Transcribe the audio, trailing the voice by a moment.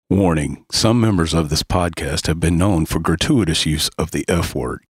Warning, some members of this podcast have been known for gratuitous use of the F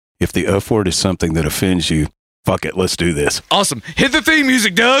word. If the F word is something that offends you, fuck it, let's do this. Awesome. Hit the theme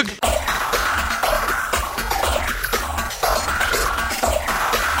music, Doug.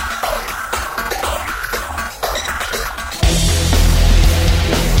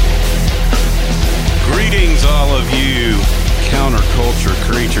 Greetings, all of you counterculture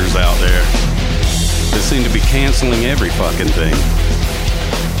creatures out there that seem to be canceling every fucking thing.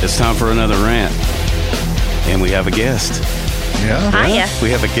 It's time for another rant. And we have a guest. Yeah. Hiya. We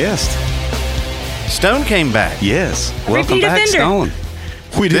have a guest. Stone came back. Yes. Welcome repeat back, offender.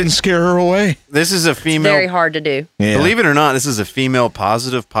 Stone. We didn't scare her away. This is a female. Very hard to do. Yeah. Believe it or not, this is a female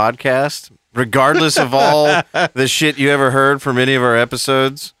positive podcast. Regardless of all the shit you ever heard from any of our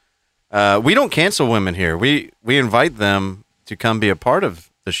episodes, we don't cancel women here. We invite them to come be a part of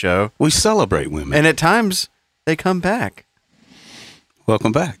the show, We celebrate women. and at times they come back.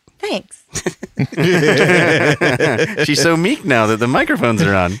 Welcome back. Thanks. She's so meek now that the microphones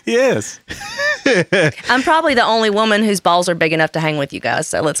are on. Yes. I'm probably the only woman whose balls are big enough to hang with you guys,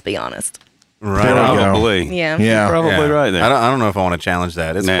 so let's be honest. Right There we on. go. Probably. Yeah. Yeah. Probably Yeah. right there. I don't know if I want to challenge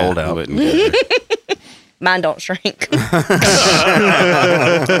that. It's cold I out. wouldn't go there. Mine don't shrink.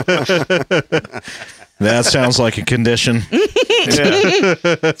 That sounds like a condition.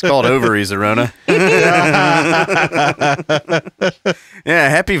 It's called ovaries, Arona. Yeah,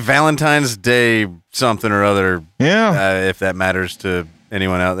 happy Valentine's Day something or other, Yeah. if that matters to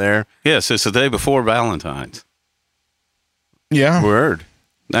anyone out there. Yes, it's the day before Valentine's. Yeah. Word.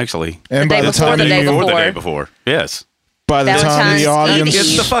 Actually, And The by day the before time the day you, before. the day before. Yes. by the time Valentine's the audience Eve.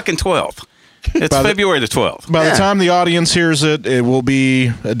 It's the fucking 12th. It's By the- February the 12th. by Yeah. the time the audience hears it, it will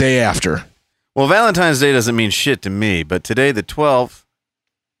be a day after. Well, Valentine's Day doesn't mean shit to me, but today, the 12th,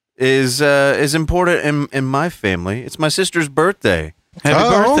 is important in my family. It's my sister's birthday. Happy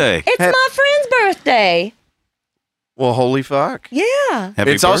Oh. birthday. It's my friend's birthday. Well, holy fuck. Yeah.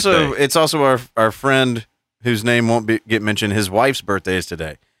 Happy It's birthday. also our friend whose name won't get mentioned. His wife's birthday is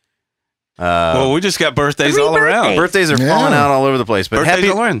today. Well, we just got birthdays Three all around. birthdays. Birthdays are Yeah. falling out all over the place. But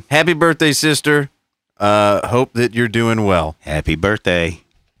Birthdays all around. happy birthday, sister. Hope that you're doing well. Happy birthday.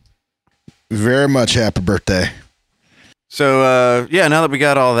 Very much happy birthday. So, yeah, now that we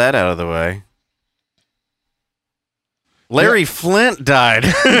got all that out of the way, Larry Flint died.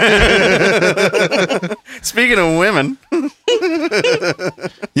 Speaking of women,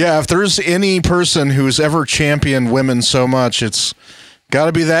 Yeah, if there's any person who's ever championed women so much, it's got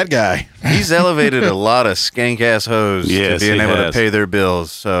to be that guy. he's elevated a lot of skank-ass hoes Yes, to being he able has. to pay their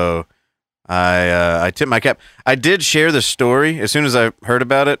bills. So I tip my cap. I did share the story as soon as I heard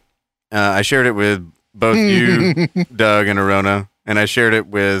about it. I shared it with both you, Doug, and Arona, and I shared it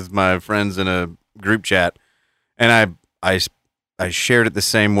with my friends in a group chat. And I shared it the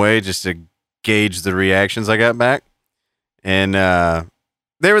same way just to gauge the reactions I got back. And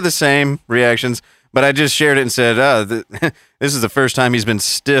they were the same reactions, but I just shared it and said, this is the first time he's been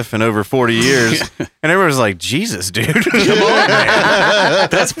stiff in over 40 years. And everyone was like, Jesus, dude. Come on, man.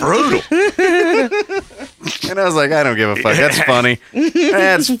 That's brutal. And I was like, I don't give a fuck. That's funny.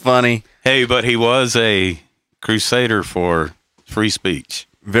 That's funny. Hey, but he was a crusader for free speech.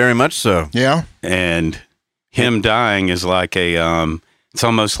 Very much so. Yeah. And him dying is like it's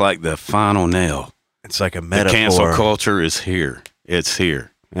almost like the final nail. It's like a The metaphor. cancel culture is here. It's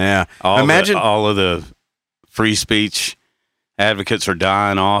here. Yeah. Imagine all of the free speech advocates are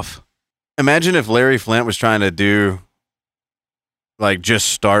dying off. Imagine if Larry Flint was trying to do, like, just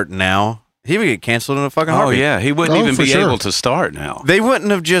start now. He would get canceled in a fucking Oh, heartbeat. yeah. He wouldn't Oh, even for be sure. able to start now. They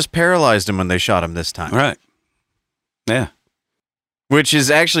wouldn't have just paralyzed him when they shot him this time. Right. Yeah. Which is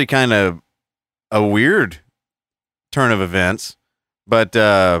actually kind of a weird turn of events. But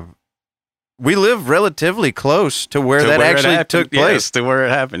we live relatively close to where that it actually happened, took place. Yes, to where it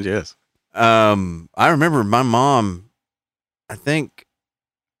happened, yes. I remember my mom, I think,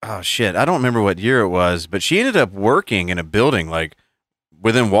 oh shit, I don't remember what year it was, but she ended up working in a building like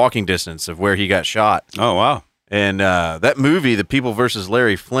within walking distance of where he got shot. Oh, wow. And that movie, The People versus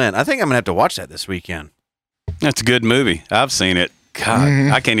Larry Flint, I think I'm going to have to watch that this weekend. That's a good movie. I've seen it. God,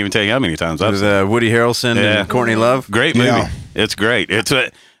 Mhm. I can't even tell you how many times I've With seen it. Woody Harrelson Yeah. and Courtney Love. Great movie. Yeah. It's great.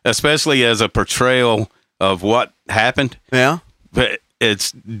 Especially as a portrayal of what happened. Yeah. But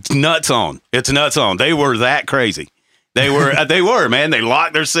it's nuts on. It's nuts on. They were that crazy. They were, man. They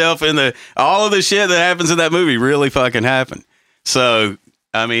locked themselves in all of the shit that happens in that movie really fucking happened. So,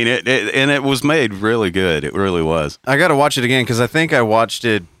 I mean, it was made really good. It really was. I got to watch it again because I think I watched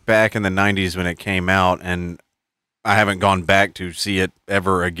it back in the 90s when it came out, and I haven't gone back to see it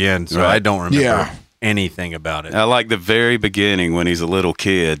ever again, so Right. I don't remember. Yeah. anything about it. I like the very beginning when he's a little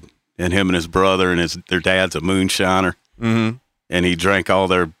kid and him and his brother and their dad's a moonshiner, Mm-hmm. and he drank all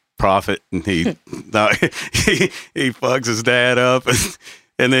their profit, and he fucks his dad up,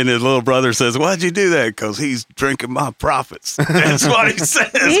 and then his little brother says, "Why'd you do that?" Because he's drinking my profits. That's what he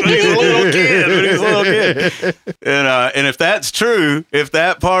says when he's a little kid. And if that's true, if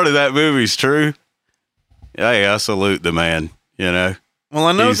that part of that movie's true, hey, I salute the man. You know. Well,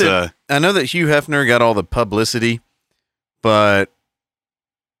 I know He's, I know that Hugh Hefner got all the publicity, but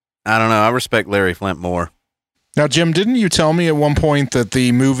I don't know. I respect Larry Flint more. Now, Jim, didn't you tell me at one point that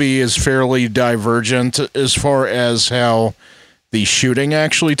the movie is fairly divergent as far as how the shooting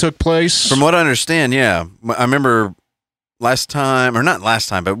actually took place? From what I understand, yeah. I remember last time, or not last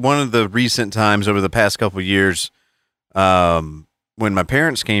time, but one of the recent times over the past couple of years, when my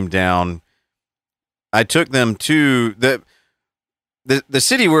parents came down, I took them to the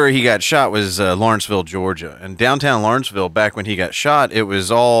city where he got shot was Lawrenceville, Georgia. And downtown Lawrenceville, back when he got shot, it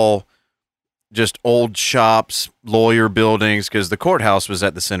was all just old shops, lawyer buildings, because the courthouse was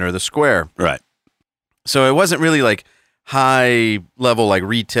at the center of the square. Right. So it wasn't really like high level, like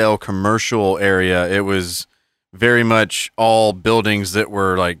retail commercial area. It was very much all buildings that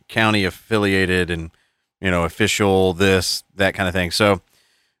were like county affiliated and, official, that kind of thing. So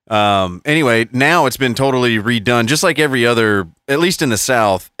anyway, now it's been totally redone, just like every other, at least in the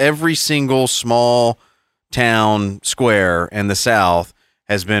South, every single small town square in the South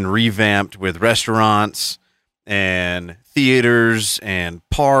has been revamped with restaurants and theaters and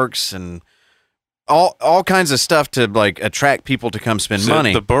parks and all kinds of stuff to like attract people to come spend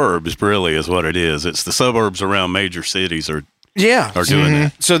money. The burbs really is what it is. It's the suburbs around major cities are doing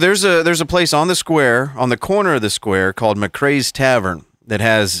that. So there's a place on the square, on the corner of the square, called McCrae's Tavern that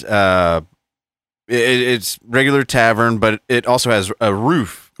has it's regular tavern, but it also has a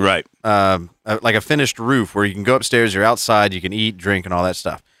roof. Right. Like a finished roof where you can go upstairs, you're outside, you can eat, drink, and all that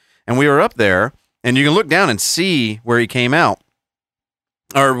stuff. And we were up there, and you can look down and see where he came out,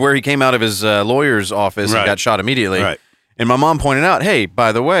 or where he came out of his lawyer's office and got shot immediately. Right. And my mom pointed out, hey,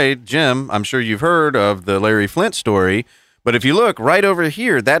 by the way, Jim, I'm sure you've heard of the Larry Flint story, but if you look right over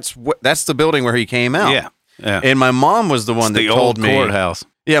here, that's the building where he came out. Yeah. Yeah. And my mom was the one that told me. The old courthouse.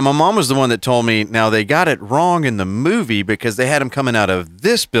 Yeah, my mom was the one that told me, now they got it wrong in the movie because they had him coming out of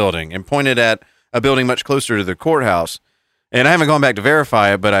this building and pointed at a building much closer to the courthouse. And I haven't gone back to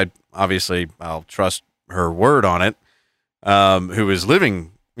verify it, but I'll trust her word on it, who was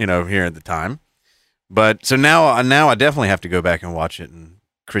living, here at the time. But so now I definitely have to go back and watch it and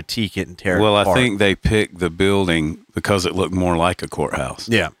critique it and tear it apart. I think they picked the building because it looked more like a courthouse.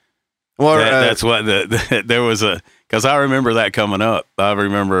 Yeah. Well, that's what there was because I remember that coming up. I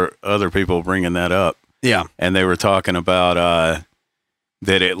remember other people bringing that up. Yeah. And they were talking about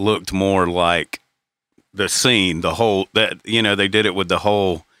that it looked more like the scene, the whole, that, they did it with the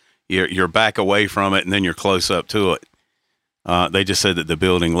whole, you're back away from it and then you're close up to it. They just said that the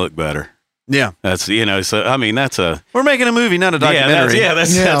building looked better. Yeah. That's, so, I mean, we're making a movie, not a documentary.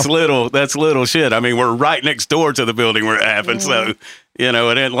 That's little shit. I mean, we're right next door to the building where it happened. So,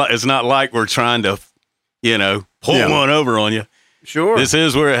 it's not like we're trying to, pull one over on you. Sure. This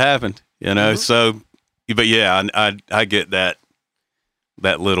is where it happened, so, but yeah, I get that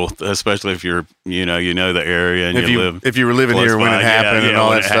little, especially if you're, you know the area and if you were living here when it happened and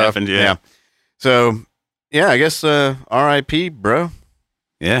all that stuff. Happened, yeah. So, yeah, I guess R.I.P., bro.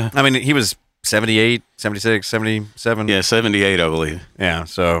 Yeah. I mean, he was 78, 76, 77. Yeah, 78, I believe. Yeah,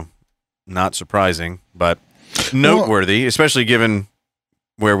 so not surprising, but noteworthy, especially given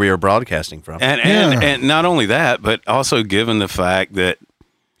where we are broadcasting from. And not only that, but also given the fact that,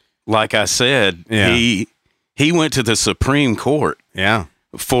 like I said, he went to the Supreme Court. Yeah.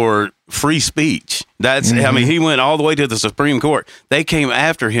 For free speech. That's I mean, he went all the way to the Supreme Court. They came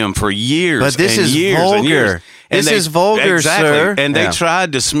after him for years. But this and is years vulgar. And years. This is vulgar, exactly. sir. And they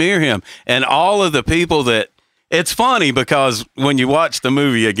tried to smear him. And all of the people that it's funny because when you watch the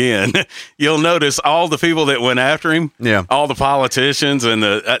movie again, you'll notice all the people that went after him. Yeah. All the politicians and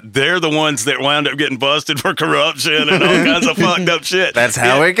they're the ones that wound up getting busted for corruption and all kinds of fucked up shit. That's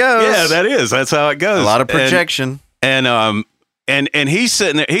how it goes. Yeah, that's how it goes. A lot of projection. And he's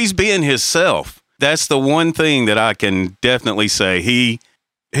sitting there, he's being himself. That's the one thing that I can definitely say. He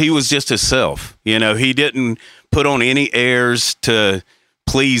was just himself. He didn't put on any airs to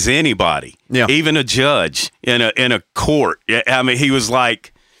please anybody. Yeah. Even a judge in a court. I mean, he was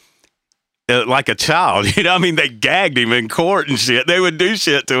like a child. I mean, they gagged him in court and shit. They would do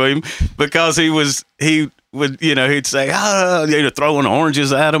shit to him because he would, he'd say, throwing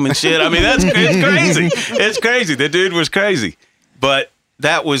oranges at him and shit. I mean, it's crazy. It's crazy. The dude was crazy. But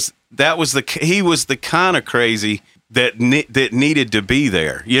that was he was the kind of crazy that needed to be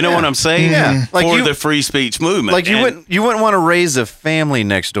there. You know what I'm saying? Yeah. Like for the free speech movement. Like you wouldn't want to raise a family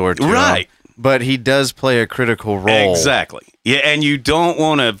next door to right. him, but he does play a critical role. Exactly. Yeah, and you don't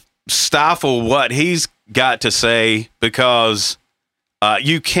want to stifle what he's got to say because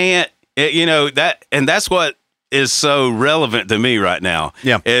you can't. That's what is so relevant to me right now.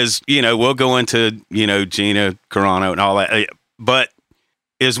 Yeah. Is we'll go into Gina Carano and all that, but.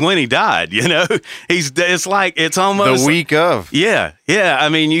 Is when he died, it's almost the week of. Yeah. I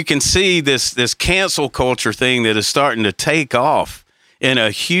mean, you can see this cancel culture thing that is starting to take off in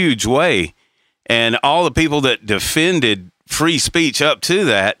a huge way. And all the people that defended free speech up to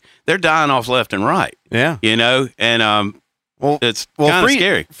that, they're dying off left and right. Yeah. And it's kind of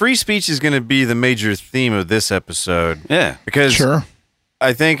scary. Free speech is going to be the major theme of this episode. Yeah. Because sure.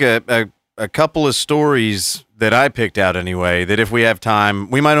 I think a couple of stories that I picked out anyway, that if we have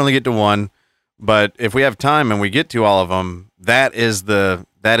time, we might only get to one, but if we have time and we get to all of them, that is the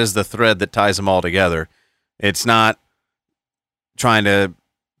thread that ties them all together. It's not trying to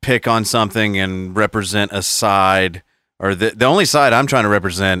pick on something and represent a side, or the only side I'm trying to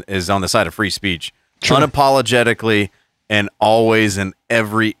represent is on the side of free speech. Sure. Unapologetically and always in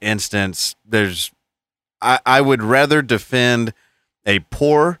every instance. I would rather defend a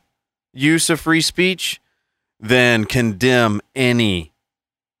poor use of free speech than condemn any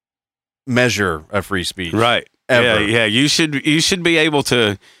measure of free speech. Right. Ever. Yeah. You should be able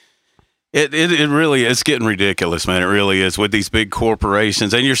to. It really is getting ridiculous, man. It really is with these big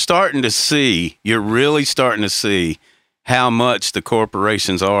corporations, and you're really starting to see how much the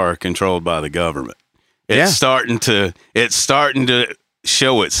corporations are controlled by the government. It's starting to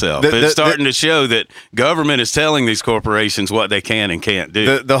show itself. It's starting to show that government is telling these corporations what they can and can't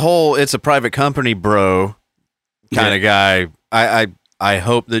do. The whole "it's a private company, bro" kind of guy. I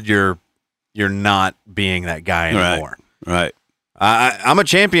hope that you're not being that guy anymore. Right. I'm a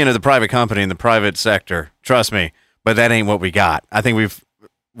champion of the private company and the private sector. Trust me, but that ain't what we got. I think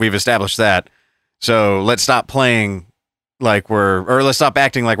we've established that. So let's stop playing like let's stop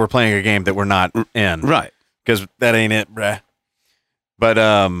acting like we're playing a game that we're not in. Right. Because that ain't it, bruh. But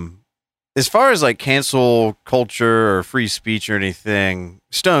as far as like cancel culture or free speech or anything,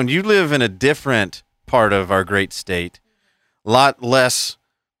 Stone, you live in a different part of our great state. A lot less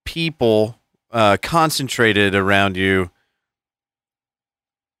people concentrated around you.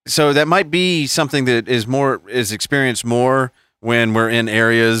 So that might be something that is experienced more when we're in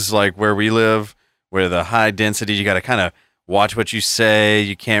areas like where we live, where the high density, you got to kind of watch what you say.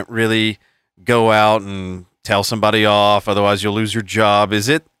 You can't really go out and tell somebody off, otherwise you'll lose your job. Is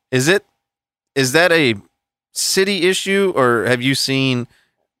that a city issue, or have you seen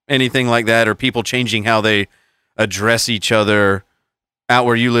anything like that, or people changing how they address each other out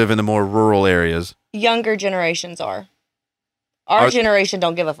where you live in the more rural areas? Younger generations are. Our generation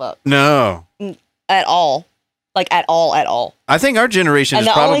don't give a fuck. No. At all. Like, at all. I think our generation and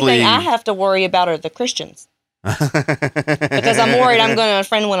is probably... And the only thing I have to worry about are the Christians. Because I'm worried I'm going to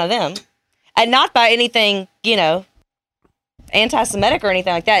offend one of them. And not by anything, anti-Semitic or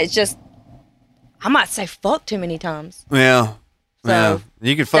anything like that. It's just, I might say fuck too many times. Yeah. So yeah.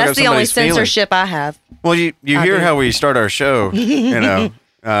 You can fuck up that's the only somebody's feelings. censorship I have. Well, you hear how we start our show. We have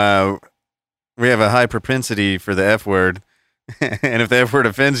a high propensity for the F word. And if the F word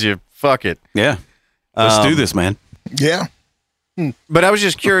offends you, fuck it. Yeah. Let's do this, man. Yeah. But I was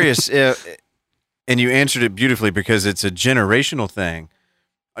just curious, and you answered it beautifully because it's a generational thing.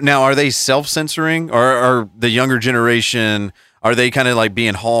 Now, are they self-censoring, or are the younger generation, are they kind of like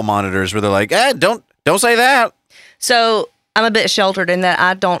being hall monitors where they're like, don't say that? So I'm a bit sheltered in that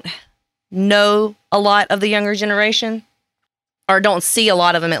I don't know a lot of the younger generation, or don't see a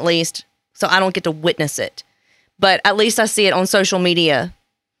lot of them at least, so I don't get to witness it. But at least I see it on social media.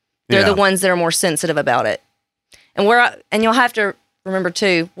 They're the ones that are more sensitive about it. And and you'll have to remember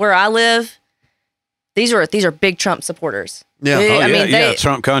too, where I live, these are big Trump supporters. Yeah. They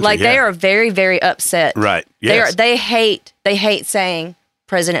Trump country. Like they are very, very upset. Right. Yes. They hate saying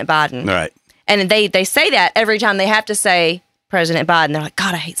President Biden. Right. And they say that every time they have to say President Biden. They're like,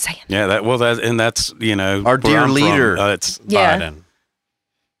 God, I hate saying that. Yeah, that's our dear leader. It's Biden.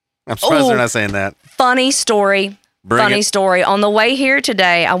 I'm surprised they're not saying that. Funny story. Story. On the way here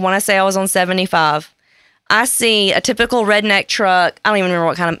today, I want to say I was on 75. I see a typical redneck truck. I don't even remember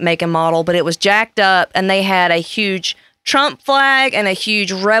what kind of make and model, but it was jacked up, and they had a huge Trump flag and a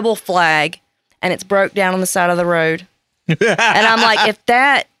huge rebel flag, and it's broke down on the side of the road. And I'm like, if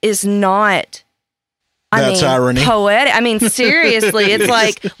that is not That's irony. Poetic. I mean, seriously, it's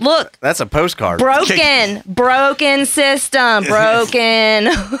like, look, That's a postcard. broken system, broken.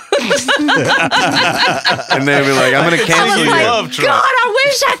 And they'll be like, I'm going to I cancel was you. like, love Trump. God, I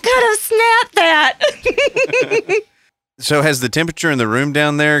wish I could have snapped that. So has the temperature in the room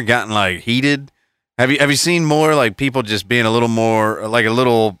down there gotten like heated? Have you seen more like people just being a little more like a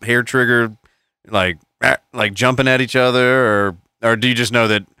little hair triggered, like jumping at each other, or do you just know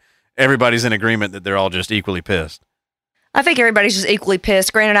that everybody's in agreement that they're all just equally pissed? I think everybody's just equally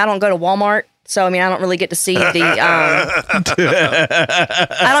pissed. Granted, I don't go to Walmart, so I mean, I don't really get to see the. I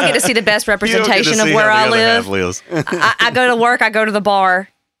don't get to see the best representation of where I live. I go to work. I go to the bar.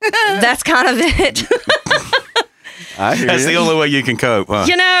 That's kind of it. I hear That's you. the only way you can cope, huh?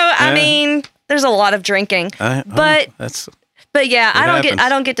 You know, I mean, there's a lot of drinking, but yeah, I happens.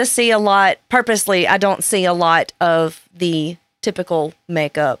 don't get to see a lot purposely. I don't see a lot of the typical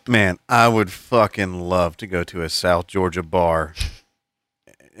makeup. Man, I would fucking love to go to a South Georgia bar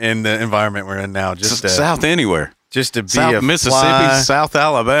in the environment we're in now. Just to, South anywhere. just to be South a Mississippi, fly, South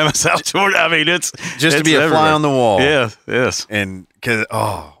Alabama, South Georgia. I mean, it's just to it's be a fly everywhere. on the wall. Yes. And cause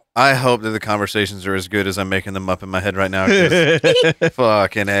I hope that the conversations are as good as I'm making them up in my head right now. 'Cause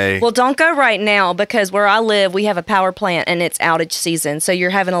fucking A. Well, don't go right now because where I live, we have a power plant and it's outage season. So you're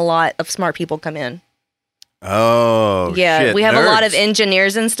having a lot of smart people come in. Oh, Yeah, shit, we have a lot of nerds.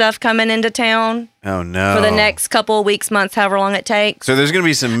 engineers and stuff coming into town Oh no! for the next couple of weeks, months, however long it takes. So there's going to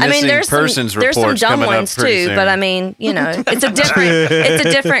be some I missing mean, there's persons some reports dumb coming ones up pretty too, soon. but I mean, you know, it's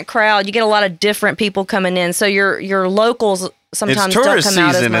a different crowd. You get a lot of different people coming in, so your locals sometimes don't tourist come out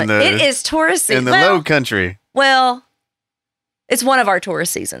as season much. in the- It is tourist season. in the well, Low Country. well, it's one of our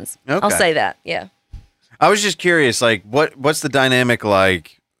tourist seasons. Okay. I'll say that. Yeah. I was just curious, like, what's the dynamic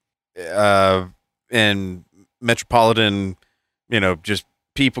like in metropolitan, just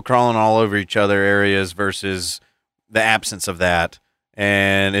people crawling all over each other areas versus the absence of that?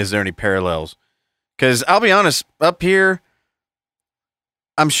 And is there any parallels? Because I'll be honest, up here,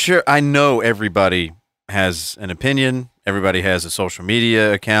 I know everybody has an opinion, everybody has a social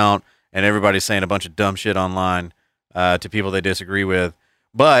media account, and everybody's saying a bunch of dumb shit online to people they disagree with.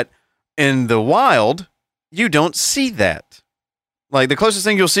 But in the wild, you don't see that. Like, the closest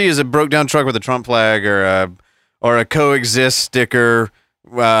thing you'll see is a broke down truck with a Trump flag or a coexist sticker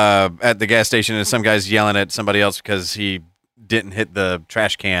at the gas station, and some guy's yelling at somebody else because he didn't hit the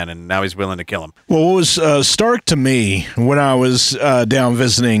trash can and now he's willing to kill him. Well, what was stark to me when I was down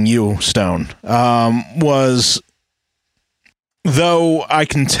visiting you, Stone, was though I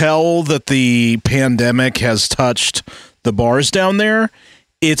can tell that the pandemic has touched the bars down there,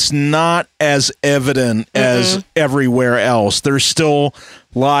 it's not as evident as everywhere else. There's still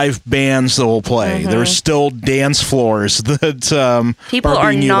live bands that will play. There's still dance floors that People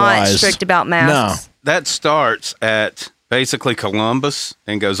are being not utilized. strict about masks. That starts at basically Columbus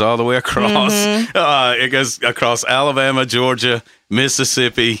and goes all the way across. It goes across Alabama, Georgia,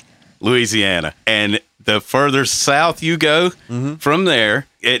 Mississippi, Louisiana. And the further south you go from there,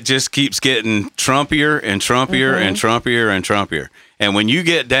 it just keeps getting Trumpier and Trumpier and Trumpier and Trumpier. And when you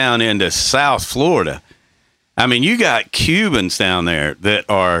get down into South Florida, I mean, you got Cubans down there that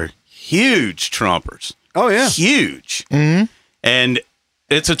are huge Trumpers. Oh, yeah. Huge. And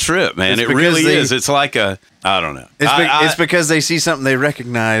it's a trip, man. It's It because really they- is. It's like a, I don't know. It's because they see something they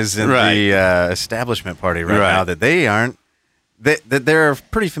recognize in Right. the establishment party right Right. now that they aren't, that they're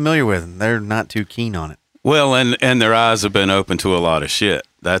pretty familiar with, and they're not too keen on it. Well, and their eyes have been open to a lot of shit.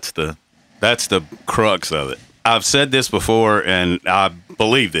 That's the crux of it. I've said this before, and I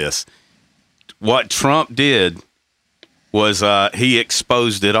believe this. What Trump did was he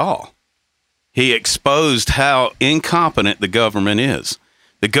exposed it all. He exposed how incompetent the government is.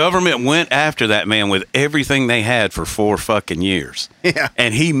 The government went after that man with everything they had for 4 fucking years. Yeah.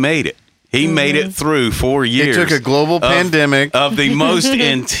 And he made it. He made it through 4 years. It took a global pandemic of the most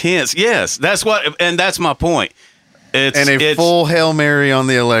intense. Yes, that's my point. and a full Hail Mary on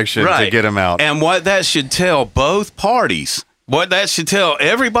the election to get him out. And what that should tell both parties, what that should tell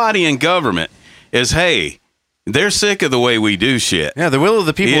everybody in government is, hey, they're sick of the way we do shit. Yeah, the will of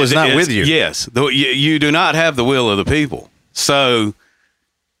the people is not with you. Yes, you do not have the will of the people. So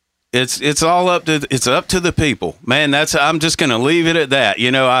it's up to the people, man. I'm just going to leave it at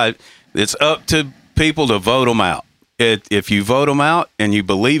that. It's up to people to vote them out. If you vote them out and you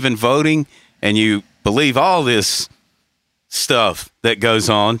believe in voting and you believe all this stuff that goes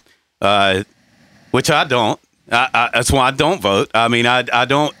on, which I don't. That's why I don't vote. I mean, I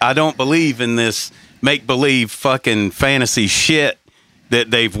don't believe in this make-believe fucking fantasy shit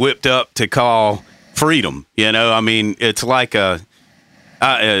that they've whipped up to call freedom. I mean, it's like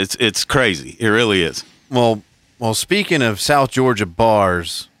it's crazy. It really is. Well, speaking of South Georgia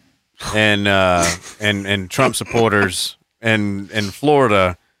bars and Trump supporters and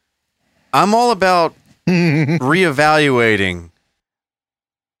Florida, I'm all about reevaluating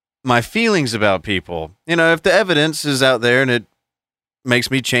my feelings about people. You know, if the evidence is out there and it makes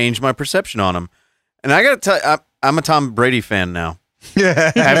me change my perception on them. And I got to tell you, I'm a Tom Brady fan now.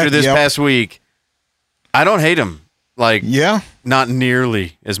 After this past week, I don't hate him. Like, not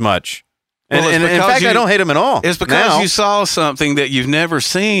nearly as much. Well, and in fact, I don't hate him at all. It's because you saw something that you've never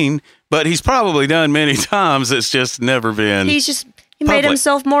seen, but he's probably done many times. It's just never been. He made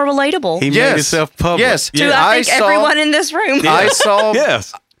himself more relatable. He made himself public. Yes. To I think everyone in this room. I saw.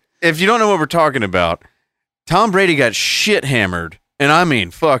 Yes. If you don't know what we're talking about, Tom Brady got shit hammered, and I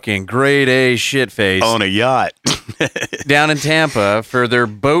mean fucking grade A shit face on a yacht down in Tampa for their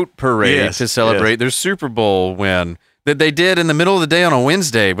boat parade to celebrate their Super Bowl win that they did in the middle of the day on a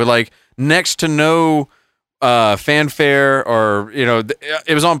Wednesday, but like next to no fanfare or, you know,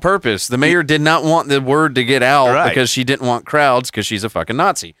 it was on purpose. The mayor did not want the word to get out because she didn't want crowds because she's a fucking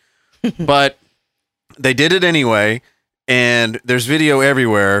Nazi. But they did it anyway, and there's video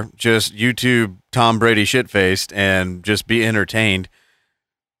everywhere. Just YouTube Tom Brady shit-faced and just be entertained.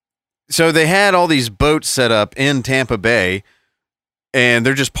 So they had all these boats set up in Tampa Bay, and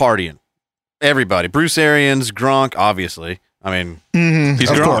they're just partying. Everybody. Bruce Arians, Gronk, obviously. I mean,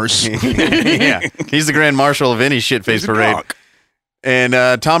 he's of course. Yeah, he's the grand marshal of any shit-faced parade.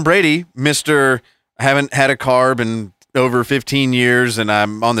 And Tom Brady, Mr. haven't had a carb in over 15 years, and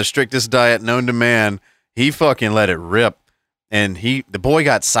I'm on the strictest diet known to man. He fucking let it rip, and the boy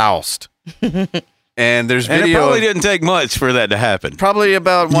got soused. And there's video. And it probably didn't take much for that to happen. Probably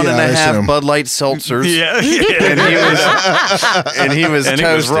about 1.5 Bud Light seltzers. And he was toasted. He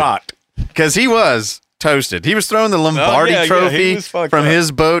was rocked. Because he was toasted. He was throwing the Lombardi trophy from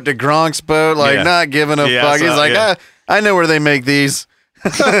his boat to Gronk's boat, like not giving a fuck. He's like, I know where they make these.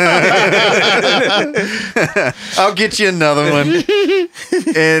 I'll get you another one.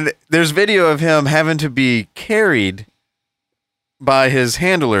 And there's video of him having to be carried by his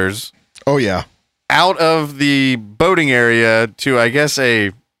handlers. Oh, yeah. Out of the boating area to, I guess,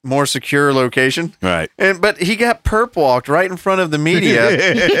 a more secure location. Right. But he got perp walked right in front of the media.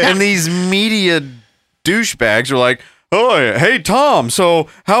 And these media douchebags are like, oh, hey, Tom, so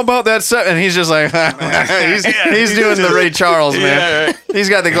how about that set? And he's just like, he's doing the Ray Charles, man. Yeah, right. He's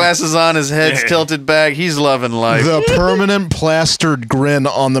got the glasses on, his head's tilted back. He's loving life. The permanent plastered grin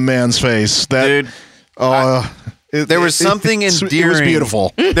on the man's face. Dude. There was something endearing. It was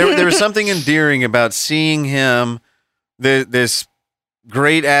beautiful. There was something endearing about seeing him, this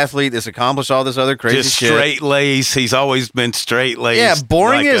great athlete that's accomplished all this other crazy just shit. Straight lace. He's always been straight lace. Yeah,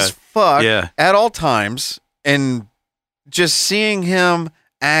 boring like as fuck at all times. And just seeing him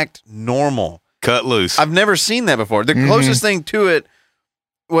act normal. Cut loose. I've never seen that before. The closest thing to it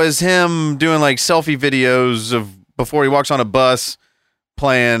was him doing like selfie videos of before he walks on a bus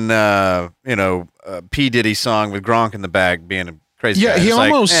playing, P. Diddy song with Gronk in the back being a crazy guy.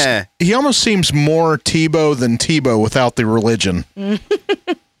 He almost seems more Tebow than Tebow without the religion.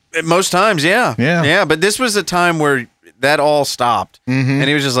 Most times, yeah. But this was a time where that all stopped, and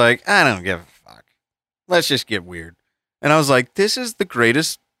he was just like, I don't give a fuck. Let's just get weird. And I was like, this is the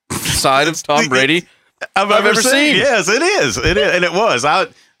greatest side of Tom Brady I've ever seen. Yes, it is. It is, and it was.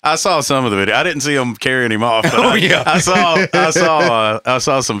 I saw some of the video. I didn't see him carrying him off. But I saw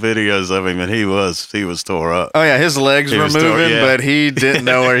some videos of him, and he was tore up. Oh yeah, his legs were moving, but he didn't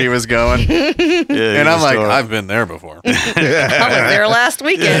know where he was going. And I'm like, I've been there before. I was there last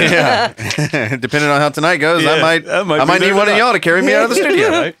weekend. Depending on how tonight goes, I might need one of y'all to carry me out of the studio.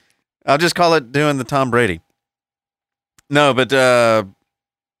 Right? I'll just call it doing the Tom Brady. No, but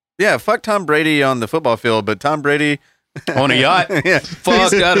fuck Tom Brady on the football field, but Tom Brady on a yacht.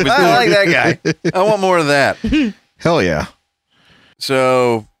 Fuck, I like that guy. I want more of that. Hell yeah.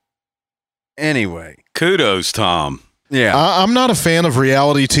 So, anyway, kudos, Tom. Yeah, I'm not a fan of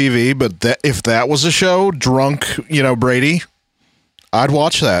reality TV, but if that was a show, drunk, Brady, I'd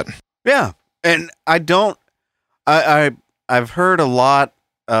watch that. Yeah, and I've heard a lot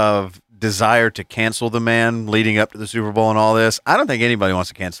of desire to cancel the man leading up to the Super Bowl and all this. I don't think anybody wants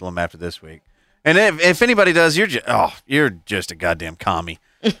to cancel him after this week. And if anybody does, you're just a goddamn commie.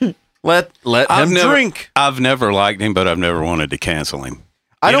 Let him drink. I've never liked him, but I've never wanted to cancel him.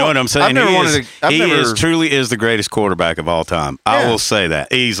 You know what I'm saying? He truly is the greatest quarterback of all time. Yeah. I will say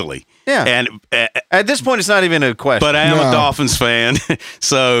that easily. Yeah. And at this point, it's not even a question. But I am a Dolphins fan,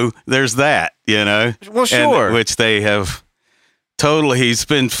 so there's that. Well, sure. And, which they have totally. He's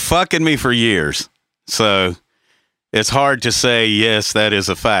been fucking me for years. So it's hard to say, yes, that is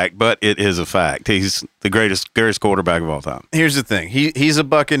a fact, but it is a fact. He's the greatest quarterback of all time. Here's the thing. He's a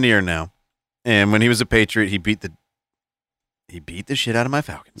Buccaneer now. And when he was a Patriot, he beat the shit out of my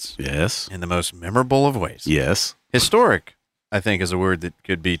Falcons. Yes. In the most memorable of ways. Yes. Historic, I think, is a word that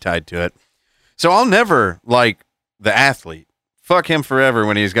could be tied to it. So I'll never like the athlete. Fuck him forever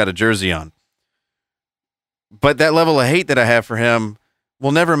when he's got a jersey on. But that level of hate that I have for him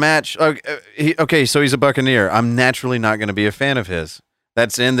will never match. Okay, so he's a Buccaneer. I'm naturally not going to be a fan of his.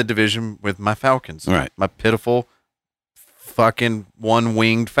 That's in the division with my Falcons. Right. My pitiful fucking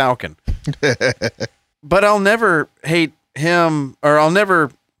one-winged Falcon. But I'll never hate him, or I'll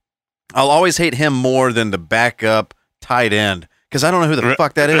always hate him more than the backup tight end, because I don't know who the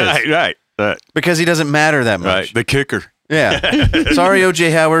fuck that is. Right. Because he doesn't matter that much. Right. The kicker. Yeah. Sorry,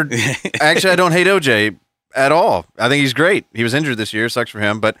 O.J. Howard. Actually, I don't hate O.J. at all. I think he's great. He was injured this year. Sucks for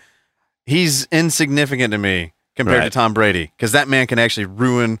him. But he's insignificant to me compared to Tom Brady, because that man can actually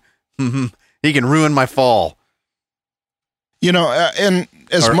ruin my fall. You know, and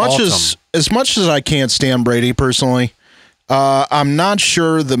as much as I can't stand Brady personally, I'm not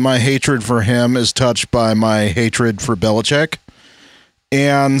sure that my hatred for him is touched by my hatred for Belichick.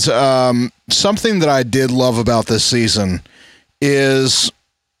 And something that I did love about this season is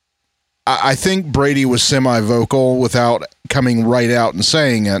I think Brady was semi-vocal without coming right out and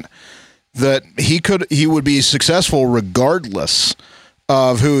saying it, that he would be successful regardless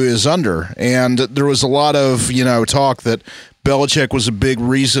of who is under. And there was a lot of, talk that Belichick was a big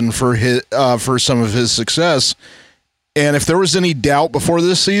reason for for some of his success. And if there was any doubt before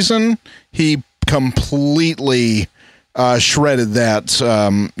this season, he completely shredded that,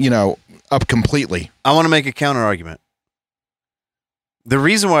 up completely. I want to make a counter argument. The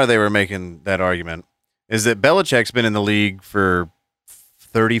reason why they were making that argument is that Belichick's been in the league for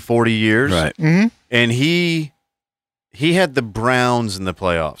 30, 40 years. Right. Mm-hmm. And he had the Browns in the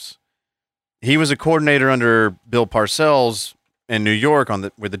playoffs. He was a coordinator under Bill Parcells in New York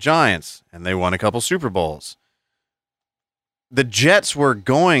with the Giants, and they won a couple Super Bowls. The Jets were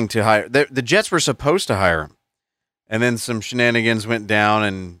going to hire. The Jets were supposed to hire him, and then some shenanigans went down,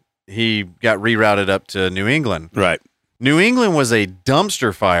 and he got rerouted up to New England. Right. New England was a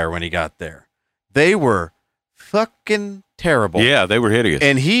dumpster fire when he got there. They were fucking terrible. Yeah, they were hideous.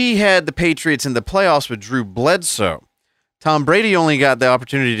 And he had the Patriots in the playoffs with Drew Bledsoe. Tom Brady only got the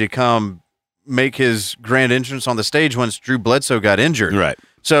opportunity to come make his grand entrance on the stage once Drew Bledsoe got injured. Right.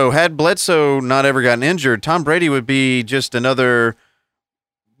 So had Bledsoe not ever gotten injured, Tom Brady would be just another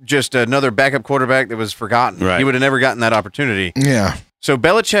backup quarterback that was forgotten. Right. He would have never gotten that opportunity. Yeah. So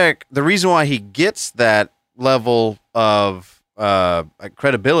Belichick, the reason why he gets that level of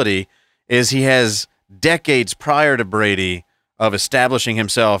credibility is he has decades prior to Brady of establishing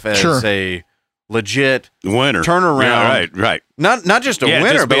himself as a legit winner, turnaround. Yeah, right. Not just a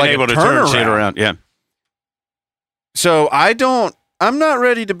winner, just but like able a to turn turnaround. shit around. Yeah. So I'm not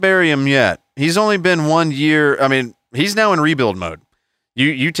ready to bury him yet. He's only been 1 year. I mean, he's now in rebuild mode.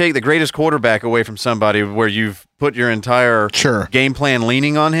 You take the greatest quarterback away from somebody where you've put your entire game plan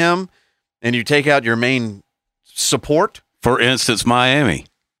leaning on him, and you take out your main support. For instance, Miami.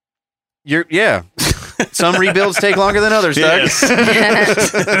 Some rebuilds take longer than others, Doug. Yes.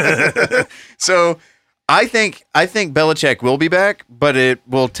 So I think Belichick will be back, but it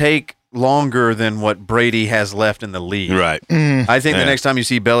will take longer than what Brady has left in the league. Right. I think the next time you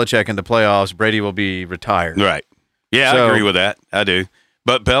see Belichick in the playoffs, Brady will be retired. Right. Yeah, I agree with that. I do.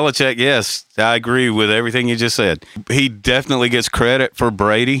 But Belichick, yes, I agree with everything you just said. He definitely gets credit for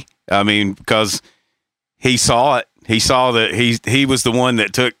Brady. I mean, because he saw it. He saw that he was the one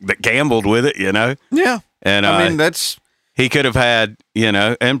that gambled with it, Yeah. And I mean, he could have had,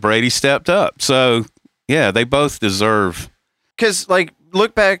 and Brady stepped up. So, yeah, they both deserve. Because,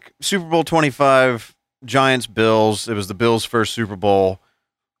 look back, Super Bowl 25, Giants, Bills. It was the Bills' first Super Bowl.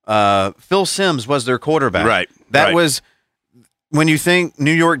 Phil Simms was their quarterback. Right. That was, when you think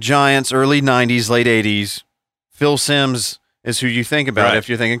New York Giants, early 90s, late 80s, Phil Simms is who you think about if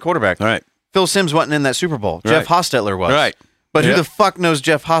you're thinking quarterback. Right. Phil Simms wasn't in that Super Bowl. Right. Jeff Hostetler was. Right. But who the fuck knows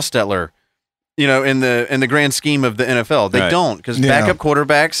Jeff Hostetler, in the grand scheme of the NFL? They don't, because backup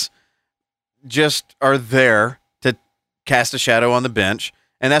quarterbacks just are there to cast a shadow on the bench,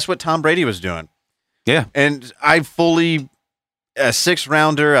 and that's what Tom Brady was doing. Yeah. And a 6th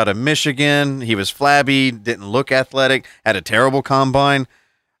rounder out of Michigan. He was flabby, didn't look athletic, had a terrible combine.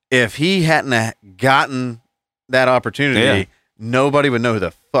 If he hadn't gotten that opportunity, nobody would know who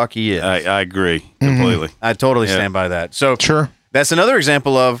the fuck he is. I agree completely. I totally stand by that. So that's another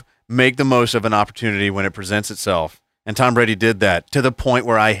example of make the most of an opportunity when it presents itself. And Tom Brady did that to the point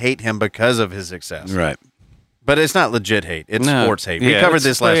where I hate him because of his success. Right. But it's not legit hate. It's No. sports hate. We Yeah, covered it's-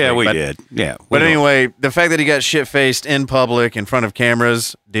 this last yeah, week. we but, did. Yeah. we But don't- anyway, the fact that he got shit-faced in public in front of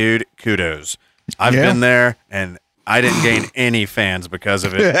cameras, dude, kudos. I've Yeah. been there, and I didn't gain any fans because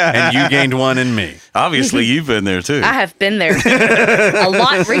of it, and you gained one in me. Obviously, you've been there too. I have been there a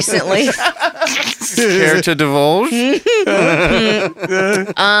lot recently. Care to divulge?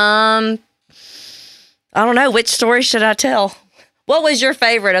 I don't know. Which story should I tell? What was your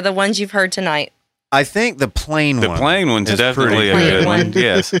favorite of the ones you've heard tonight? I think the plane The one. plane one's is definitely a pretty good Plane one. one.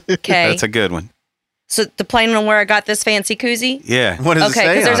 Yes, Okay. that's a good one. So the plain one where I got this fancy koozie? Yeah. What does it Okay,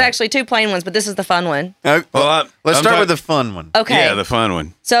 say because there's on it? actually two plain ones, but this is the fun one. Let's I'm start talk- with the fun one. Okay. Yeah, the fun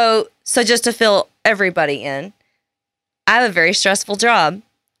one. So just to fill everybody in, I have a very stressful job,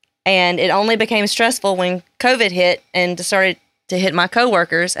 and it only became stressful when COVID hit and started to hit my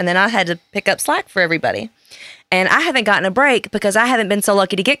coworkers, and then I had to pick up slack for everybody. And I haven't gotten a break because I haven't been so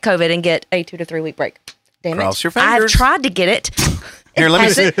lucky to get COVID and get a 2 to 3 week break. Damn Cross it! your I've fingers. tried to get it. Here, let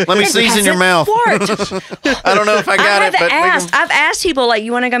me sneeze in your mouth. Worked. I don't know if I got it, but we can- I've asked people like,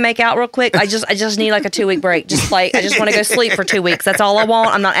 you want to go make out real quick? I just need like a 2 week break. Just like I just want to go sleep for 2 weeks. That's all I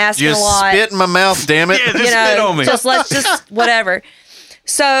want. I'm not asking just a lot. spit in my mouth, damn it. Yeah, just spit on me. Let's just whatever.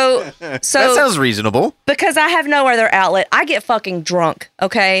 So That sounds reasonable. because I have no other outlet, I get fucking drunk,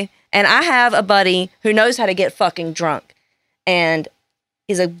 okay? And I have a buddy who knows how to get fucking drunk. And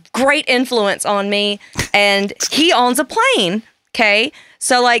he's a great influence on me. And he owns a plane, okay?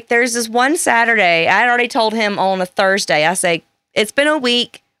 So, like, there's this one Saturday. I had already told him on a Thursday. I say, it's been a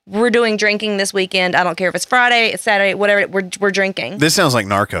week. We're doing drinking this weekend. I don't care if it's Friday, it's Saturday, whatever. We're drinking. This sounds like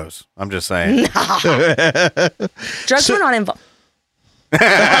Narcos. I'm just saying. Drugs were not involved.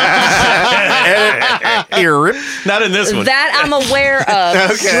 Ear. Not in this one. That I'm aware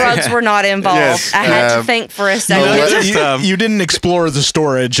of. Drugs were not involved. Yes, I had to think for a second. know what? You, Just, you didn't explore the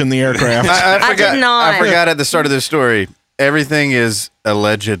storage in the aircraft. I forgot. did not. I forgot at the start of this story. Everything is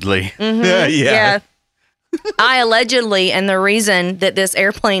allegedly. Yeah. I allegedly, and the reason that this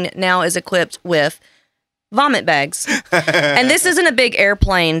airplane now is equipped with vomit bags. And this isn't a big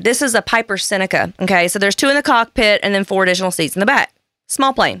airplane. This is a Piper Seneca. Okay. So there's 2 in the cockpit and then 4 additional seats in the back.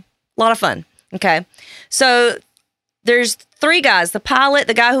 Small plane. A lot of fun. Okay. So there's 3 guys, the pilot,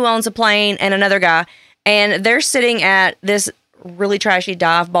 the guy who owns the plane, and another guy. And they're sitting at this really trashy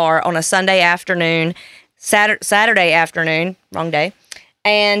dive bar on a Sunday afternoon, Saturday afternoon, wrong day.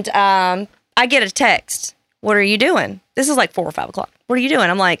 And I get a text. What are you doing? This is like 4 or 5 o'clock. What are you doing?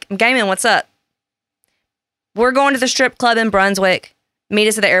 I'm like, I'm gaming. What's up? We're going to the strip club in Brunswick. Meet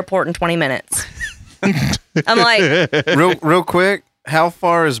us at the airport in 20 minutes. I'm like, real quick. How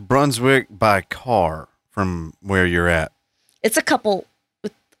far is Brunswick by car from where you're at? it's a couple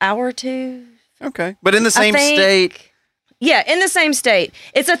hour or 2. Okay, but in the I same think. state. Yeah, in the same state.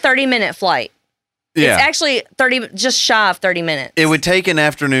 It's a 30-minute flight. Yeah, It's actually just shy of 30 minutes. it would take an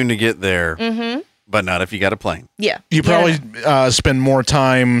afternoon to get there, Mm-hmm. but not if you got a plane. Yeah. You probably spend more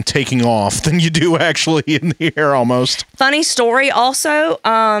time taking off than you do actually in the air almost. Funny story also,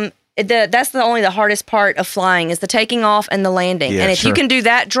 that's only the hardest part of flying is the taking off and the landing. Yeah, and if sure. you can do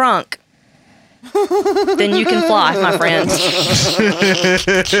that drunk, then you can fly, my friend. I'm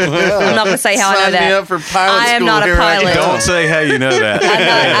not going to say how I know Sign me that. up for pilot I am school. not a Here I pilot. go. Don't say how you know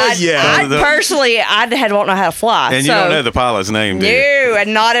that. Yeah. Personally, I won't know how to fly. And so, you don't know the pilot's name, do you? No,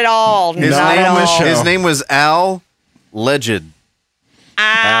 and not at all. His not name at was all. his name was Al Legend.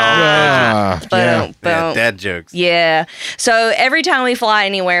 Yeah. Boom, Yeah, boom. dad jokes. Yeah. So every time we fly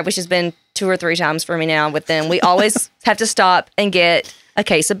anywhere, which has been 2 or 3 times for me now with them, we always have to stop and get a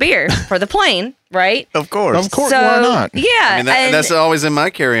case of beer for the plane, right? Of course. Of course, So, why not? Yeah. I mean, and that's always in my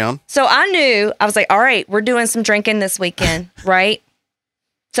carry-on. so I knew, I was like, all right, we're doing some drinking this weekend, right?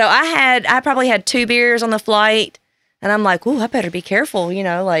 So I probably had 2 beers on the flight. And I'm like, ooh, I better be careful,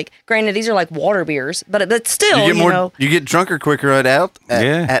 like, granted, these are like water beers, but still, You get drunker quicker at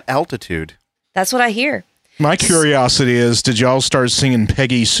altitude. that's what I hear. My curiosity is, did y'all start singing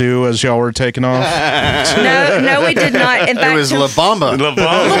Peggy Sue as y'all were taking off? No, we did not. In fact, It was La Bamba.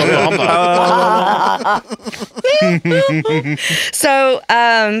 So,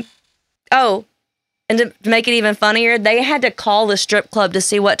 and to make it even funnier, they had to call the strip club to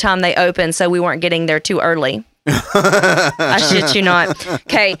see what time they opened, so we weren't getting there too early. I shit you not.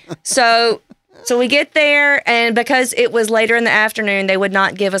 Okay, so we get there, and because it was later in the afternoon, they would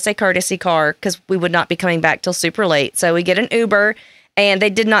not give us a courtesy car because we would not be coming back till super late. So we get an Uber, and they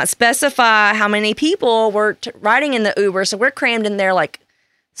did not specify how many people were riding in the Uber, so we're crammed in there like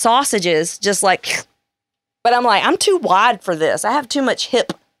sausages, just like. But I'm like, I'm too wide for this. I have too much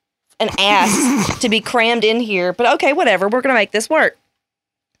hip and ass to be crammed in here. But okay, whatever. We're going to make this work.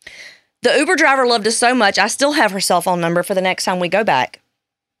 The Uber driver loved us so much. I still have her cell phone number for the next time we go back.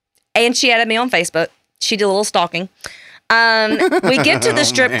 And she added me on Facebook. She did a little stalking. We get to the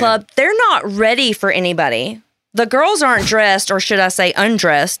strip club. They're not ready for anybody. The girls aren't dressed, or should I say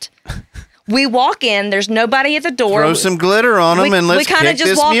undressed. We walk in. There's nobody at the door. Throw some glitter on them and let's we kind of kick just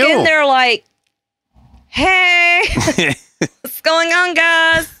this walk mule. in there like, hey, what's going on,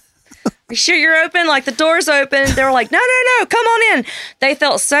 guys? You sure you're open? Like, the door's open. They were like, no, come on in. They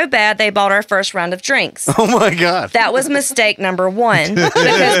felt so bad they bought our first round of drinks. Oh, my God. That was mistake number one,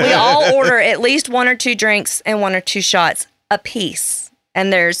 because we all order at least 1 or 2 drinks and 1 or 2 shots a piece.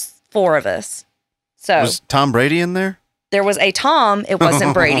 And there's 4 of us. So Was Tom Brady in there? there was a Tom. It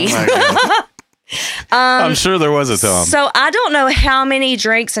wasn't Brady. Oh, my God. I'm sure there was a Tom. So I don't know how many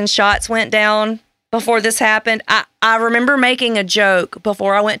drinks and shots went down before this happened. I remember making a joke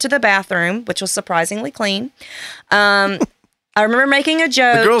before I went to the bathroom, which was surprisingly clean. I remember making a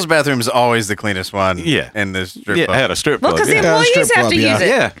joke. The girls' bathroom is always the cleanest one Yeah. in this strip Yeah, club. at a strip Well, club. because the Yeah. employees strip have club, to yeah. use it.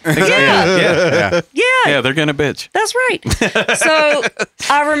 Yeah, exactly. Yeah. Yeah, Yeah, they're gonna bitch. that's right. So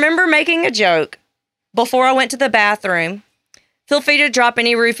I remember making a joke before I went to the bathroom. Feel free to drop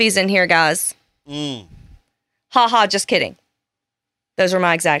any roofies in here, guys. Ha ha, just kidding. Those were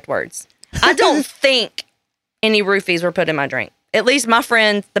my exact words. I don't think any roofies were put in my drink. At least my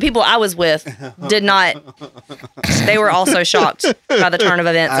friends, the people I was with, did not. They were also shocked by the turn of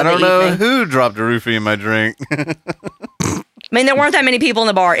events. I of the don't know evening. who dropped a roofie in my drink. I mean, there weren't that many people in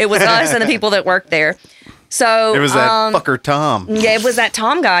the bar. It was us and the people that worked there. So It was that fucker Tom. Yeah, it was that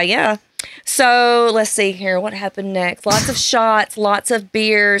Tom guy. Yeah. So let's see here. What happened next? Lots of shots, lots of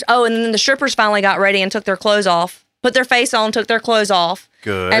beers. Oh, and then the strippers finally got ready and took their clothes off, put their face on, took their clothes off.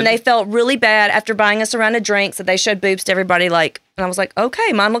 Good. And they felt really bad after buying us a round of drinks that they showed boobs to everybody. Like, and I was like,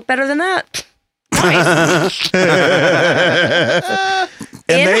 okay, mine look better than that. Nice.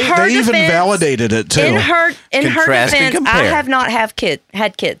 And In they her even defense- validated it too. In her Contrast and defense, I compare. have not had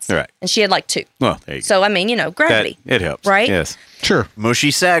kids. Right. And she had like 2. Well, there you go. So I mean, you know, gravity. It helps. Right? Yes. Sure. Mushy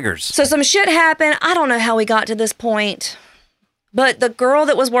Saggers. So some shit happened. I don't know how we got to this point, but the girl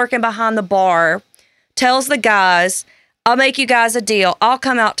that was working behind the bar tells the guys, I'll make you guys a deal. I'll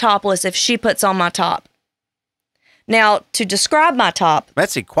come out topless if she puts on my top. Now, to describe my top,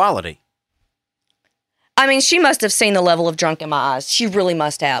 That's equality. I mean, she must have seen the level of drunk in my eyes. She really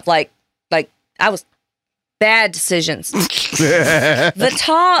must have. Like I was bad decisions. The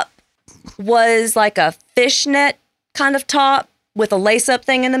top was like a fishnet kind of top with a lace-up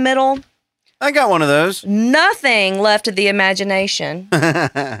thing in the middle. I got one of those. Nothing left of the imagination.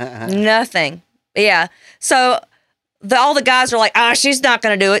 Nothing. Yeah. So all the guys are like, she's not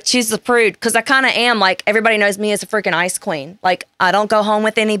going to do it. She's the prude. Because I kind of am. Like, everybody knows me as a freaking ice queen. Like, I don't go home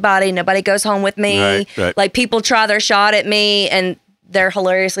with anybody. Nobody goes home with me. Right. Like, people try their shot at me and they're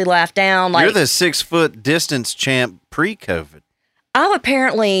hilariously laughed down. Like, You're the 6-foot distance champ pre-COVID. I'm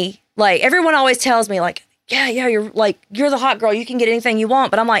apparently, like, everyone always tells me, like, yeah, you're the hot girl. You can get anything you want.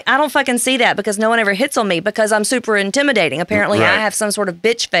 But I'm like, I don't fucking see that because no one ever hits on me because I'm super intimidating. Apparently, Right. I have some sort of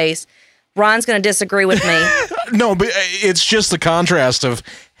bitch face. Ron's going to disagree with me. No, but it's just the contrast of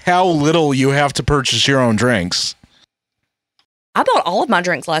how little you have to purchase your own drinks. I bought all of my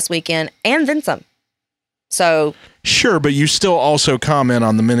drinks last weekend and then some. So Sure, but you still also comment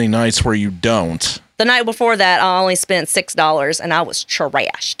on the many nights where you don't. the night before that, I only spent $6 and I was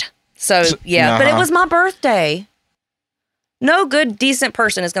trashed. So yeah, but it uh-huh. was my birthday. No good, decent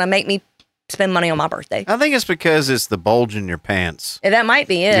person is going to make me spend money on my birthday. I think it's because it's the bulge in your pants That might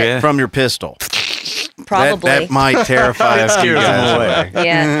be it. Yeah. from your pistol. Probably. That might terrify a few Scares them guys away. away.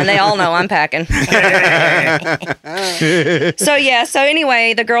 Yeah, and they all know I'm packing. So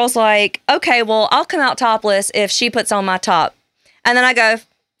anyway, the girl's like, okay, well, I'll come out topless if she puts on my top. And then I go,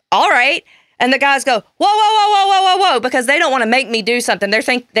 all right. And the guys go, whoa, because they don't want to make me do something. They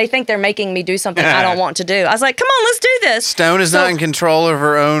think they're making me do something I don't want to do. I was like, come on, let's do this. Stone is not in control of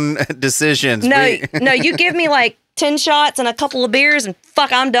her own decisions. No, you give me like 10 shots and a couple of beers and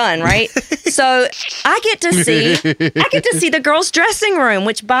fuck, I'm done, right? So I get to see the girls' dressing room,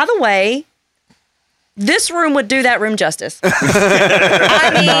 which, by the way, this room would do that room justice.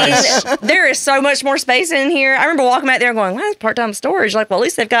 I mean, there is so much more space in here. I remember walking back there going, wow, it's part-time storage. Like, well, at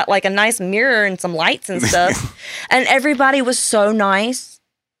least they've got like a nice mirror and some lights and stuff. And everybody was so nice.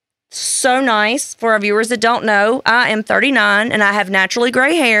 So nice. For our viewers that don't know, I am 39 and I have naturally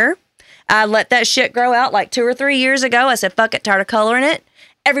gray hair. I let that shit grow out like 2 or 3 years ago. I said, fuck it, tired of coloring it.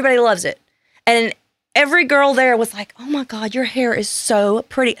 Everybody loves it. And every girl there was like, oh my God, your hair is so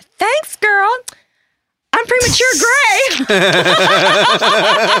pretty. Thanks, girl. I'm premature gray.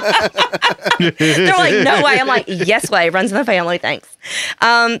 They're like, no way. I'm like, yes way. Runs in the family. Thanks.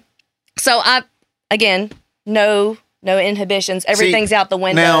 So again, no inhibitions. Everything's out the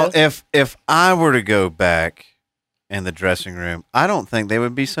window. Now, if I were to go back in the dressing room, I don't think they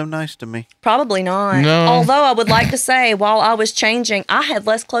would be so nice to me. Probably not. No. Although I would like to say, while I was changing, I had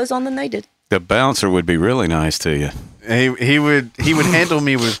less clothes on than they did. The bouncer would be really nice to you. He would handle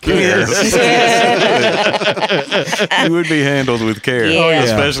me with care. You would be handled with care. Yeah. Oh, yeah.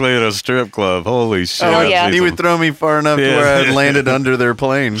 Especially at a strip club. Holy shit. Oh, yeah. He would throw me far enough to Yeah. where I landed under their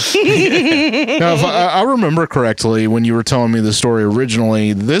plane. Now, if I remember correctly, when you were telling me the story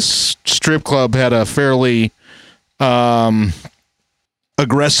originally, this strip club had a fairly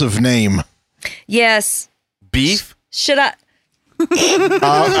aggressive name. Yes. Beef? Should I?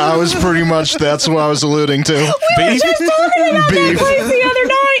 I was pretty much, that's what I was alluding to. Beef? Beef. Place the other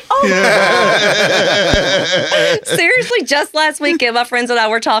night. Oh my God. Seriously, just last weekend, my friends and I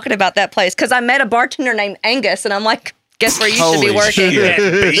were talking about that place because I met a bartender named Angus, and I'm like, guess where you should be Holy working?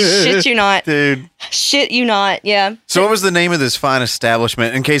 shit. Shit you not. Dude. Shit you not. Yeah. So what was the name of this fine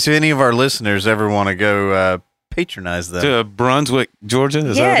establishment in case any of our listeners ever want to go patronize them? To Brunswick, Georgia?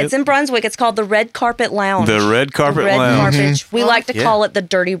 Is Yeah, that it's in Brunswick. It's called the Red Carpet Lounge. The Red Carpet The Red Lounge. Carpet. We like to yeah. call it the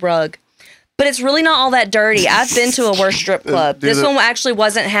Dirty Rug. But it's really not all that dirty. I've been to a worse strip club. Do This the- one actually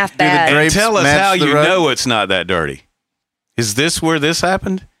wasn't half the bad. And drapes tell us match how the you rug? know it's not that dirty. Is this where this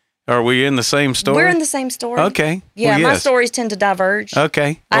happened? Are we in the same story? We're in the same story. Okay. Yeah, Well, my yes. stories tend to diverge.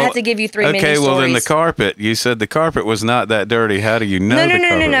 Okay. I Well, have to give you three mini Okay, well then the stories. carpet. You said the carpet was not that dirty. How do you know No, the no, no,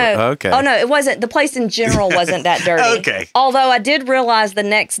 carpet? no, no. Okay. Oh no, it wasn't. The place in general wasn't that dirty. Okay. Although I did realize the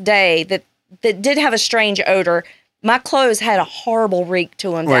next day that did have a strange odor. My clothes had a horrible reek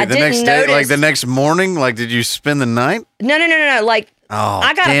to them. I Wait, the didn't next notice. day, like the next morning, like did you spend the night? No. Like Oh,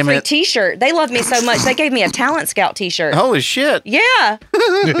 I got a damn free it. T-shirt. They loved me so much. They gave me a Talent Scout T-shirt. Holy shit. Yeah,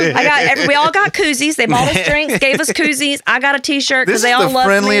 we all got koozies. They bought us drinks, gave us koozies. I got a T-shirt This because is they all the loved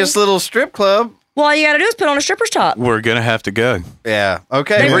friendliest me. little strip club. Well, all you got to do is put on a stripper's top. We're gonna have to go. Yeah.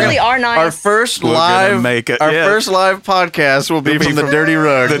 Okay. They we're really gonna- are nice. Our first We're gonna live make it, Our yeah. first live podcast will be from the Dirty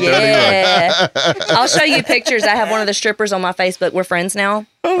Rug. Yeah, I'll show you pictures. I have one of the strippers on my Facebook. We're friends now.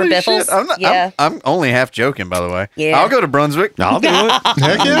 Holy We're Biffles. shit. I'm, not, Yeah. I'm only half joking, by the way. Yeah. I'll go to Brunswick. I'll do it.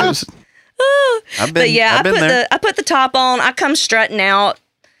 Heck yeah. I've been, But yeah, I've been there. I put the top on. I come strutting out,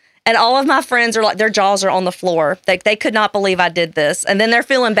 and all of my friends are like, their jaws are on the floor. They could not believe I did this, and then they're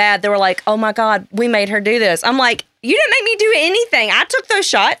feeling bad. They were like, "Oh my God, we made her do this." I'm like, "You didn't make me do anything. I took those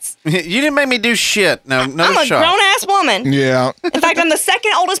shots. You didn't make me do shit. No, no I'm a shot. grown ass woman. Yeah. In fact, I'm the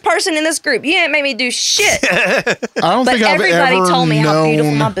second oldest person in this group. You didn't make me do shit." I don't But think I've everybody ever told me how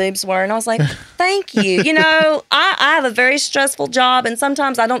beautiful known- my boobs were, and I was like, "Thank you." You know, I have a very stressful job, and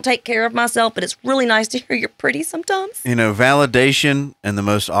sometimes I don't take care of myself. But it's really nice to hear you're pretty sometimes. You know, validation in the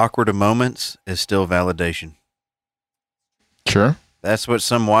most awkward of moments is still validation. Sure. That's what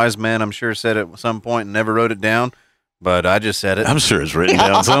some wise man, I'm sure, said at some point and never wrote it down. But I just said it I'm sure it's written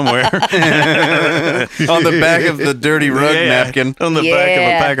down somewhere. on the back of the Dirty Rug Yeah, napkin. on the back of a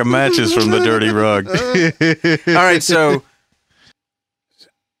Yeah. pack of matches from the Dirty Rug. All right, so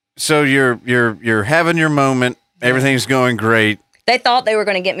you're having your moment. Everything's going great. They thought they were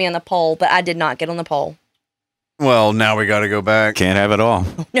going to get me on the pole, but I did not get on the pole. Well, now we got to go back. Can't have it all.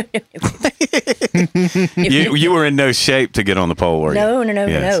 You were in no shape to get on the pole, were you? No.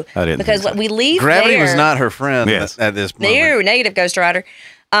 Yes, I didn't Because think so. we leave Gravity there. was not her friend Yes. at this moment. No, negative Ghost Rider.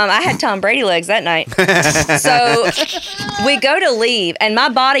 I had Tom Brady legs that night. So we go to leave, and my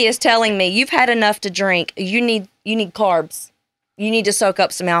body is telling me, "You've had enough to drink. You need carbs. You need to soak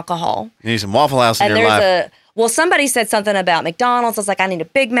up some alcohol." You need some Waffle House in And your there's life. somebody said something about McDonald's. I was like, "I need a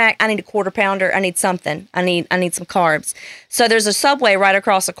Big Mac. I need a quarter pounder. I need something. I need some carbs." So there's a Subway right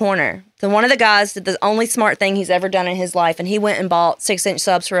across the corner. So one of the guys did the only smart thing he's ever done in his life, and he went and bought 6-inch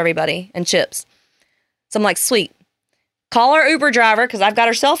subs for everybody and chips. So I'm like, sweet. Call our Uber driver, because I've got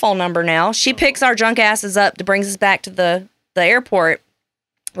her cell phone number now. She picks our drunk asses up to brings us back to the airport.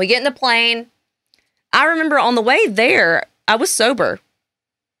 We get in the plane. I remember on the way there, I was sober.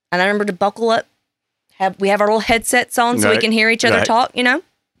 And I remember to buckle up. We have our little headsets on so we Right. can hear each other Right. talk, you know?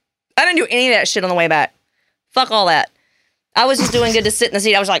 I didn't do any of that shit on the way back. Fuck all that. I was just doing good to sit in the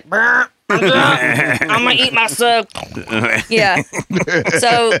seat. I was like, "Brr, I'm drunk. I'm going to eat my sub." Yeah.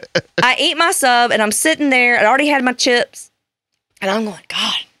 So I eat my sub and I'm sitting there. I already had my chips. And I'm going,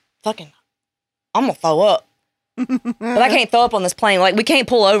 God, fucking, I'm going to throw up. But I can't throw up on this plane. Like, we can't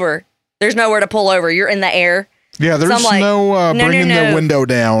pull over. There's nowhere to pull over. You're in the air. Yeah, there's I'm like, no no, bringing no. the window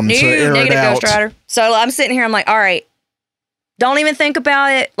down New to air it negative out. Ghost Rider. So I'm sitting here. I'm like, all right, don't even think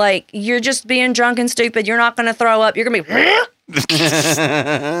about it. Like, you're just being drunk and stupid. You're not going to throw up. You're going to be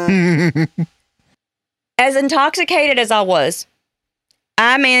as intoxicated as I was.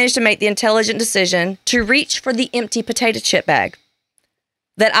 I managed to make the intelligent decision to reach for the empty potato chip bag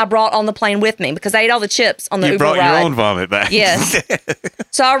that I brought on the plane with me because I ate all the chips on the You Uber brought ride. your own vomit back. Yes.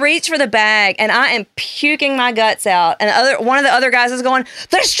 So I reach for the bag and I am puking my guts out. And one of the other guys is going,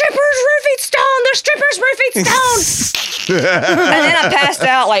 "The strippers roofied stone! The strippers roofied stone!" And then I passed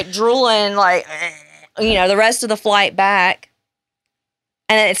out like drooling, like, the rest of the flight back.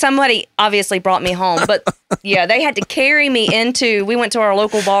 And somebody obviously brought me home. But yeah, they had to carry me we went to our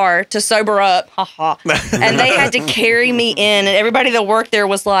local bar to sober up. And they had to carry me in. And everybody that worked there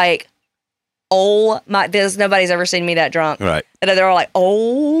was like, "Oh my, nobody's ever seen me that drunk." Right. And they're all like,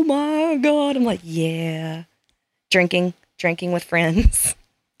 "Oh my God." I'm like, yeah. Drinking with friends.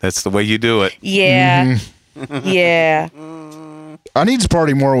 That's the way you do it. Yeah. Yeah. I need to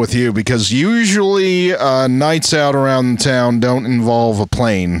party more with you because usually nights out around town don't involve a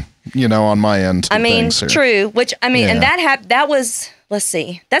plane, on my end. I mean, things here. true. Which, and Yeah. that was, let's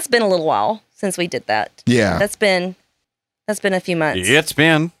see, that's been a little while since we did that. Yeah. That's been a few months. It's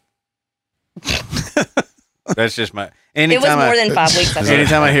been. That's just my. It was more than 5 weeks. I think.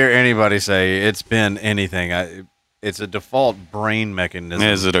 Anytime I hear anybody say it's been anything, it's a default brain mechanism.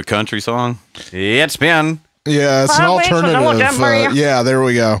 Is it a country song? It's been Yeah, it's an 5 weeks when I looked alternative. at Maria. Yeah, there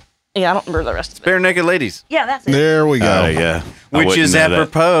we go. Yeah, I don't remember the rest of it. Bare Naked Ladies, Yeah, that's it. There we go. Yeah. I which wouldn't is know that.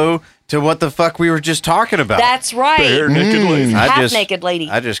 apropos to what the fuck we were just talking about. That's right. Bare naked lady. Half naked lady.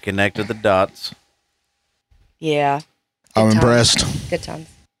 I just connected the dots. Yeah. I'm Good times. impressed. Good times.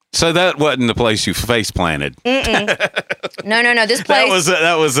 So that wasn't the place you face planted. No. This place.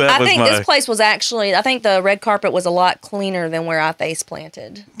 That was I think my. this place was actually. I think the red carpet was a lot cleaner than where I face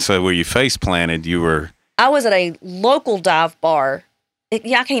planted. So where you face planted, you were. I was at a local dive bar. I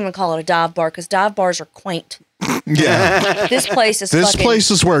can't even call it a dive bar because dive bars are quaint. Yeah. This place is This fucking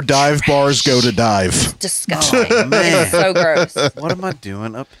place is where dive bars go to dive. disgusting. man. It's so gross. What am I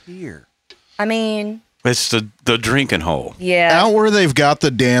doing up here? I mean, It's the drinking hole. yeah. Out where they've got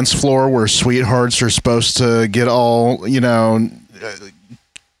the dance floor where sweethearts are supposed to get all,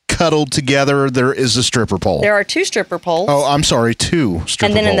 cuddled together, there is a stripper pole. There are 2 stripper poles. Oh, I'm sorry, 2 stripper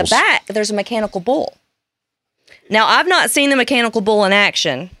and then in the poles. back, there's a mechanical bull. Now, I've not seen the mechanical bull in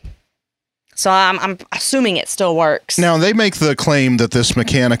action, so I'm assuming it still works. Now, they make the claim that this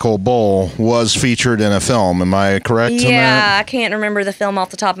mechanical bull was featured in a film. Am I correct in that? Yeah, I can't remember the film off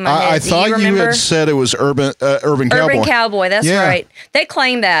the top of my head. I Do thought you you remember? had said it was Urban Cowboy. Urban Cowboy, that's Yeah. right. They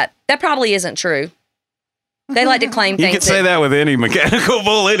claim that. That probably isn't true. They like to claim You things. can say that with any mechanical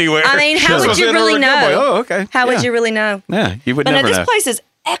bull anywhere. I mean, how This would was you in really Urban Cowboy. know? Oh, okay. How would Yeah. you really know? Yeah, you would But no, never this know. place is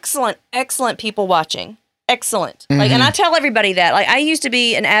excellent, excellent people watching. Excellent. Like, and I tell everybody that. Like, I used to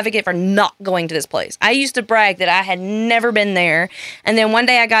be an advocate for not going to this place. I used to brag that I had never been there. And then one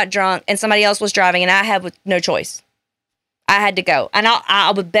day I got drunk and somebody else was driving and I had no choice. I had to go. And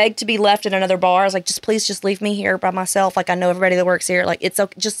I would beg to be left at another bar. I was like, please leave me here by myself. Like, I know everybody that works here. Like, it's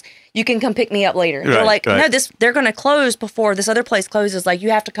okay. You can come pick me up later. They're Right, like, right. no, they're going to close before this other place closes. Like, you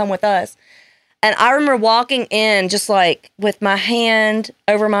have to come with us. And I remember walking in just like with my hand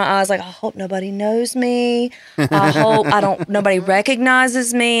over my eyes, like, I hope nobody knows me. I hope nobody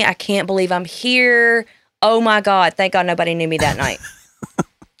recognizes me. I can't believe I'm here. Oh my God. Thank God nobody knew me that night.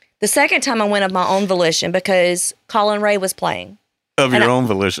 The second time I went of my own volition because Colin Ray was playing. Of your own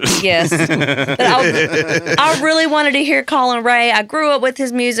volition. Yes. But I really wanted to hear Colin Ray. I grew up with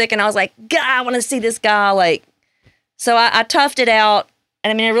his music and I was like, God, I want to see this guy. Like, so I toughed it out. And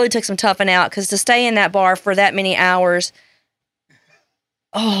I mean, it really took some toughing out because to stay in that bar for that many hours,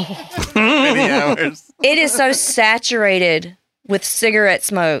 Many hours. it is so saturated with cigarette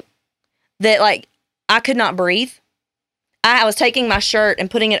smoke that like I could not breathe. I was taking my shirt and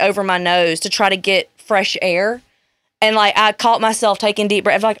putting it over my nose to try to get fresh air. And like I caught myself taking deep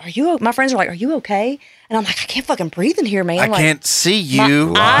breaths. Like, my friends are like, are you okay? And I'm like, I can't fucking breathe in here, man. I Like, can't see you.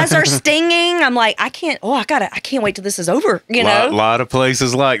 my eyes are stinging. I'm like, I can't wait till this is over, you know? lot of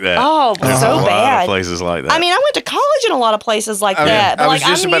places like that. Oh, so a lot bad. of places like that. I mean, I went to college in a lot of places like I, that. But I was like,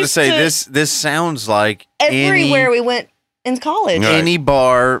 just I'm about to used say this sounds like everywhere we went in college. Right. any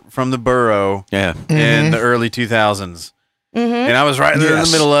bar from the borough yeah. in the early 2000s. And I was right there in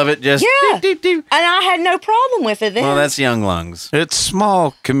Yes. the middle of it. Just Yeah. doop, doop, doop. And I had no problem with it then. Well, that's young lungs. It's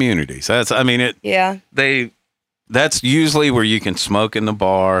small communities. yeah. That's usually where you can smoke in the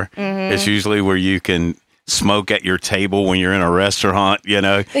bar. Mm-hmm. It's usually where you can smoke at your table when you're in a restaurant, you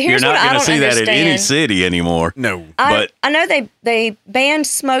know. But here's You're what not I going to don't see that in any understand. city anymore. No. But- I know they banned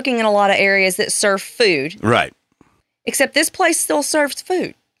smoking in a lot of areas that serve food, Right. except this place still serves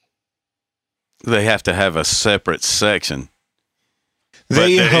food. They have to have a separate section.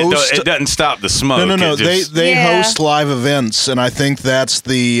 They host. It doesn't stop the smoke. No. It just- They Yeah. host live events, and I think that's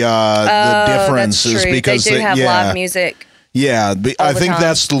the difference. That's Is true. because they do have yeah, live music. Yeah, I all the think time.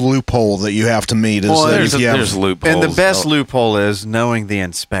 that's the loophole that you have to meet. Is Well, that there's, if you have, there's loopholes. And the best loophole is knowing the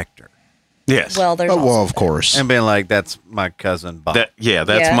inspector Yes. Well, there's oh, well, also- of course. and being like, "That's my cousin Bob." That's Yeah.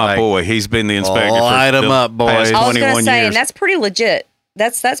 my Like, boy. He's been the inspector light for 'em the up, boys. past I was 21 gonna say, years. and that's pretty legit.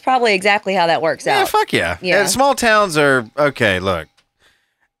 That's probably exactly how that works yeah, out. fuck yeah. Yeah. Small towns are okay. Look,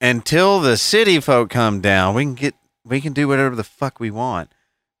 until the city folk come down, we can do whatever the fuck we want.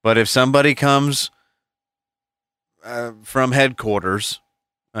 But if somebody comes from headquarters,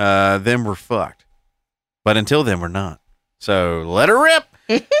 then we're fucked. But until then, we're not. So let her rip.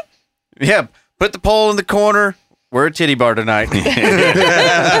 Yeah, put the pole in the corner. We're a titty bar tonight.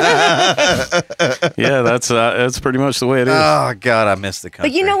 Yeah, that's pretty much the way it is. Oh God, I miss the country.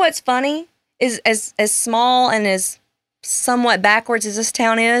 But you know what's funny is as small and as somewhat backwards as this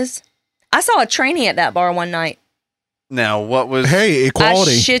town is, I saw a trainee at that bar one night. Now, what was? Hey,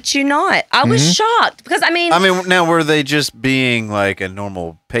 equality. I shit you not. I was shocked because I mean, now were they just being like a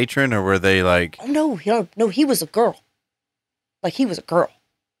normal patron, or were they like? oh no, he was a girl. Like he was a girl.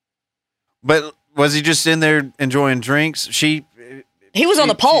 But was he just in there enjoying drinks? He He was on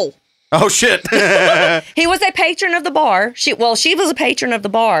the pole. Oh shit! He was a patron of the bar. She was a patron of the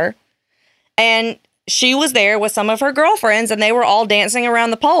bar, and she was there with some of her girlfriends, and they were all dancing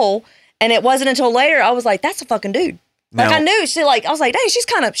around the pole. And it wasn't until later I was like, "That's a fucking dude." Like Now- I knew I was like, "Dang,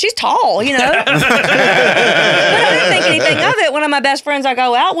 she's tall, you know." But I didn't think anything of it. One of my best friends I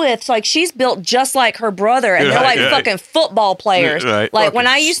go out with, it's like she's built just like her brother, and they're Right, like right. fucking football players. Right. Like when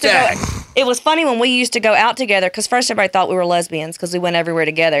I used to go, stacked. it was funny when we used to go out together because first everybody thought we were lesbians because we went everywhere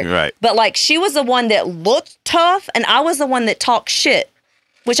together. Right. But like she was the one that looked tough, and I was the one that talked shit,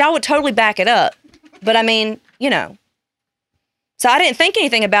 which I would totally back it up. But I mean, you know. So I didn't think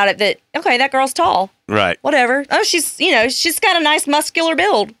anything about it that, okay, that girl's tall. Right. Whatever. Oh, she's got a nice muscular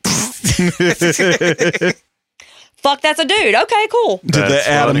build. Fuck, that's a dude. Okay, cool. Did That's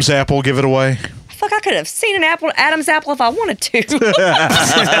the Adam's apple give it away? Fuck, I could have seen an Adam's apple if I wanted to.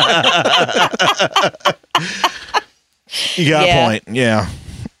 You got Yeah. a point. Yeah.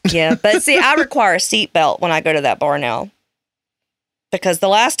 Yeah, but see, I require a seatbelt when I go to that bar now. Because the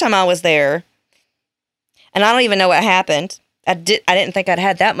last time I was there, and I don't even know what happened. I didn't think I'd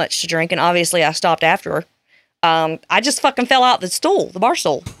had that much to drink, and obviously I stopped after. I just fucking fell out the bar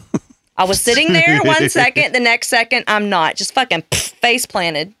stool. I was sitting there 1 second, the next second I'm not, just fucking face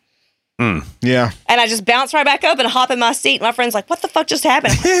planted, Yeah. and I just bounced right back up and hop in my seat. My friend's like, "What the fuck just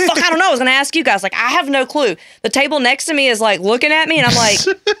happened?" I'm like, "Fuck, I don't know. I was gonna ask you guys." Like, I have no clue. The table next to me is like looking at me, and I'm like,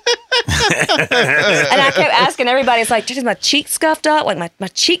 and I kept asking everybody. It's like, "Is my cheek scuffed up? Like my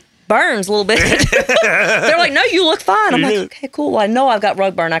cheek." Burns a little bit. They're like, "No, you look fine." I'm like, "Okay, cool. Well, I know I've got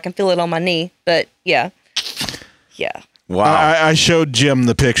rug burn. I can feel it on my knee." But yeah. Wow. I showed Jim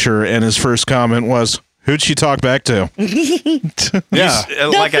the picture, and his first comment was, "Who'd she talk back to?" Yeah.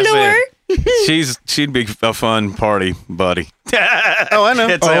 Like I floor. said, she'd be a fun party buddy. Oh, I know.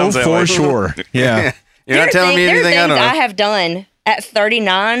 It Oh, sounds that for way. sure. Yeah. You're not telling me anything I There are don't things know. I have done at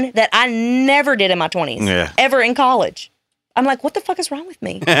 39 that I never did in my 20s. Yeah. Ever in college. I'm like, what the fuck is wrong with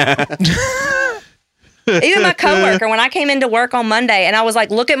me? Even my coworker, when I came into work on Monday and I was like,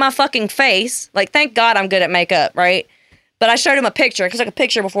 look at my fucking face. Like, thank God I'm good at makeup, right? But I showed him a picture because I took a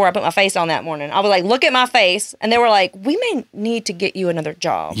picture before I put my face on that morning. I was like, look at my face. And they were like, we may need to get you another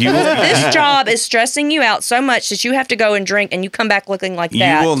job. You- This job is stressing you out so much that you have to go and drink and you come back looking like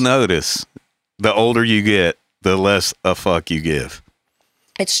that. You will notice the older you get, the less a fuck you give.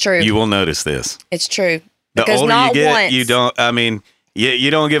 It's true. You will notice this. It's true. The Because older not you get, once. you don't. I mean, you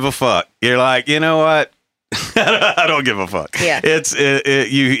don't give a fuck. You're like, you know what? I don't give a fuck. Yeah.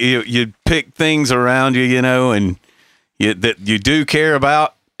 You pick things around you, you know, and that you do care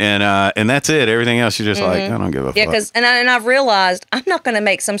about, and that's it. Everything else, you're just like, I don't give a Yeah, fuck. because and I've realized I'm not going to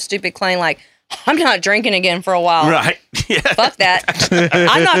make some stupid claim like I'm not drinking again for a while. Right. Yeah. Fuck that.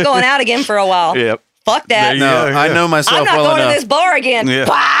 I'm not going out again for a while. Yep. Fuck that. There you No, go, I yeah. know myself I'm not well going to enough. this bar again. Yeah.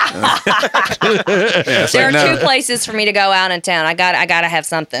 It's There are like, no. two places for me to go out in town. I got to have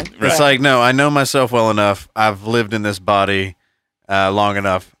something. It's like, no, I know myself well enough. I've lived in this body long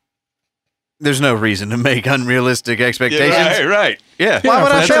enough. There's no reason to make unrealistic expectations. Right. Right. Yeah. Why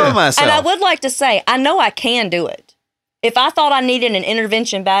would I That's fail it. myself? And I would like to say, I know I can do it. If I thought I needed an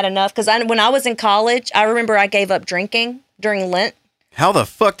intervention bad enough, because when I was in college, I remember I gave up drinking during Lent. How the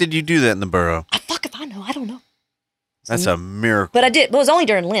fuck did you do that in the borough? Fuck if I know. I don't know. That's a miracle. But I did. But it was only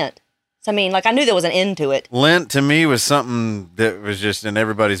during Lent. So, I mean, like, I knew there was an end to it. Lent to me was something that was just in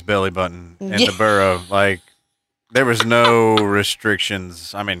everybody's belly button in Yeah. the borough. Like, There was no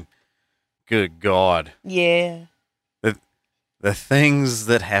restrictions. I mean, good God. Yeah. The things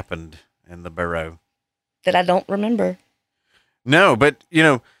that happened in the borough. That I don't remember. No, but,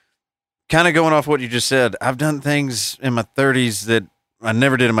 kind of going off what you just said, I've done things in my 30s that I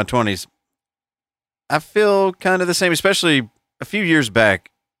never did in my 20s. I feel kind of the same, especially a few years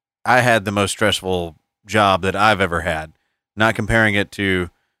back. I had the most stressful job that I've ever had, not comparing it to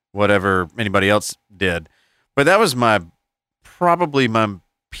whatever anybody else did. But that was probably my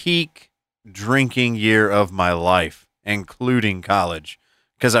peak drinking year of my life, including college,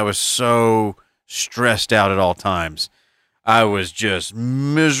 because I was so stressed out at all times. I was just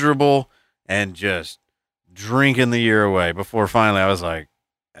miserable and just drinking the year away before finally I was like,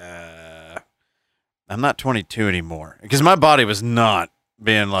 I'm not 22 anymore, because my body was not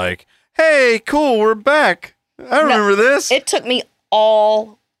being like, hey, cool, we're back. I remember this. It took me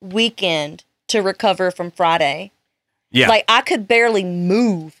all weekend to recover from Friday. Yeah. Like, I could barely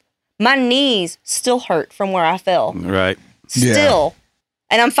move. My knees still hurt from where I fell. Right. Still.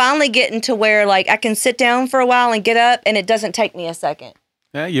 And I'm finally getting to where, like, I can sit down for a while and get up, and it doesn't take me a second.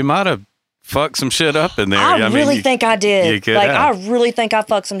 Yeah, you might have fucked some shit up in there. I really think I did. you could Like, have. I really think I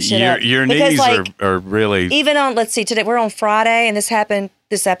fucked some shit up. Your Because, knees like, are really. even on, let's see, today we're on Friday, and this happened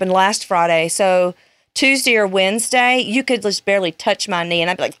last Friday. So Tuesday or Wednesday, you could just barely touch my knee, and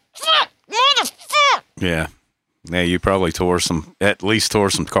I'd be like, fuck, motherfucker. Yeah. Yeah, you probably at least tore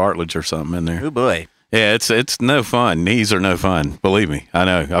some cartilage or something in there. Oh, boy. Yeah, it's no fun. Knees are no fun. Believe me. I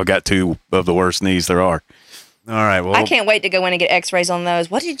know. I've got two of the worst knees there are. All right. Well, I can't wait to go in and get x-rays on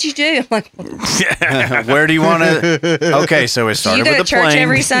those. What did you do? Like, where do you want to? Okay, so it do started you go with to the church plane.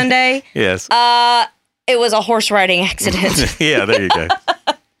 every Sunday? Yes. It was a horse riding accident. Yeah, there you go.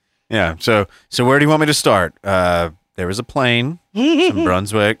 Yeah. So where do you want me to start? There was a plane, some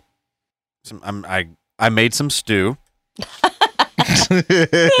Brunswick. I made some stew.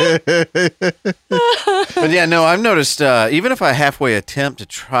 But yeah, no, I've noticed even if I halfway attempt to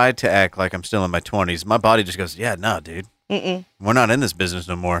try to act like I'm still in my 20s, my body just goes, yeah, no, dude. We're not in this business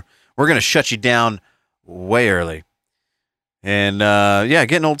no more. We're going to shut you down way early. And yeah,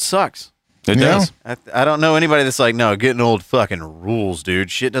 getting old sucks. It does. I don't know anybody that's like, no, getting old fucking rules,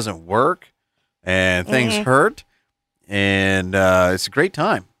 dude. Shit doesn't work and things hurt. And it's a great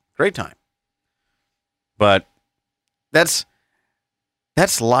time. Great time. But that's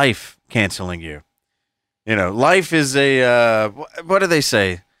life canceling you. Life is a, what do they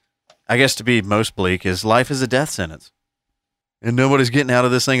say? I guess to be most bleak is life is a death sentence. And nobody's getting out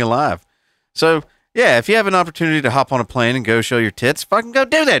of this thing alive. So, yeah, if you have an opportunity to hop on a plane and go show your tits, fucking go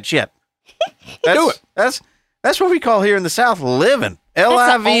do that shit. Do it. That's what we call here in the South living. That's the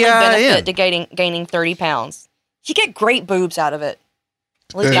only benefit Livin. to gaining 30 pounds. You get great boobs out of it.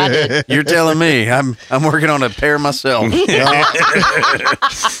 At least I did. You're telling me. I'm working on a pair myself. Yeah,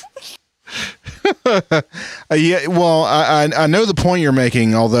 well, I know the point you're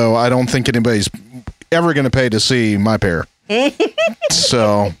making, although I don't think anybody's ever going to pay to see my pair.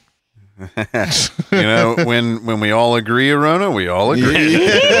 So, when we all agree, Arona, we all agree.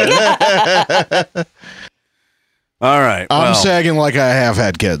 All right. I'm sagging like I have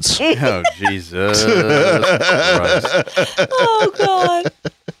had kids. Oh, Jesus Christ. Oh, God.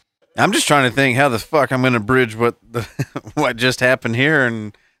 I'm just trying to think how the fuck I'm going to bridge what just happened here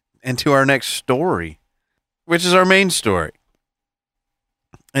and into our next story, which is our main story.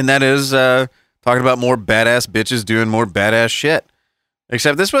 And that is talking about more badass bitches doing more badass shit.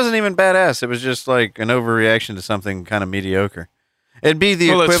 Except this wasn't even badass. It was just like an overreaction to something kind of mediocre. It'd be the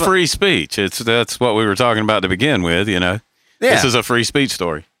equivalent. It's free speech. That's what we were talking about to begin with, Yeah. This is a free speech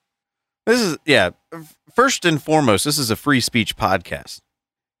story. First and foremost, this is a free speech podcast.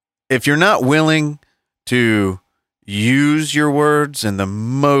 If you're not willing to use your words in the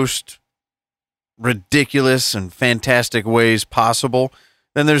most ridiculous and fantastic ways possible,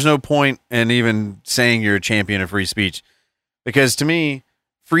 then there's no point in even saying you're a champion of free speech. Because to me,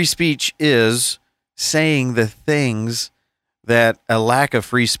 free speech is saying the things that a lack of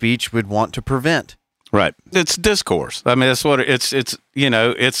free speech would want to prevent. Right. It's discourse. I mean, that's what it's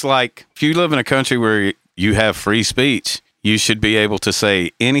it's like if you live in a country where you have free speech, you should be able to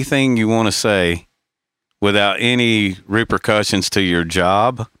say anything you want to say without any repercussions to your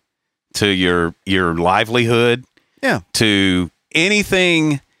job, to your livelihood, to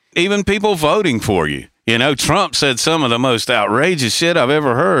anything, even people voting for you. Trump said some of the most outrageous shit I've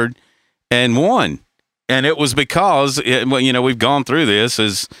ever heard and won. And it was because, we've gone through this,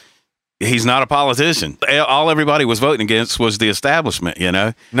 is he's not a politician. All everybody was voting against was the establishment,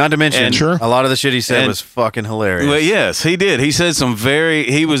 Not to mention, Sure. a lot of the shit he said was fucking hilarious. Well, yes, he did. He said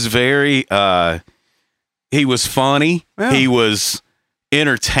he was very, he was funny. Yeah. He was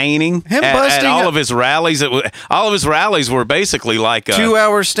entertaining. Him at busting all up- of his rallies. All of his rallies were basically like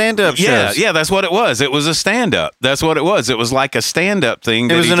 2-hour stand-up shows. Yeah, that's what it was. It was a stand-up. That's what it was. It was like a stand-up thing.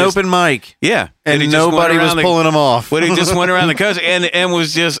 It was an open mic, Yeah, and he just went nobody was around pulling him off. But he just went around the country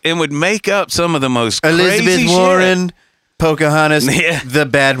and would make up some of the most Elizabeth crazy Warren, Pocahontas, Yeah. the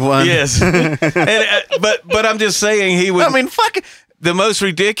bad one. Shit. Yes, but I'm just saying he would. I mean, fuck it. The most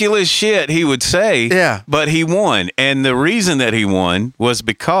ridiculous shit he would say. Yeah. But he won. And the reason that he won was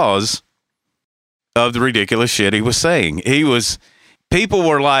because of the ridiculous shit he was saying. People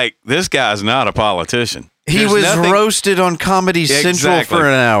were like, this guy's not a politician. He There's was nothing- roasted on Comedy Central Exactly. for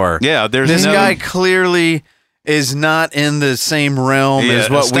an hour. Yeah, there's This no, guy clearly is not in the same realm Yeah, as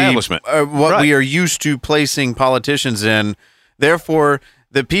what establishment. we Right. are used to placing politicians in. Therefore,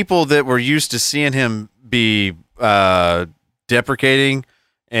 the people that were used to seeing him be deprecating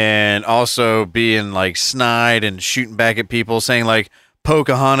and also being like snide and shooting back at people, saying like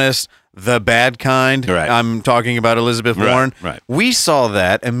Pocahontas, the bad kind. Right. I'm talking about Elizabeth Right, Warren. right. We saw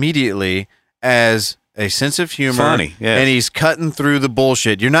that immediately as a sense of humor. Funny, yes. And he's cutting through the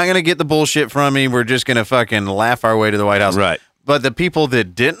bullshit. You're not going to get the bullshit from me. We're just going to fucking laugh our way to the White House. Right. But the people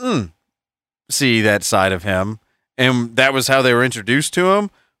that didn't see that side of him, and that was how they were introduced to him,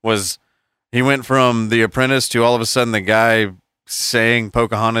 was he went from The Apprentice to all of a sudden the guy saying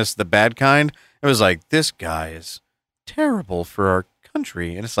Pocahontas, the bad kind. It was like, this guy is terrible for our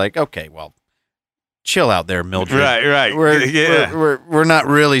country. And it's like, okay, well, chill out there, Mildred. Right. We're not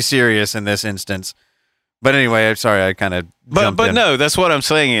really serious in this instance. But anyway, I'm sorry, I kind of But no, that's what I'm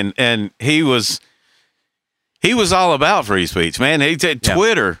saying. And he was all about free speech, man. He said Yeah.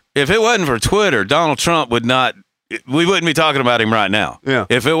 Twitter. If it wasn't for Twitter, Donald Trump would not. We wouldn't be talking about him right now. Yeah.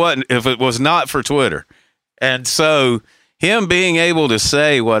 If it was not for Twitter, and so him being able to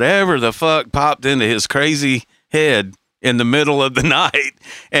say whatever the fuck popped into his crazy head in the middle of the night,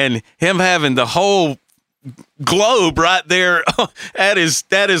 and him having the whole globe right there at his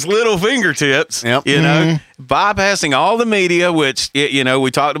little fingertips, Yep. you know, bypassing all the media, which, you know, we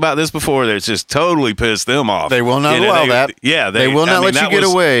talked about this before, that's just totally pissed them off. They will not You know, allow that. Yeah. They will not let you that get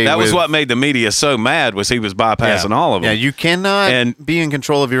was- away That was with- what made the media so mad, was he was bypassing all of them. Yeah, you cannot And- be in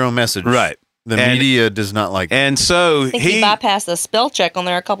control of your own message. Right. The And- media does not like that. And so I think he bypassed the spell check on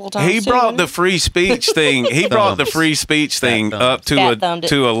there a couple of times. he too, brought didn't the free speech thing. He brought the free speech thing Fat thumbs. up Fat thumbed it.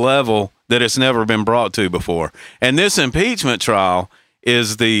 to a level that it's never been brought to before. And this impeachment trial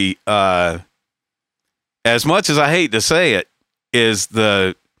is the as much as I hate to say it, is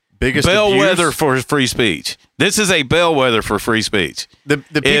the Biggest bellwether abuse- for free speech. This is a bellwether for free speech. The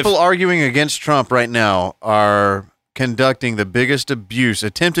people arguing against Trump right now are conducting the biggest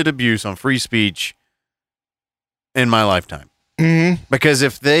attempted abuse on free speech in my lifetime. Mm-hmm. Because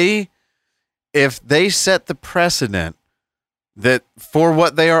if they set the precedent that for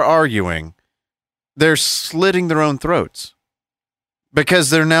what they are arguing, they're slitting their own throats. Because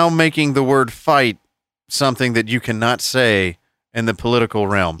they're now making the word fight something that you cannot say in the political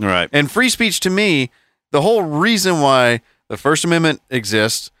realm. Right. And free speech, to me, the whole reason why the First Amendment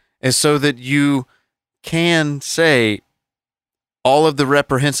exists is so that you can say all of the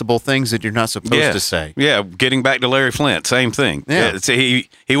reprehensible things that you're not supposed to say. Yeah, getting back to Larry Flint, same thing. Yeah. So he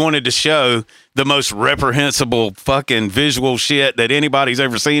wanted to show the most reprehensible fucking visual shit that anybody's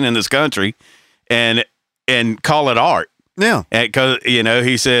ever seen in this country, and call it art. Yeah. Because, you know,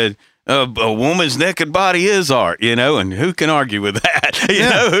 he said, a woman's naked body is art, you know, and who can argue with that? You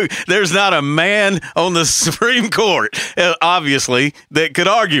know, there's not a man on the Supreme Court, obviously, that could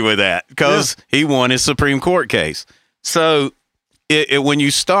argue with that, because he won his Supreme Court case. So when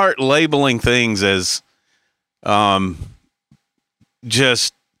you start labeling things as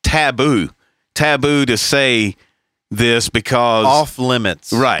just taboo to say this because Off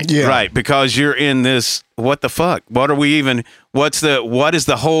limits. right, Yeah. right, because you're in this. What the fuck? What are we even? What is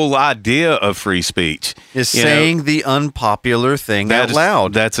the whole idea of free speech? Is You know, saying the unpopular thing that out is-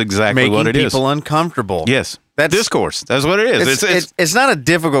 loud. That's exactly making what it is. people uncomfortable. Yes, That's- discourse. That's what it is. It's not a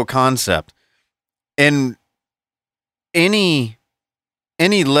difficult concept. And any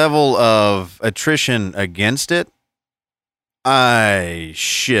level of attrition against it, I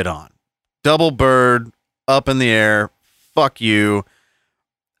shit on. Double bird, up in the air, fuck you.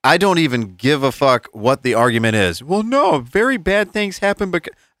 I don't even give a fuck what the argument is. Well, no, very bad things happen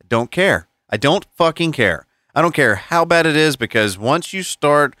because I don't care. I don't fucking care. I don't care how bad it is, because once you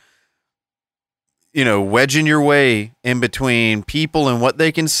start, you know, wedging your way in between people and what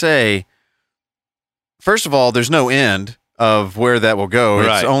they can say, first of all, there's no end of where that will go.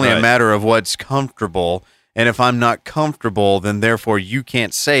 Right, It's only a right. matter of what's comfortable. And if I'm not comfortable, then therefore you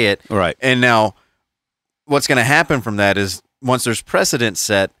can't say it. right. And now, what's going to happen from that is once there's precedent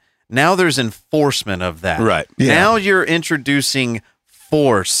set, now there's enforcement of that. Right. Yeah. Now you're introducing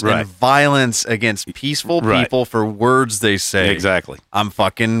force Right. and violence against peaceful Right. people for words they say. Exactly. I'm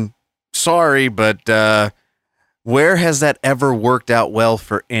fucking sorry, but where has that ever worked out well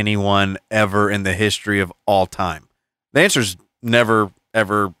for anyone ever in the history of all time? The answer's never,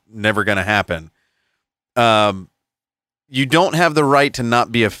 ever, never going to happen. You don't have the right to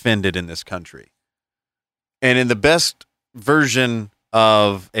not be offended in this country. And in the best version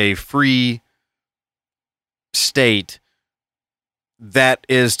of a free state, that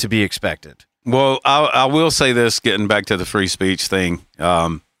is to be expected. Well, I will say this, getting back to the free speech thing.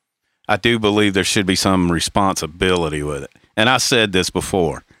 I do believe there should be some responsibility with it. And I said this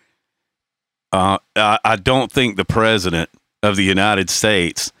before. I don't think the president of the United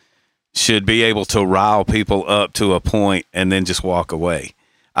States should be able to rile people up to a point and then just walk away.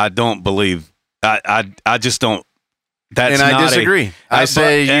 I don't believe. I just don't. That's and I not disagree. I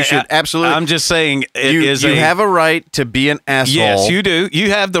say you should absolutely. I'm just saying you have a right to be an asshole. Yes, you do.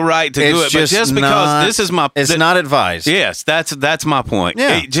 You have the right to do it. But just because this is my, it's not advised. Yes, that's my point.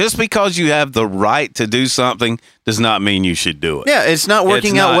 Yeah. Just because you have the right to do something does not mean you should do it. Yeah, it's not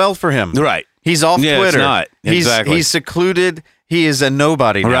working out well for him. Right. He's off Yeah, Twitter. It's not. Exactly. He's secluded. He is a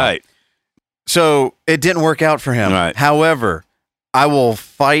nobody now. Right. So it didn't work out for him. Right. However, I will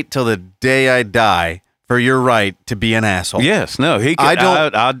fight till the day I die for your right to be an asshole. Yes. No. He. Could,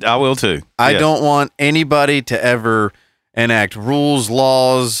 I will too. I Yes. don't want anybody to ever enact rules,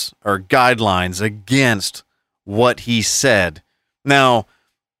 laws, or guidelines against what he said. Now,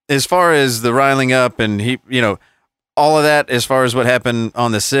 as far as the riling up and all of that, as far as what happened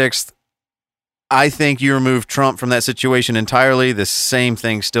on the 6th, I think you remove Trump from that situation entirely, the same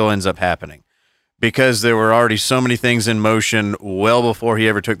thing still ends up happening. Because there were already so many things in motion well before he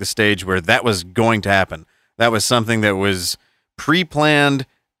ever took the stage where that was going to happen. That was something that was pre-planned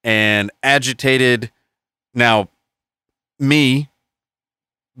and agitated. Now, me,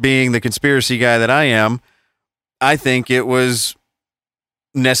 being the conspiracy guy that I am, I think it was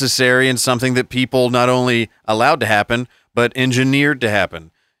necessary and something that people not only allowed to happen, but engineered to happen.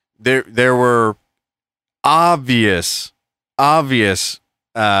 There were obvious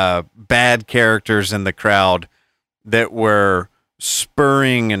bad characters in the crowd that were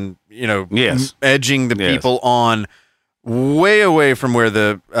spurring and Yes. edging the Yes. people on way away from where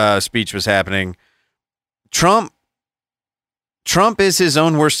the speech was happening. Trump is his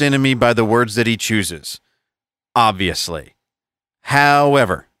own worst enemy by the words that he chooses, obviously.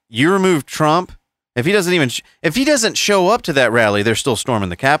 However, you remove Trump, if he doesn't show up to that rally, they're still storming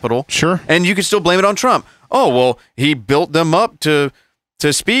the Capitol. Sure. And you can still blame it on Trump. Oh, well, he built them up to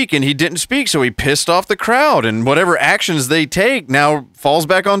speak and he didn't speak, so he pissed off the crowd, and whatever actions they take now falls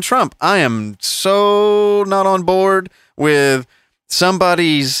back on Trump. I am so not on board with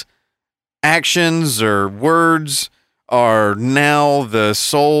somebody's actions or words are now the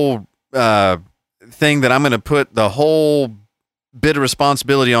sole thing that I'm going to put the whole bit of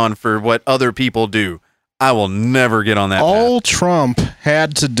responsibility on for what other people do. I will never get on that All path. Trump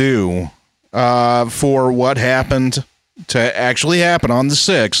had to do for what happened to actually happen on the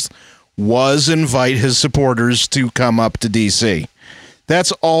 6th was invite his supporters to come up to DC.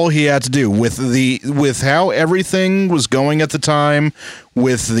 That's all he had to do with how everything was going at the time,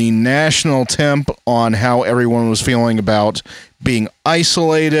 with the national temp on how everyone was feeling about being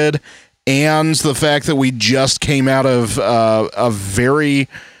isolated, and the fact that we just came out of a very,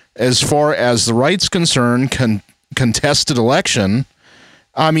 as far as the right's concerned, contested election.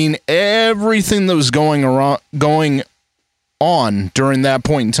 I mean, everything that was going on during that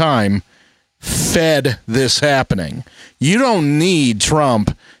point in time fed this happening. You don't need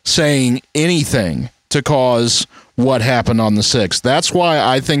Trump saying anything to cause what happened on the 6th. That's why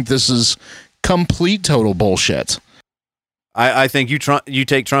I think this is complete total bullshit. I think you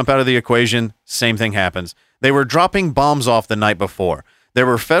take Trump out of the equation, same thing happens. They were dropping bombs off the night before. There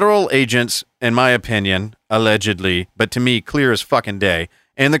were federal agents, in my opinion, allegedly, but to me, clear as fucking day,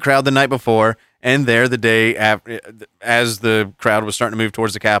 in the crowd the night before, and there the day after, as the crowd was starting to move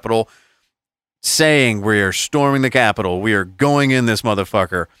towards the Capitol, saying, we are storming the Capitol, we are going in this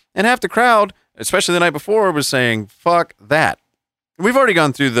motherfucker. And half the crowd, especially the night before, was saying, fuck that. We've already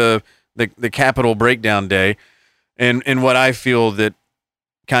gone through the Capitol breakdown day, and what I feel that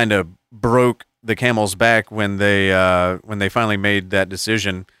kind of broke the camel's back when they finally made that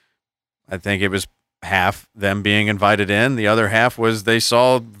decision. I think it was half them being invited in. The other half was they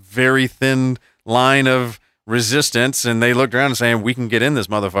saw very thin line of resistance, and they looked around and saying, we can get in this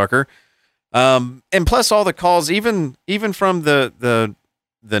motherfucker. And plus all the calls, even from the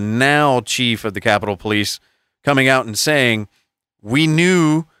the now chief of the Capitol Police coming out and saying, we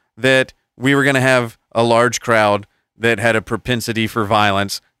knew that we were going to have a large crowd that had a propensity for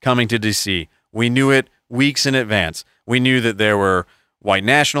violence coming to D.C. We knew it weeks in advance. We knew that there were white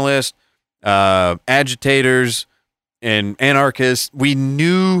nationalists, agitators, and anarchists. We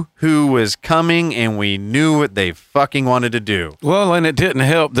knew who was coming, and we knew what they fucking wanted to do. Well, and it didn't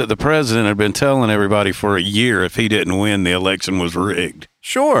help that the president had been telling everybody for a year if he didn't win, the election was rigged.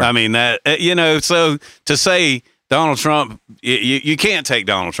 Sure. I mean, that, so to say Donald Trump, you can't take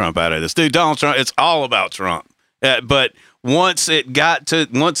Donald Trump out of this. Dude, Donald Trump, it's all about Trump. But once it got to the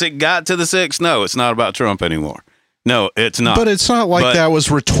 6th, no, it's not about Trump anymore. No, it's not. But it's not like that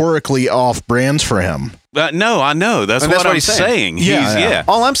was rhetorically off brands for him. No, I know. That's what I'm saying. Yeah.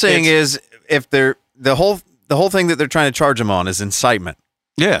 All I'm saying is if they're the whole thing that they're trying to charge him on is incitement.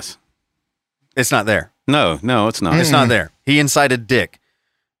 Yes. It's not there. No, it's not. It's not there. He incited Dick.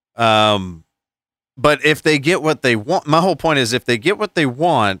 But if they get what they want, my whole point is if they get what they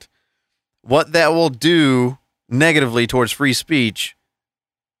want, what that will do negatively towards free speech,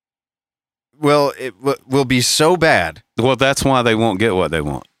 well, it will be so bad. Well, that's why they won't get what they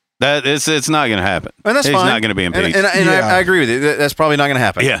want. It's not going to happen. And that's He's fine. not going to be impeached. And I agree with you. That's probably not going to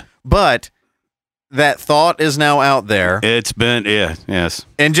happen. Yeah. But that thought is now out there. It's been, yes.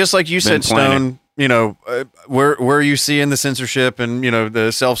 And just like you said, planted. Stone, where you see in the censorship and,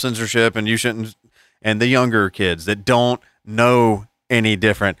 the self-censorship and you shouldn't, and the younger kids that don't know any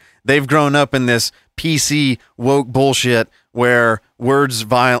different. They've grown up in this PC woke bullshit where words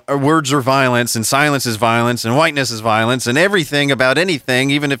are violence and silence is violence and whiteness is violence and everything about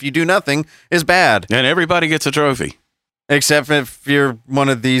anything, even if you do nothing, is bad. And everybody gets a trophy. Except if you're one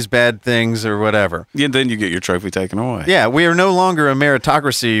of these bad things or whatever. Yeah, then you get your trophy taken away. Yeah, we are no longer a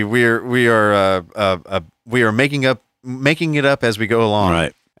meritocracy. We are making it up as we go along.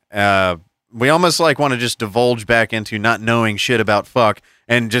 Right. We almost want to just divulge back into not knowing shit about fuck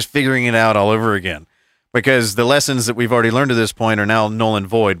and just figuring it out all over again. Because the lessons that we've already learned to this point are now null and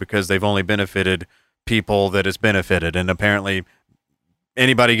void because they've only benefited people that it's benefited. And apparently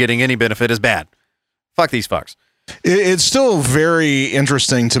anybody getting any benefit is bad. Fuck these fucks. It's still very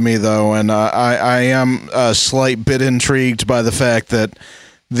interesting to me, though, and I am a slight bit intrigued by the fact that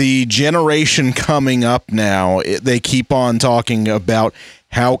the generation coming up now, they keep on talking about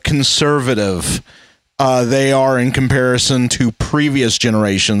how conservative they are in comparison to previous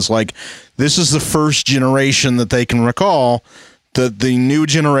generations. Like, this is the first generation that they can recall that the new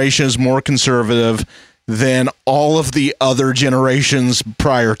generation is more conservative than all of the other generations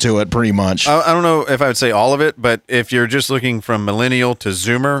prior to it, pretty much. I don't know if I would say all of it, but if you're just looking from millennial to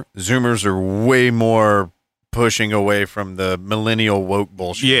Zoomer, Zoomers are way more pushing away from the millennial woke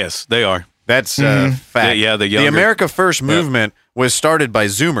bullshit. Yes, they are. That's a fact. The America First movement was started by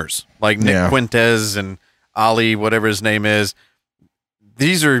Zoomers, like Nick Quintez and Ali, whatever his name is.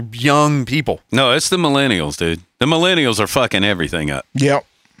 These are young people. No, it's the millennials, dude. The millennials are fucking everything up. Yep.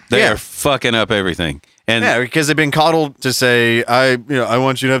 They are fucking up everything. And because they've been coddled to say, I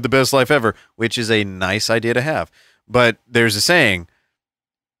want you to have the best life ever, which is a nice idea to have. But there's a saying,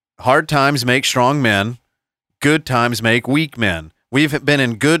 hard times make strong men, good times make weak men. We've been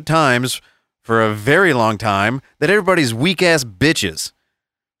in good times for a very long time that everybody's weak-ass bitches.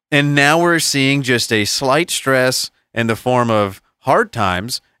 And now we're seeing just a slight stress in the form of hard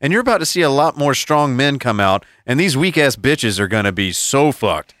times, and you're about to see a lot more strong men come out, and these weak-ass bitches are going to be so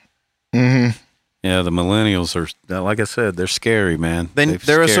fucked. Mm-hmm. Yeah, the millennials are, like I said, they're scary, man.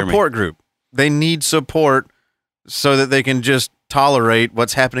 They're a support group. They need support so that they can just tolerate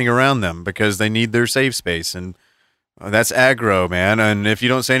what's happening around them because they need their safe space. And that's aggro, man. And if you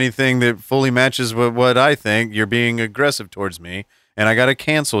don't say anything that fully matches with what I think, you're being aggressive towards me, and I got to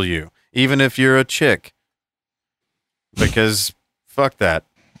cancel you, even if you're a chick. Because fuck that.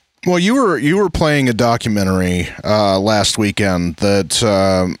 Well, you were playing a documentary last weekend that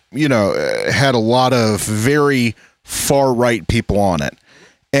had a lot of very far right people on it,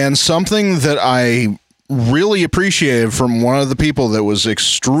 and something that I really appreciated from one of the people that was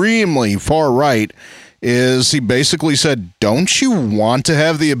extremely far right is he basically said, "Don't you want to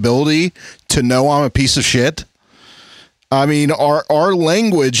have the ability to know I'm a piece of shit?" I mean, our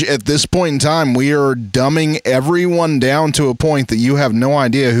language at this point in time, we are dumbing everyone down to a point that you have no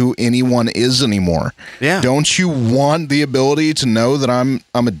idea who anyone is anymore. Yeah. Don't you want the ability to know that I'm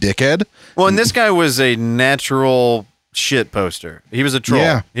a dickhead? Well, and this guy was a natural shit poster. He was a troll.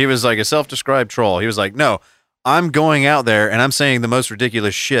 Yeah. He was like a self-described troll. He was like, no, I'm going out there and I'm saying the most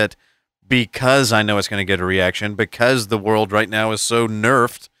ridiculous shit because I know it's going to get a reaction, because the world right now is so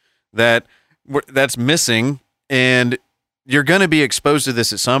nerfed that that's missing. And you're going to be exposed to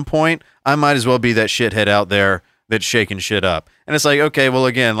this at some point. I might as well be that shithead out there that's shaking shit up. And it's like, okay, well,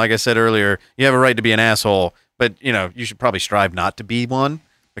 again, like I said earlier, you have a right to be an asshole, but, you know, you should probably strive not to be one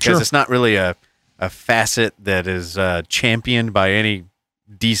because Sure. it's not really a facet that is championed by any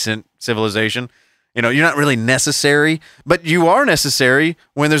decent civilization. You know, you're not really necessary, but you are necessary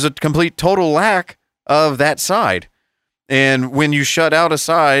when there's a complete total lack of that side. And when you shut out a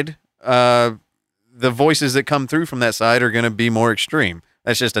side, the voices that come through from that side are going to be more extreme.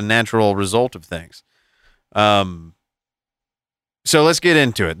 That's just a natural result of things. So let's get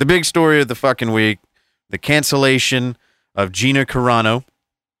into it. The big story of the fucking week, the cancellation of Gina Carano,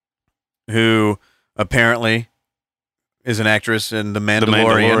 who apparently is an actress in The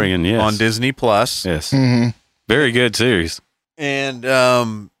Mandalorian, yes. on Disney Plus. Yes. Mm-hmm. Very good series. And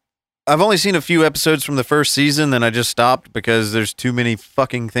I've only seen a few episodes from the first season, then I just stopped because there's too many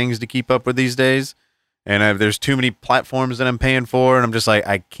fucking things to keep up with these days. And there's too many platforms that I'm paying for, and I'm just like,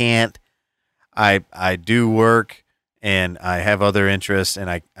 I can't. I do work, and I have other interests, and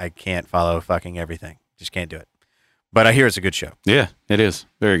I can't follow fucking everything. Just can't do it. But I hear it's a good show. Yeah, it is.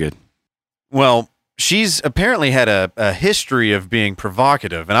 Very good. Well, she's apparently had a history of being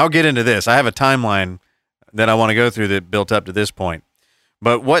provocative, and I'll get into this. I have a timeline that I want to go through that built up to this point.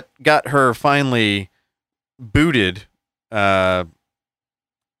 But what got her finally booted, I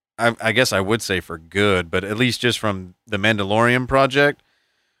guess I would say for good, but at least just from the Mandalorian project,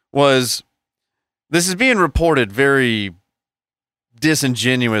 was this is being reported very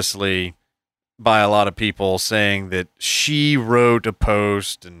disingenuously by a lot of people, saying that she wrote a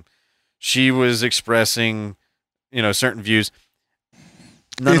post and she was expressing, you know, certain views.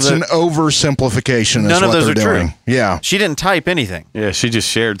 It's an oversimplification. None is of what those they're are doing. true. Yeah. She didn't type anything. Yeah, she just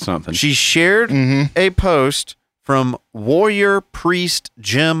shared something. She shared Mm-hmm. a post from Warrior Priest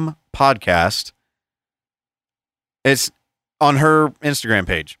Jim podcast. It's on her Instagram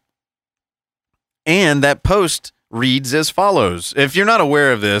page. And that post reads as follows. If you're not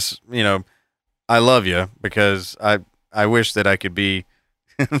aware of this, you know, I love you because I wish that I could be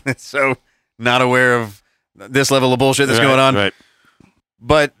so not aware of this level of bullshit that's going on. Right.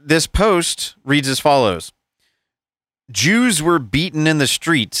 But this post reads as follows. Jews were beaten in the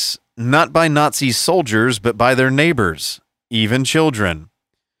streets, not by Nazi soldiers, but by their neighbors, even children.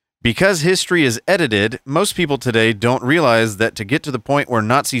 Because history is edited, most people today don't realize that to get to the point where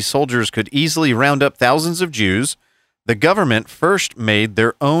Nazi soldiers could easily round up thousands of Jews, the government first made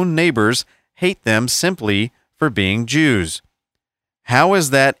their own neighbors hate them simply for being Jews. How is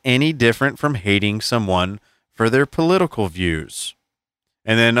that any different from hating someone for their political views?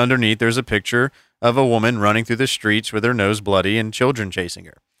 And then underneath, there's a picture of a woman running through the streets with her nose bloody and children chasing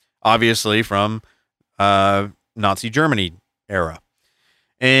her. Obviously from Nazi Germany era.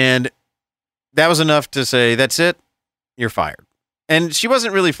 And that was enough to say, that's it, you're fired. And she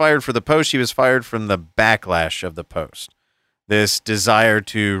wasn't really fired for the post. She was fired from the backlash of the post. This desire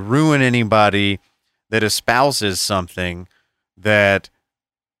to ruin anybody that espouses something that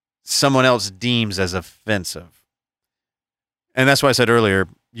someone else deems as offensive. And that's why I said earlier,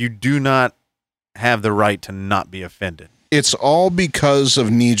 you do not have the right to not be offended. It's all because of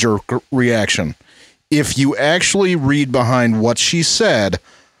knee-jerk reaction. If you actually read behind what she said,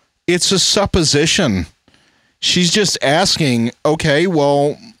 it's a supposition. She's just asking, okay,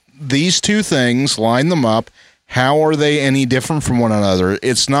 well, these two things, line them up. How are they any different from one another?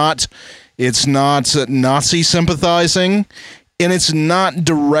 It's not Nazi sympathizing, and it's not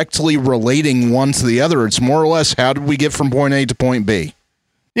directly relating one to the other. It's more or less, how did we get from point A to point B?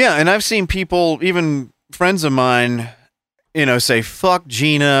 Yeah, and I've seen people, even friends of mine, you know, say, fuck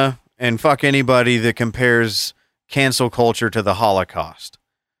Gina and fuck anybody that compares cancel culture to the Holocaust.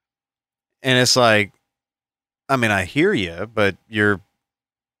 And it's like, I mean, I hear you, but you're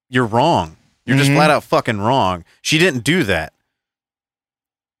wrong. You're just flat out fucking wrong. She didn't do that.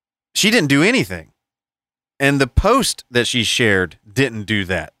 She didn't do anything. And the post that she shared didn't do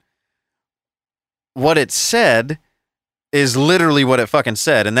that. What it said is literally what it fucking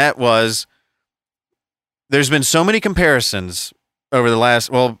said. And that was, there's been so many comparisons over the last,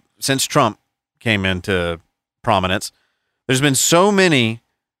 well, since Trump came into prominence, there's been so many,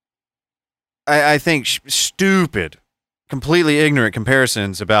 I think, stupid, completely ignorant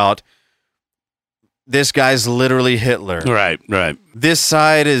comparisons about this guy's literally Hitler. Right. This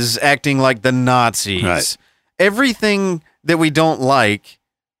side is acting like the Nazis. Right. Everything that we don't like,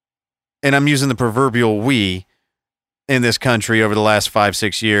 and I'm using the proverbial we in this country over the last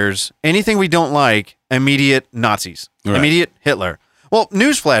 5-6 years, anything we don't like, immediate Nazis, Right. immediate Hitler. Well,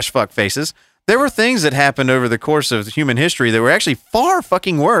 newsflash, fuck faces. There were things that happened over the course of human history that were actually far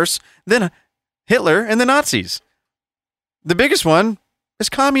fucking worse than Hitler and the Nazis. The biggest one is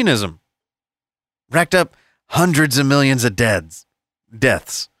communism. Racked up hundreds of millions of deaths.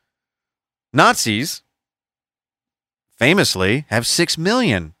 Nazis famously have 6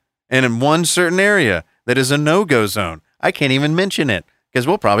 million. And in one certain area that is a no-go zone. I can't even mention it because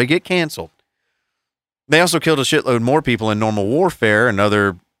we'll probably get canceled. They also killed a shitload more people in normal warfare and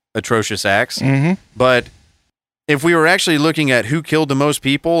other atrocious acts. Mm-hmm. But if we were actually looking at who killed the most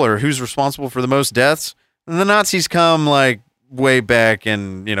people or who's responsible for the most deaths, the Nazis come like way back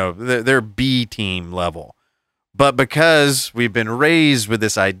and, they're B team level. But because we've been raised with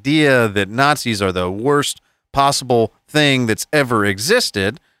this idea that Nazis are the worst possible thing that's ever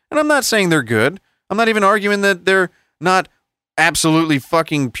existed, and I'm not saying they're good. I'm not even arguing that they're not absolutely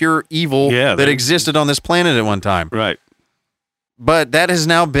fucking pure evil that existed on this planet at one time. Right. But that has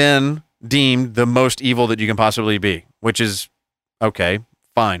now been deemed the most evil that you can possibly be, which is, okay,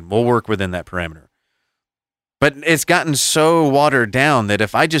 fine. We'll work within that parameter. But it's gotten so watered down that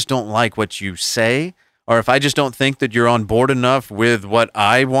if I just don't like what you say, or if I just don't think that you're on board enough with what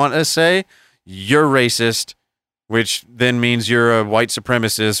I want to say, you're racist, which then means you're a white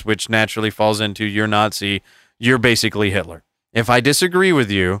supremacist, which naturally falls into you're Nazi. You're basically Hitler. If I disagree with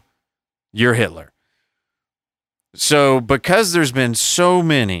you, you're Hitler. So because there's been so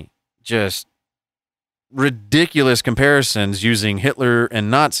many just ridiculous comparisons using Hitler and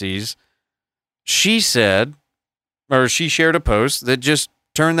Nazis, she shared a post that just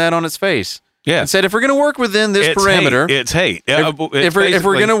turned that on its face. Yeah. And said, if we're going to work within this parameter, it's hate. If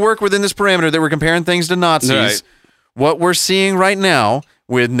we're going to work within this parameter that we're comparing things to Nazis, right. What we're seeing right now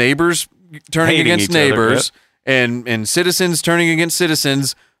with neighbors turning Hating against each other, neighbors and citizens turning against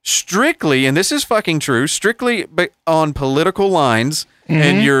citizens, strictly, and this is fucking true, strictly on political lines,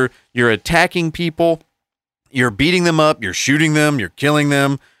 and you're attacking people, you're beating them up, you're shooting them, you're killing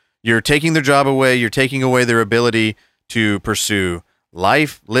them, you're taking their job away, you're taking away their ability to pursue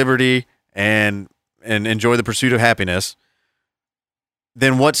life, liberty, and enjoy the pursuit of happiness,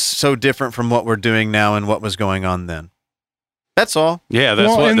 then what's so different from what we're doing now and what was going on then? That's all. Yeah,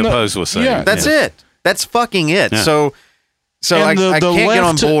 that's what the post was saying. Yeah, that's it. That's fucking it. Yeah. So I can't get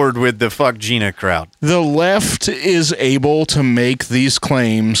on left- board with the fuck Gina crowd. The left is able to make these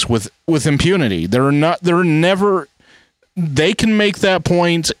claims with impunity. They can make that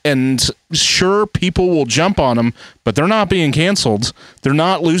point, and sure, people will jump on them, but they're not being canceled. They're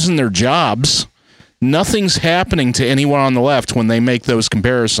not losing their jobs. Nothing's happening to anyone on the left when they make those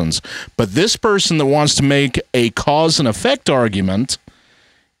comparisons. But this person that wants to make a cause and effect argument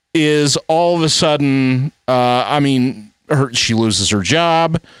is all of a sudden, she loses her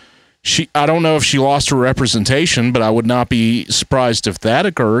job. I don't know if she lost her representation, but I would not be surprised if that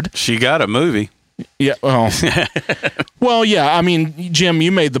occurred. She got a movie. Yeah, well, yeah. I mean, Jim,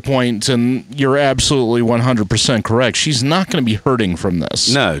 you made the point, and you're absolutely 100% correct. She's not going to be hurting from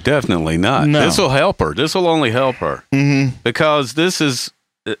this. No, definitely not. No. This will help her. This will only help her because this is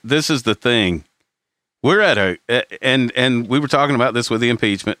the thing. We're at and we were talking about this with the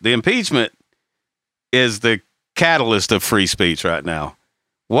impeachment. The impeachment is the catalyst of free speech right now.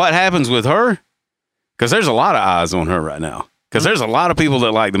 What happens with her? Because there's a lot of eyes on her right now. Because there's a lot of people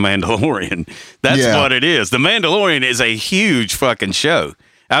that like The Mandalorian. That's what it is. The Mandalorian is a huge fucking show.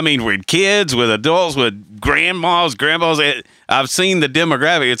 I mean, with kids, with adults, with grandmas. I've seen the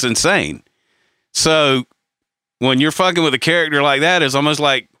demographic. It's insane. So when you're fucking with a character like that, it's almost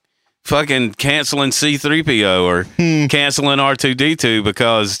like fucking canceling C-3PO or canceling R2-D2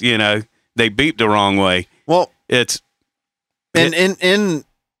 because, they beeped the wrong way. Well, it's in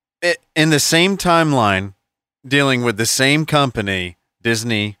the same timeline, dealing with the same company,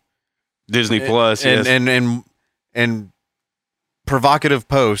 Disney Plus, and provocative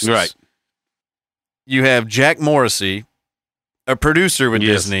posts. Right. You have Jack Morrissey, a producer with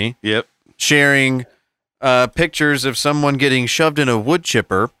Disney, sharing pictures of someone getting shoved in a wood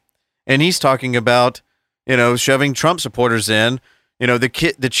chipper, and he's talking about, shoving Trump supporters in.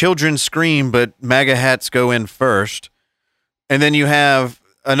 The children scream, but MAGA hats go in first. And then you have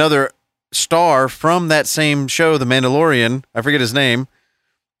another star from that same show, The Mandalorian, I forget his name,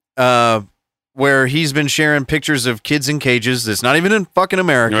 where he's been sharing pictures of kids in cages that's not even in fucking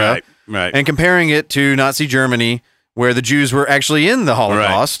America. Right. And comparing it to Nazi Germany, where the Jews were actually in the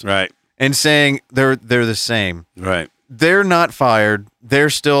Holocaust. Right. And saying they're the same. Right. They're not fired. They're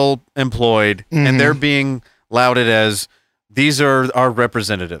still employed. And they're being lauded as these are our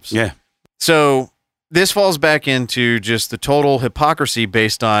representatives. Yeah. So this falls back into just the total hypocrisy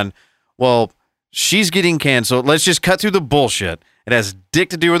based on, well, she's getting canceled. Let's just cut through the bullshit. It has dick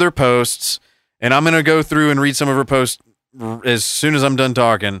to do with her posts. And I'm going to go through and read some of her posts as soon as I'm done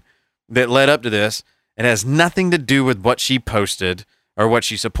talking that led up to this. It has nothing to do with what she posted or what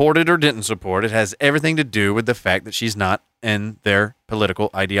she supported or didn't support. It has everything to do with the fact that she's not in their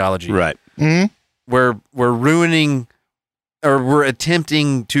political ideology. Right. We're ruining, or we're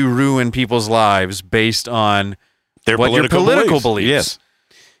attempting to ruin people's lives based on Their what your political beliefs. Yes.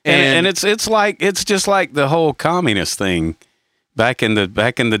 And it's just like the whole communist thing back in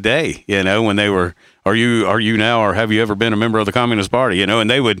the day, you know, when they were, are you now, or have you ever been a member of the Communist Party, you know, and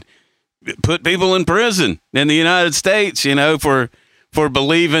they would put people in prison in the United States, you know, for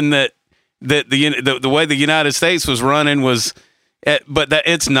believing that the way the United States was running was, but that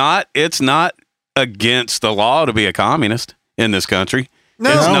it's not against the law to be a communist in this country.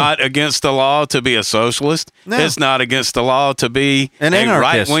 No. It's not against the law to be a socialist. No. It's not against the law to be An a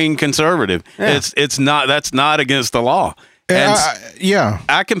anarchist. right-wing conservative. Yeah. It's not. That's not against the law. And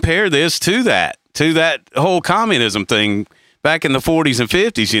I compare this to that whole communism thing back in the 40s and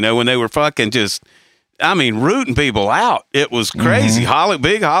 50s. You know, when they were fucking just, I mean, rooting people out. It was crazy.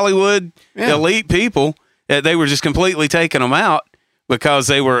 Big Hollywood elite people. They were just completely taking them out because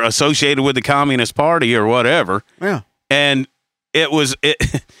they were associated with the Communist Party or whatever. Yeah. And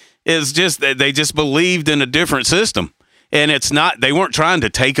it's just that they just believed in a different system. And it's not, they weren't trying to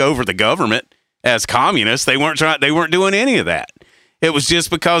take over the government as communists. They weren't doing any of that. It was just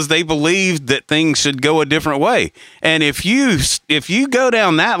because they believed that things should go a different way. And if you go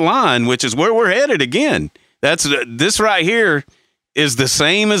down that line, which is where we're headed again, this right here is the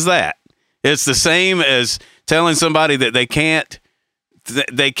same as that. It's the same as telling somebody that they can't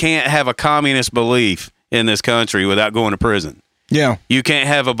have a communist belief in this country without going to prison. Yeah. You can't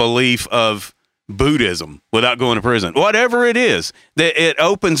have a belief of Buddhism without going to prison. Whatever it is, that it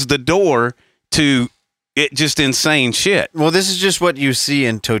opens the door to it just insane shit. Well, this is just what you see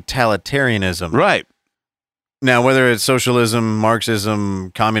in totalitarianism. Right. Now, whether it's socialism,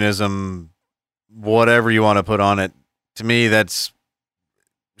 Marxism, communism, whatever you want to put on it, to me, that's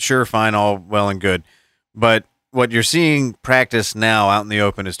sure, fine, all well and good. But what you're seeing practiced now out in the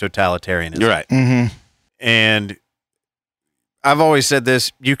open is totalitarianism. You're right. Mm-hmm. And I've always said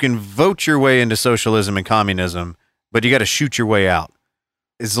this, you can vote your way into socialism and communism, but you got to shoot your way out.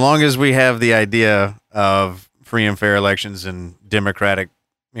 As long as we have the idea of free and fair elections and democratic,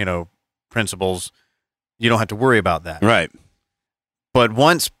 principles, you don't have to worry about that. Right. But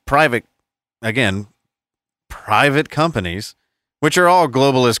once private companies, which are all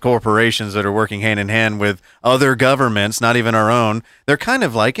globalist corporations that are working hand in hand with other governments, not even our own, they're kind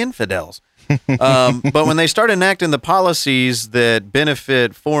of like infidels. But when they start enacting the policies that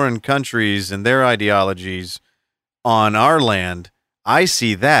benefit foreign countries and their ideologies on our land, I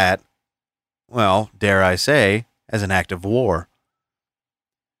see that, well, dare I say, as an act of war.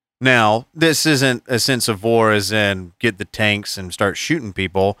 Now, this isn't a sense of war as in get the tanks and start shooting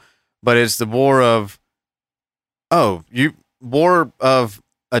people, but it's the war of, war of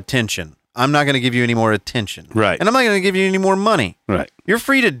attention. I'm not going to give you any more attention. Right. And I'm not going to give you any more money. Right. You're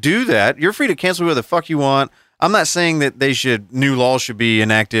free to do that. You're free to cancel whoever the fuck you want. I'm not saying that new laws should be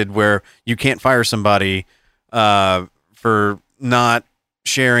enacted where you can't fire somebody for not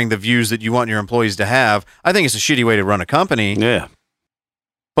sharing the views that you want your employees to have. I think it's a shitty way to run a company. Yeah.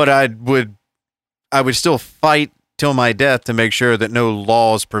 But I would still fight till my death to make sure that no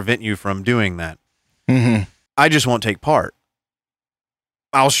laws prevent you from doing that. Mm-hmm. I just won't take part.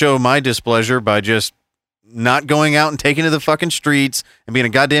 I'll show my displeasure by just not going out and taking to the fucking streets and being a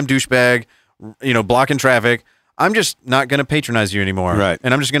goddamn douchebag, blocking traffic. I'm just not going to patronize you anymore. Right.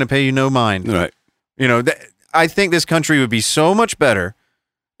 And I'm just going to pay you no mind. Right. I think this country would be so much better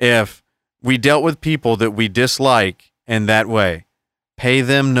if we dealt with people that we dislike in that way. Pay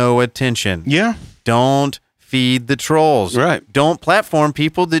them no attention. Yeah. Don't feed the trolls. Right. Don't platform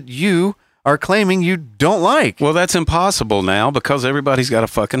people that you are claiming you don't like. Well, that's impossible now because everybody's got a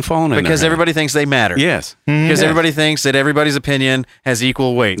fucking phone in Because their hand. everybody thinks they matter. Yes. Because Yeah. everybody thinks that everybody's opinion has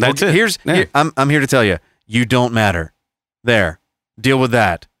equal weight. That's it. Yeah. I'm here to tell you, you don't matter. There. Deal with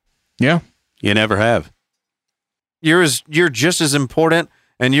that. Yeah. You never have. You're just as important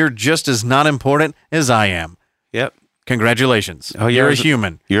and you're just as not important as I am. Yep. Congratulations. Oh, you're a you're-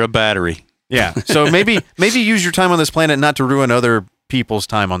 human. You're a battery. Yeah. So maybe use your time on this planet not to ruin other people's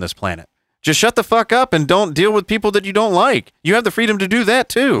time on this planet. Just shut the fuck up and don't deal with people that you don't like. You have the freedom to do that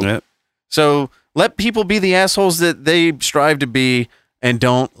too. Yep. So let people be the assholes that they strive to be and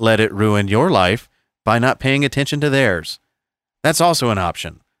don't let it ruin your life by not paying attention to theirs. That's also an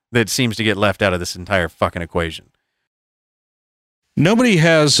option that seems to get left out of this entire fucking equation. Nobody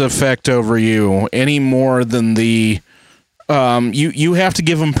has effect over you any more than you have to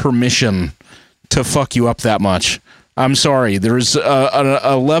give them permission to fuck you up that much. I'm sorry. There's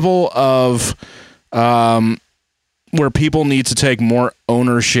a level of where people need to take more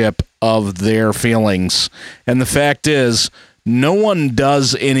ownership of their feelings. And the fact is, no one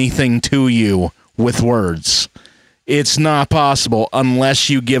does anything to you with words. It's not possible unless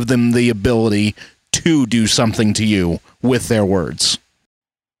you give them the ability to do something to you with their words.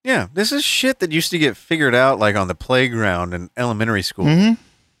 Yeah, this is shit that used to get figured out like on the playground in elementary school.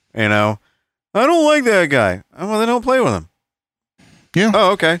 Mm-hmm. You know, I don't like that guy. Oh, well, then don't play with him. Yeah.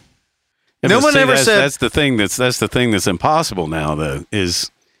 Oh, okay. Yeah, No but one ever said that's the thing that's impossible now though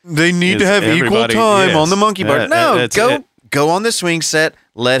is they need to is have equal everybody- time yes. on the monkey bar. No, That's go it. go on the swing set.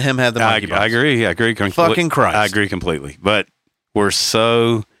 Let him have the monkey bar. I agree. Fucking Christ. I agree completely. But we're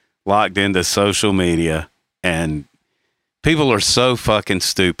so locked into social media, and people are so fucking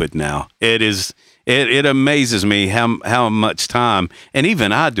stupid now. It amazes me how much time, and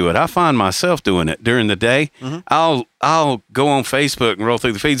even I do it. I find myself doing it during the day. Mm-hmm. I'll go on Facebook and roll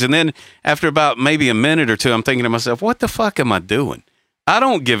through the feeds, and then after about maybe a minute or two, I'm thinking to myself, "What the fuck am I doing? I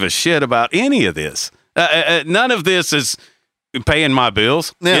don't give a shit about any of this. None of this is paying my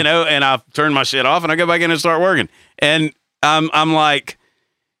bills, Yeah. you know." And I turn my shit off, and I go back in and start working. And I'm like,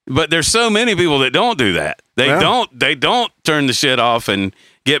 but there's so many people that don't do that. They don't turn the shit off and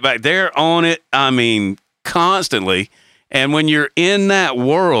get back. They're on it. I mean, constantly. And when you're in that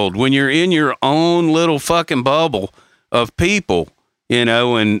world, when you're in your own little fucking bubble of people, you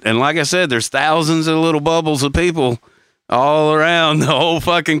know, and like I said, there's thousands of little bubbles of people all around the whole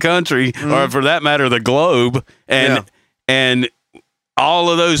fucking country, or for that matter, the globe. And all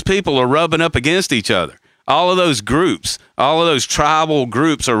of those people are rubbing up against each other. All of those groups, all of those tribal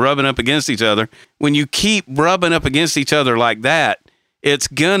groups are rubbing up against each other. When you keep rubbing up against each other like that, it's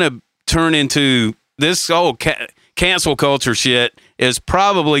going to turn into this whole cancel culture shit is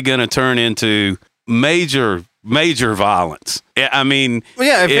probably going to turn into major violence. I mean, Well,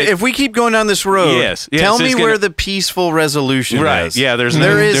 yeah, if we keep going down this road, Yes, tell it's me gonna- where the peaceful resolution right. is. Yeah, there's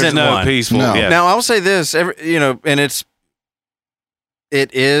There no isn't one. peaceful. No. Yeah. Now, I'll say this, and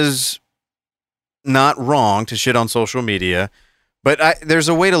it is not wrong to shit on social media, but there's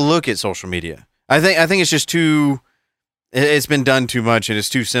a way to look at social media. I think it's just it's been done too much, and it's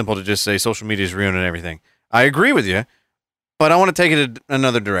too simple to just say social media is ruining everything. I agree with you, but I want to take it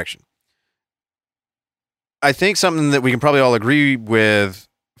another direction. I think something that we can probably all agree with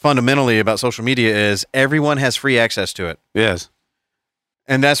fundamentally about social media is everyone has free access to it. Yes.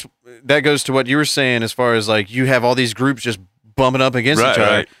 And that goes to what you were saying as far as like you have all these groups just bumping up against each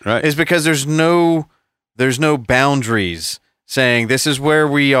other. Right. Is because there's no boundaries saying this is where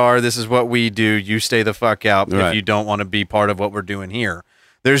we are, this is what we do, you stay the fuck out Right. if you don't want to be part of what we're doing here.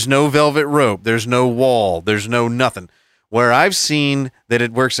 There's no velvet rope, there's no wall, there's no nothing. Where I've seen that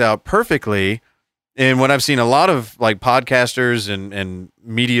it works out perfectly, and what I've seen a lot of like podcasters and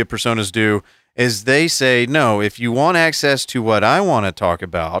media personas do is they say, no, if you want access to what I want to talk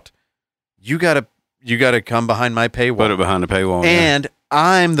about, you gotta come behind my paywall. Put it behind the paywall. yeah. And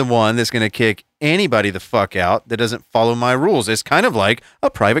I'm the one that's going to kick anybody the fuck out that doesn't follow my rules. It's kind of like a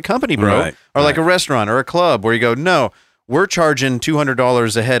private company, bro. Right, Or like right. a restaurant or a club where you go, no, we're charging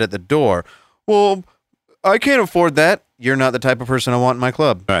 $200 a head at the door. Well, I can't afford that. You're not the type of person I want in my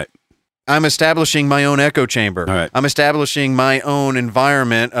club. Right. I'm establishing my own echo chamber. Right. I'm establishing my own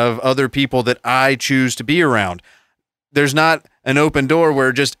environment of other people that I choose to be around. There's not an open door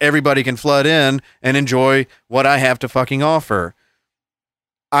where just everybody can flood in and enjoy what I have to fucking offer.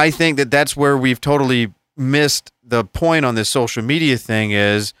 I think that that's where we've totally missed the point on this social media thing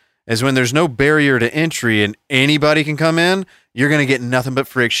is when there's no barrier to entry and anybody can come in, you're going to get nothing but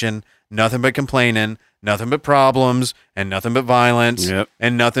friction, nothing but complaining, nothing but problems, and nothing but violence, Yep.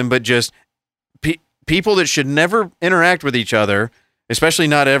 and nothing but just people that should never interact with each other, especially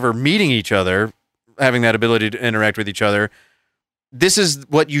not ever meeting each other, having that ability to interact with each other. This is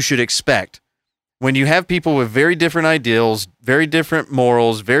what you should expect. When you have people with very different ideals, very different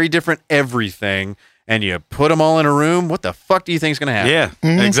morals, very different everything, and you put them all in a room, what the fuck do you think is going to happen? Yeah.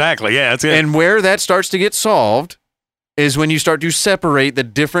 Mhm. Exactly. Yeah. That's it. And where that starts to get solved is when you start to separate the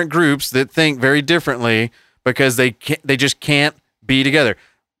different groups that think very differently because they just can't be together.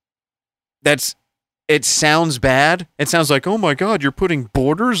 It sounds bad. It sounds like, oh my God, you're putting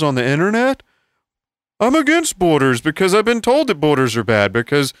borders on the internet? I'm against borders because I've been told that borders are bad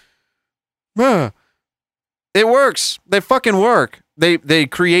because it works. They fucking work. They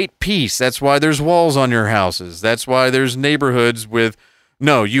create peace. That's why there's walls on your houses. That's why there's neighborhoods with,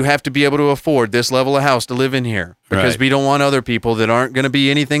 no, you have to be able to afford this level of house to live in here because Right. we don't want other people that aren't going to be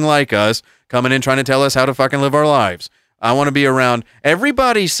anything like us coming in trying to tell us how to fucking live our lives. I want to be around,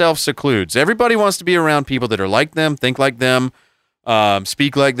 everybody self-secludes. Everybody wants to be around people that are like them, think like them,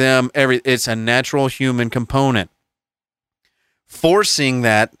 speak like them. It's a natural human component. Forcing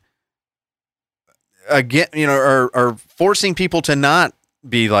that again, or forcing people to not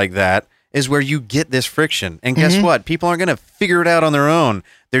be like that is where you get this friction. And guess what? People aren't going to figure it out on their own.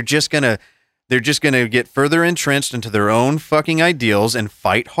 They're just going to get further entrenched into their own fucking ideals and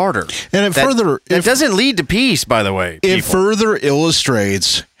fight harder. And it doesn't lead to peace, by the way. It further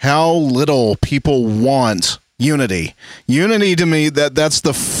illustrates how little people want unity. Unity, to me, that's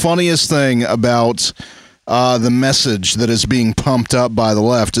the funniest thing about the message that is being pumped up by the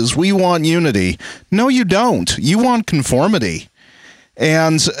left is we want unity. No, you don't. You want conformity.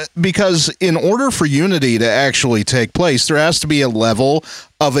 And because in order for unity to actually take place, there has to be a level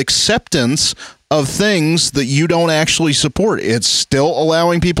of acceptance of things that you don't actually support. It's still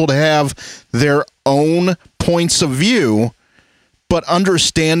allowing people to have their own points of view, but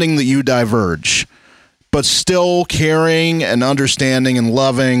understanding that you diverge, but still caring and understanding and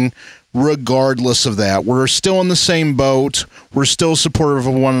loving regardless of that. We're still in the same boat. We're still supportive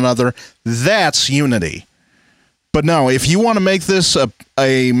of one another. That's unity. But no, if you want to make this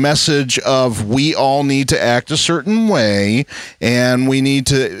a message of we all need to act a certain way and we need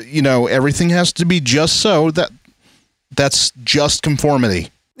to, everything has to be just so, that's just conformity.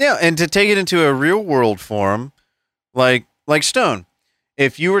 Yeah, and to take it into a real world form, like Stone,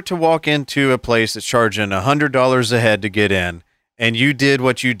 if you were to walk into a place that's charging $100 a head to get in and you did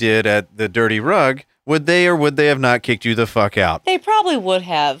what you did at the Dirty Rug, would they or would they have not kicked you the fuck out? They probably would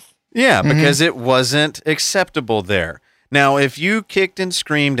have. Yeah, because it wasn't acceptable there. Now, if you kicked and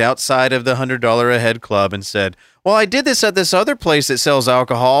screamed outside of the $100 a head club and said, well, I did this at this other place that sells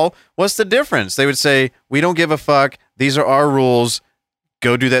alcohol, what's the difference? They would say, we don't give a fuck. These are our rules.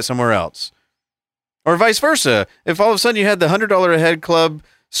 Go do that somewhere else. Or vice versa. If all of a sudden you had the $100 a head club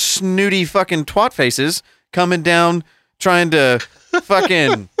snooty fucking twat faces coming down trying to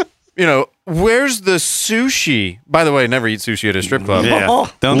fucking, where's the sushi? By the way, never eat sushi at a strip club. Yeah,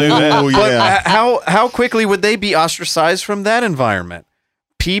 don't do that. Oh, yeah. But how quickly would they be ostracized from that environment?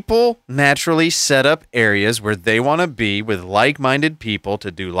 People naturally set up areas where they want to be with like-minded people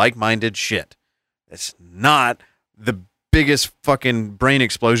to do like-minded shit. It's not the biggest fucking brain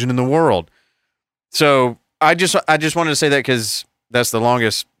explosion in the world. So I just wanted to say that because that's the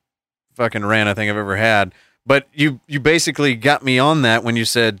longest fucking rant I think I've ever had. But you basically got me on that when you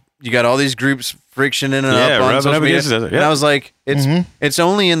said you got all these groups frictioning up on social media. And I was like, it's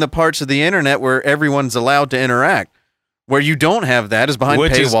only in the parts of the internet where everyone's allowed to interact. Where you don't have that is behind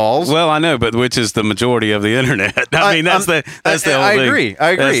paywalls. Well, I know, but which is the majority of the internet. I mean, that's the whole thing. I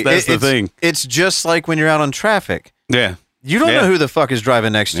agree. That's the thing. It's just like when you're out on traffic. Yeah. You don't know who the fuck is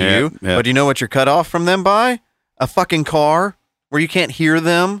driving next to you, but you know what you're cut off from them by? A fucking car where you can't hear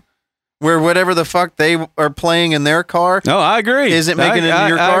them. Where whatever the fuck they are playing in their car. No, I agree. Isn't making it in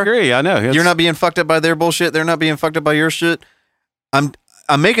your car. I agree. I know. You're not being fucked up by their bullshit. They're not being fucked up by your shit. I'm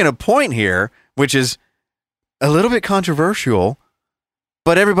making a point here, which is a little bit controversial,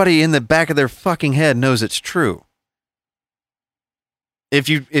 but everybody in the back of their fucking head knows it's true. If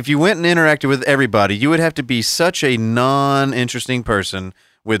you went and interacted with everybody, you would have to be such a non-interesting person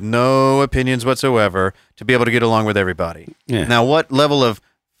with no opinions whatsoever to be able to get along with everybody. Yeah. Now, what level of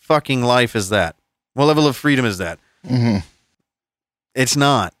fucking life is that? What level of freedom is that? Mm-hmm. It's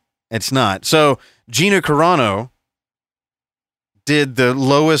not. So Gina Carano did the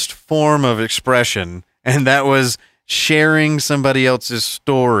lowest form of expression, and that was sharing somebody else's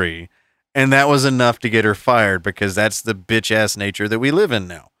story. And that was enough to get her fired because that's the bitch ass nature that we live in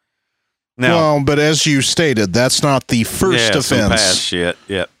now. Well, but as you stated, that's not the first offense. Some past shit.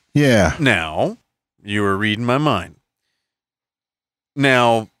 Yep. Yeah. Now, you were reading my mind.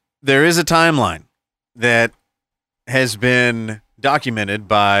 Now, there is a timeline that has been documented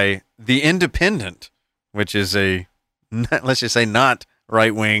by The Independent, which is let's just say not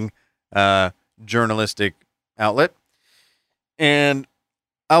right-wing journalistic outlet. And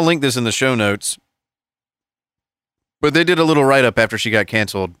I'll link this in the show notes. But they did a little write-up after she got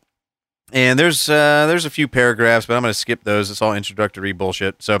canceled. And there's a few paragraphs, but I'm going to skip those. It's all introductory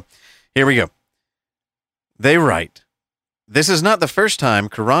bullshit. So here we go. They write, this is not the first time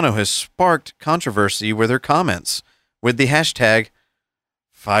Carano has sparked controversy with her comments, with the hashtag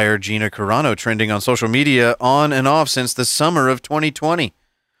Fire Gina Carano trending on social media on and off since the summer of 2020.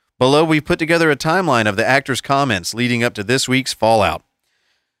 Below, we put together a timeline of the actor's comments leading up to this week's fallout.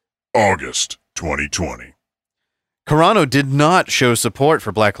 August 2020. Carano did not show support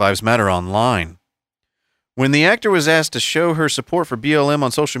for Black Lives Matter online. When the actor was asked to show her support for BLM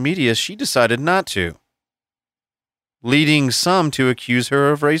on social media, she decided not to, leading some to accuse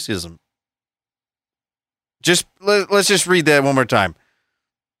her of racism. Let's just read that one more time.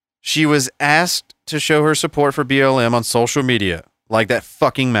 She was asked to show her support for BLM on social media. Like that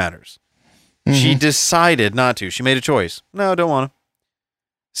fucking matters. She decided not to. She made a choice. No, don't want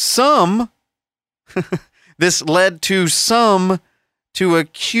to. This led to some to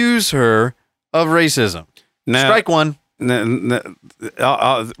accuse her of racism. Now, Strike one.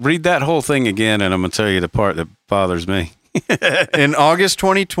 I'll read that whole thing again, and I'm going to tell you the part that bothers me. In August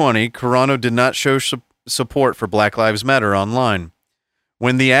 2020, Carano did not show support for Black Lives Matter online.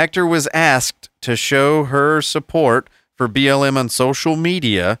 When the actor was asked to show her support for BLM on social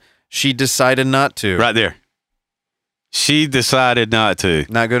media, she decided not to. Right there. She decided not to.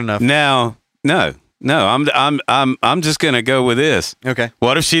 Not good enough. Now, no. I'm just going to go with this. Okay.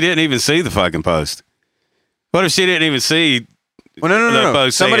 What if she didn't even see the fucking post? What if she didn't even see? Well, no.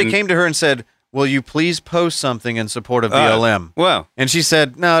 post Somebody saying- came to her and said, "Will you please post something in support of BLM?" Well, And she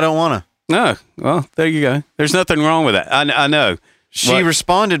said, "No, I don't want to." no. Well, there you go. There's nothing wrong with that. I know. She What?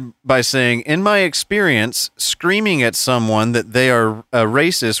 responded by saying, "In my experience, screaming at someone that they are a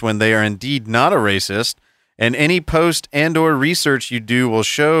racist when they are indeed not a racist, and any post and or research you do will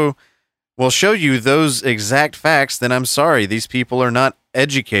show you those exact facts, then I'm sorry. These people are not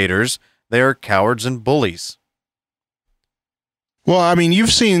educators. They are cowards and bullies." Well, I mean,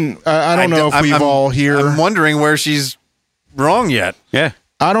 you've seen. I don't know if we've all here. I'm wondering where she's wrong yet. Yeah.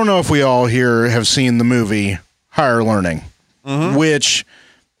 I don't know if we all here have seen the movie Higher Learning, which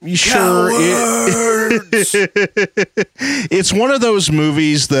it's one of those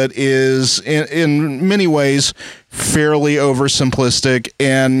movies that is in many ways fairly oversimplistic,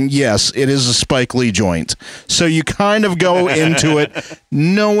 and yes, it is a Spike Lee joint. So you kind of go into it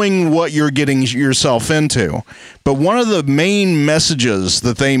knowing what you're getting yourself into. But one of the main messages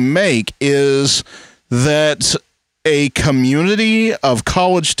that they make is that a community of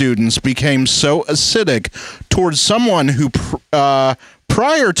college students became so acidic towards someone who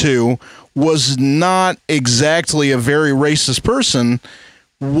prior to was not exactly a very racist person,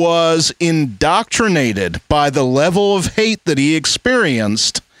 was indoctrinated by the level of hate that he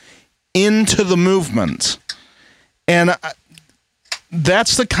experienced into the movement. And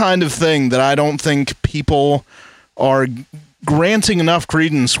that's the kind of thing that I don't think people are granting enough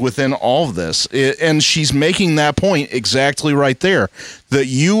credence within all of this. And she's making that point exactly right there, that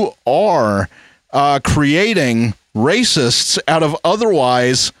you are creating racists out of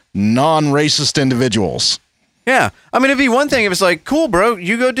otherwise non-racist individuals. Yeah. I mean, it'd be one thing if it's like, cool, bro,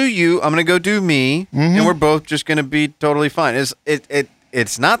 you go do you, I'm going to go do me, and we're both just going to be totally fine.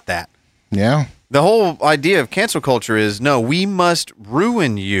 It's not that. Yeah. The whole idea of cancel culture is, no, we must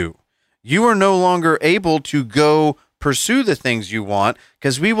ruin you. You are no longer able to go pursue the things you want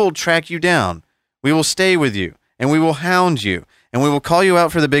because we will track you down. We will stay with you, and we will hound you, and we will call you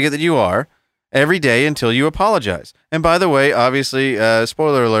out for the bigot that you are every day until you apologize. And by the way, obviously,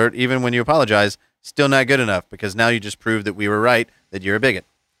 spoiler alert, even when you apologize, still not good enough because now you just proved that we were right, that you're a bigot.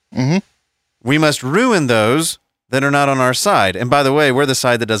 We must ruin those that are not on our side. And by the way, we're the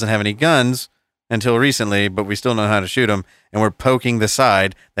side that doesn't have any guns until recently, but we still know how to shoot them, and we're poking the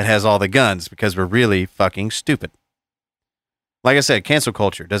side that has all the guns because we're really fucking stupid. Like I said, cancel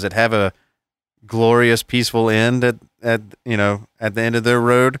culture, does it have a glorious, peaceful end at the end of their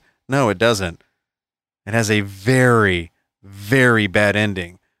road? No, it doesn't. It has a very, very bad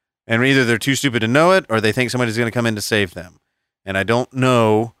ending. And either they're too stupid to know it, or they think somebody's going to come in to save them. And I don't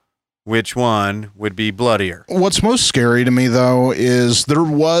know which one would be bloodier. What's most scary to me, though, is there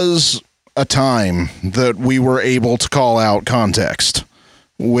was a time that we were able to call out context.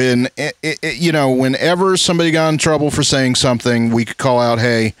 When, whenever somebody got in trouble for saying something, we could call out,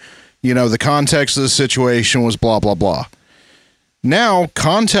 hey, the context of the situation was blah, blah, blah. Now,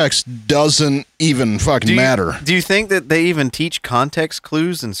 context doesn't even fucking matter. Do you think that they even teach context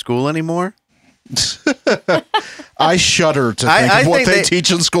clues in school anymore? I shudder to think of what they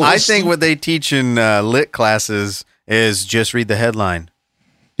teach in schools. I think what they teach in lit classes is just read the headline.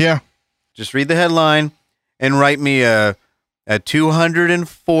 Yeah. Just read the headline and write me a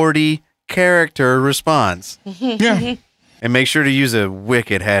 240 character response. Yeah. And make sure to use a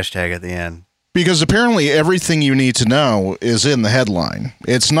wicked hashtag at the end. Because apparently everything you need to know is in the headline.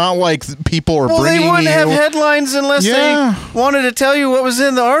 It's not like people are bringing you... Well, they wouldn't have headlines unless they wanted to tell you what was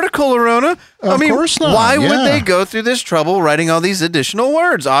in the article, Arona. Of course not. Why would they go through this trouble writing all these additional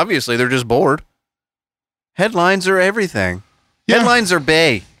words? Obviously, they're just bored. Headlines are everything. Yeah. Headlines are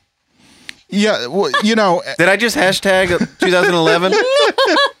bae. Yeah, well, Did I just hashtag 2011?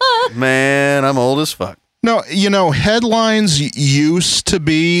 Man, I'm old as fuck. No, headlines used to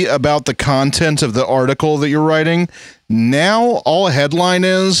be about the content of the article that you're writing. Now, all a headline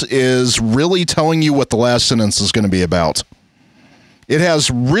is really telling you what the last sentence is going to be about. It has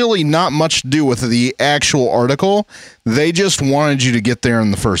really not much to do with the actual article. They just wanted you to get there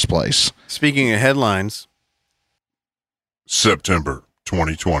in the first place. Speaking of headlines, September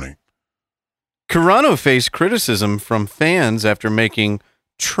 2020. Carano faced criticism from fans after making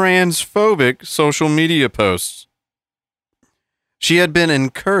transphobic social media posts. She had been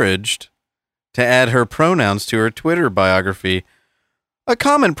encouraged to add her pronouns to her Twitter biography, a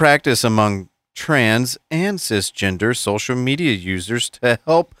common practice among trans and cisgender social media users to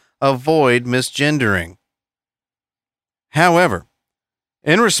help avoid misgendering. However,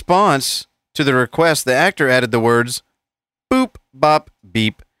 in response to the request, the actor added the words boop, bop,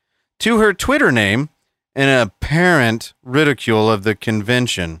 beep to her Twitter name in apparent ridicule of the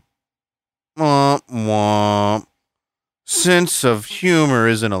convention. Womp womp. Sense of humor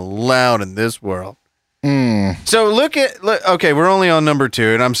isn't allowed in this world. So look, okay, we're only on number 2,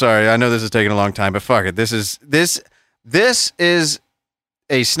 and I'm sorry, I know this is taking a long time, but fuck it. This is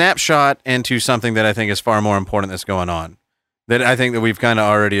a snapshot into something that I think is far more important that's going on. That I think that we've kind of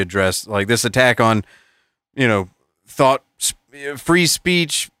already addressed, like this attack on, free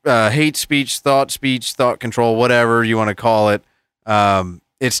speech, hate speech, thought control, whatever you want to call it.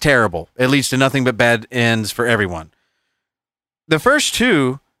 It's terrible. It leads to nothing but bad ends for everyone. The first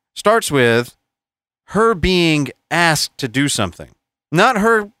 2 starts with her being asked to do something, not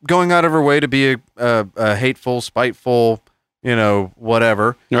her going out of her way to be a hateful, spiteful,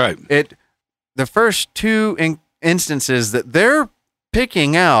 whatever. Right. The first 2 instances that they're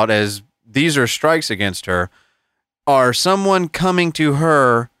picking out as these are strikes against her are someone coming to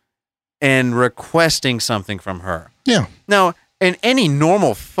her and requesting something from her. Yeah. Now, in any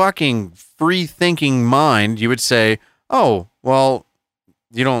normal fucking free-thinking mind, you would say, oh, well,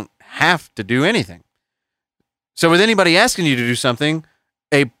 you don't have to do anything. So with anybody asking you to do something,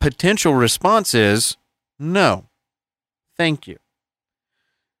 a potential response is no. Thank you.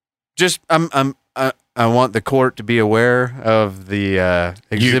 Just I want the court to be aware of the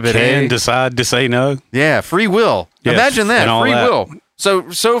exhibit You can A. decide to say no. Yeah, free will. Yes, Imagine that, and all free that. will.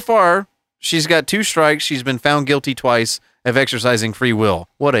 So far, she's got 2 strikes. She's been found guilty twice of exercising free will.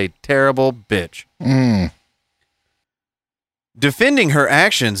 What a terrible bitch. Defending her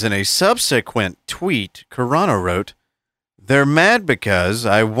actions in a subsequent tweet, Carano wrote, "They're mad because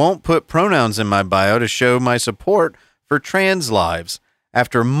I won't put pronouns in my bio to show my support for trans lives.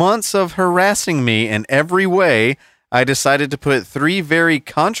 After months of harassing me in every way, I decided to put 3 very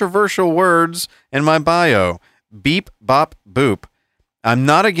controversial words in my bio. Beep, bop, boop. I'm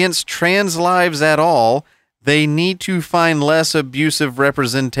not against trans lives at all. They need to find less abusive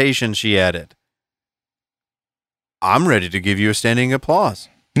representation," she added. I'm ready to give you a standing applause.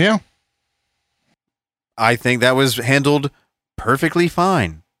 Yeah. I think that was handled perfectly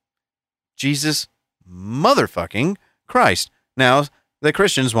fine. Jesus motherfucking Christ. Now, the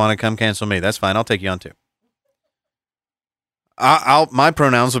Christians want to come cancel me. That's fine. I'll take you on too. My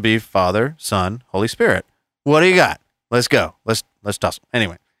pronouns will be Father, Son, Holy Spirit. What do you got? Let's go. Let's tussle.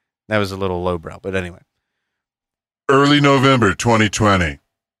 Anyway, that was a little lowbrow, but anyway. Early November 2020.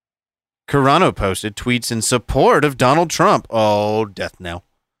 Carano posted tweets in support of Donald Trump. Oh, death knell.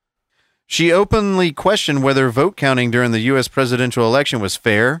 She openly questioned whether vote counting during the U.S. presidential election was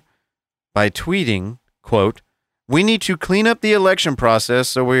fair by tweeting, quote, "We need to clean up the election process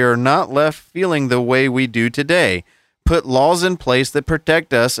so we are not left feeling the way we do today. Put laws in place that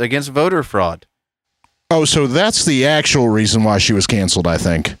protect us against voter fraud." Oh, so that's the actual reason why she was canceled, I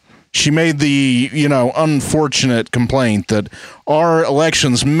think. She made the, unfortunate complaint that our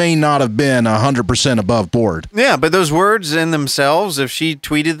elections may not have been 100% above board. Yeah, but those words in themselves, if she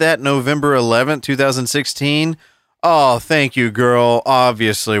tweeted that November 11th, 2016, oh, thank you, girl.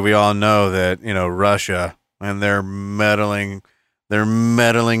 Obviously, we all know that, Russia and their meddling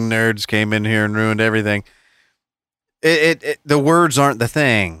nerds came in here and ruined everything. The words aren't the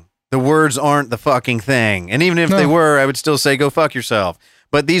thing. The words aren't the fucking thing. And even if they were, I would still say go fuck yourself.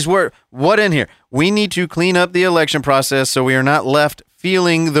 But these were, what in here? We need to clean up the election process so we are not left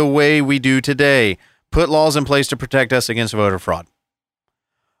feeling the way we do today. Put laws in place to protect us against voter fraud.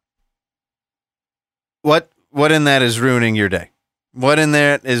 What in that is ruining your day? What in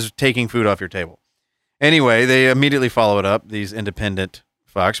that is taking food off your table? Anyway, they immediately follow it up, these independent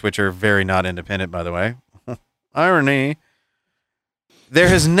fucks, which are very not independent, by the way. Irony. There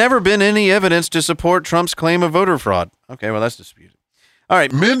has never been any evidence to support Trump's claim of voter fraud. Okay, well, that's disputed. All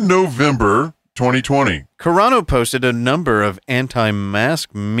right. Mid-November 2020. Carano posted a number of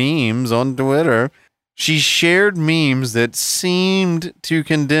anti-mask memes on Twitter. She shared memes that seemed to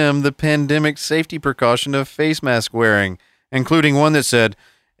condemn the pandemic safety precaution of face mask wearing, including one that said,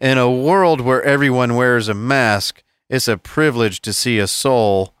 "In a world where everyone wears a mask, it's a privilege to see a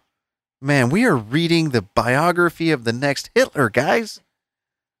soul." Man, we are reading the biography of the next Hitler, guys.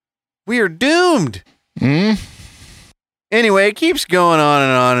 We are doomed. Anyway, it keeps going on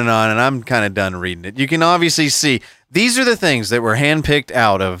and on and on, and I'm kind of done reading it. You can obviously see these are the things that were handpicked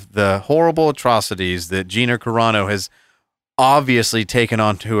out of the horrible atrocities that Gina Carano has obviously taken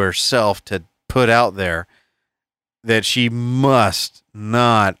onto herself to put out there, that she must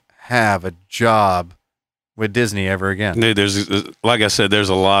not have a job with Disney ever again. Dude, there's, like I said, there's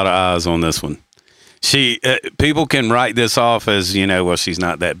a lot of eyes on this one. People can write this off as, well, she's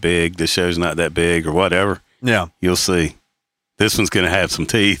not that big, the show's not that big, or whatever. Yeah. You'll see. This one's going to have some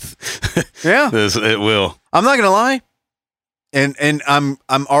teeth. Yeah. It will. I'm not going to lie. And I'm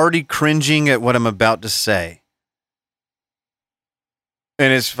already cringing at what I'm about to say.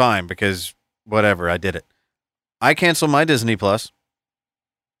 And it's fine because whatever, I did it. I canceled my Disney Plus.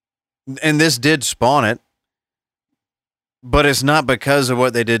 And this did spawn it. But it's not because of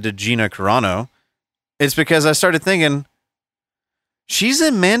what they did to Gina Carano. It's because I started thinking, she's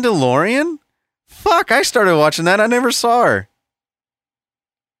in Mandalorian? Fuck, I started watching that. I never saw her.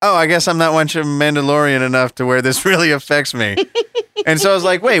 Oh, I guess I'm not watching Mandalorian enough to where this really affects me. And so I was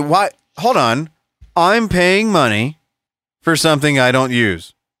like, wait, what? Hold on. I'm paying money for something I don't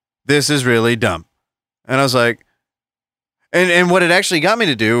use. This is really dumb. And I was like, and what it actually got me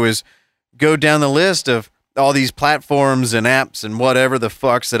to do is go down the list of all these platforms and apps and whatever the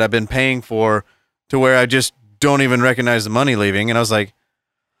fucks that I've been paying for to where I just don't even recognize the money leaving. And I was like,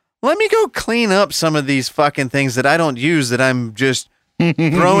 let me go clean up some of these fucking things that I don't use that I'm just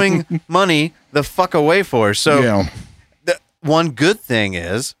throwing money the fuck away for. So the one good thing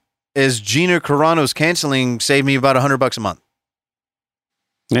is Gina Carano's canceling saved me about $100 a month.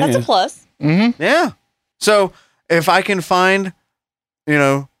 That's a plus. Yeah. So if I can find,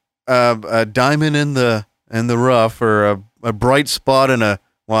 a diamond in the rough or a bright spot in I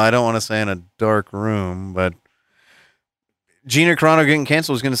don't want to say in a dark room, but Gina Carano getting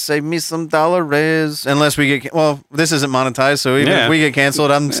canceled is going to save me some dollars. Unless we get, this isn't monetized, so even if we get canceled,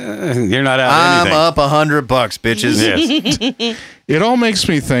 you're not out anything. I'm up $100, bitches. Yes. It all makes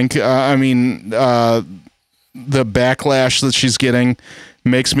me think, the backlash that she's getting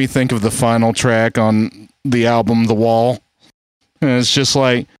makes me think of the final track on the album The Wall. And it's just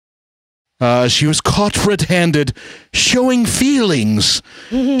like, she was caught red-handed, showing feelings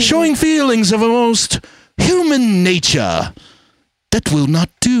of a most human nature. That will not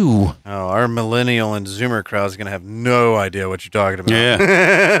do. Oh, our millennial and Zoomer crowd is going to have no idea what you're talking about. Yeah.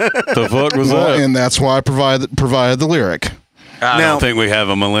 The fuck was Well, that? and that's why I provided the lyric. I don't think we have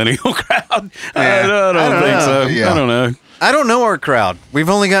a millennial crowd. I don't think so. Yeah. I don't know. I don't know our crowd. We've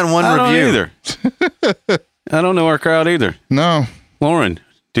only gotten one review. Either. I don't know our crowd either. No. Lauren,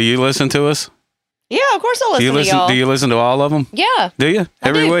 do you listen to us? Yeah, of course I'll listen to y'all. Do you listen to all of them? Yeah. Do you?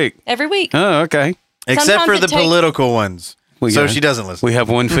 Every week? Every week. Oh, okay. Except Sometimes for it the takes- political ones. So she doesn't listen. We have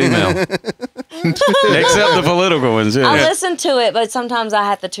one female. Except the political ones. Yeah. I listen to it, but sometimes I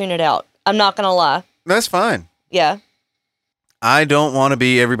have to tune it out. I'm not going to lie. That's fine. Yeah. I don't want to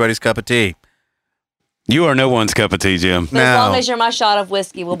be everybody's cup of tea. You are no one's cup of tea, Jim. But as long as you're my shot of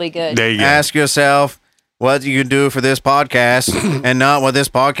whiskey, we'll be good. There you go. Ask yourself what you can do for this podcast and not what this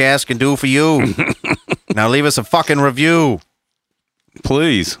podcast can do for you. Now leave us a fucking review.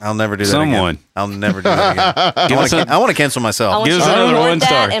 Please. I'll never do that Someone. again. I'll never do that again. I want to cancel I myself. want Give you us to another record 1 that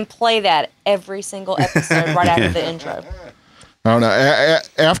star. and play that every single episode right after the intro. Oh no!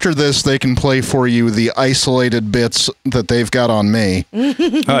 After this, they can play for you the isolated bits that they've got on me.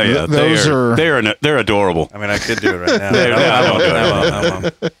 Oh yeah, Those they're adorable. I mean, I could do it right now. I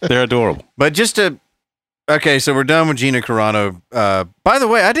won't. They're adorable. But just to... Okay, so we're done with Gina Carano. By the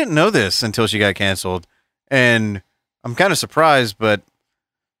way, I didn't know this until she got canceled. And I'm kind of surprised, but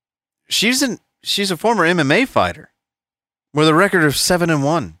she's a former MMA fighter with a record of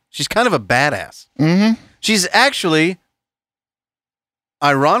 7-1. She's kind of a badass. Mm-hmm. She's actually,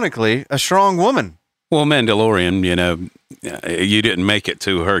 ironically, a strong woman. Well, Mandalorian, you didn't make it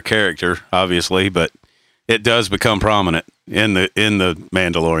to her character, obviously, but it does become prominent in the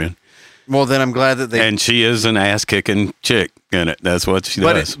Mandalorian. Well, then I'm glad that they... And she is an ass-kicking chick in it. That's what she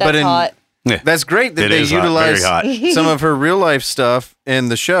does. That's hot. Yeah. That's great that It they is hot, utilize very hot. some of her real life stuff in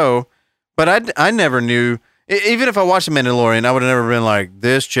the show. But I never knew, even if I watched The Mandalorian, I would have never been like,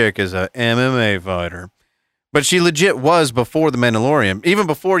 this chick is a MMA fighter. But she legit was before The Mandalorian, even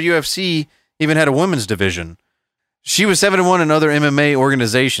before UFC even had a women's division. She was 7-1 in other MMA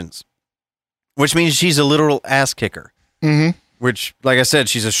organizations. which means she's a literal ass kicker. Mm-hmm. Which, like I said,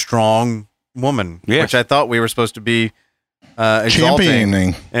 she's a strong woman, Yeah. which I thought we were supposed to be exalting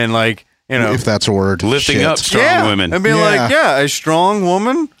Championing, and like, you know, if that's a word. Lifting Shit. up strong yeah, women. and being Yeah. like, yeah, a strong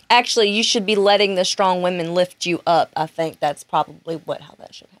woman. Actually, you should be letting the strong women lift you up. I think that's probably how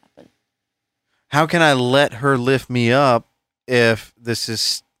that should happen. How can I let her lift me up if this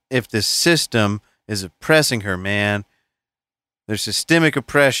system is oppressing her, man? There's systemic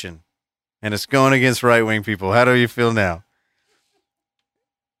oppression, and it's going against right-wing people. How do you feel now?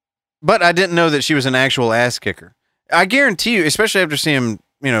 But I didn't know that she was an actual ass kicker. I guarantee you, especially after seeing,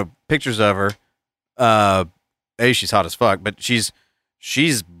 you know, pictures of her, she's hot as fuck, but she's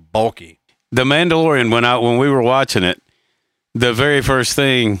bulky. The Mandalorian, when we were watching it, the very first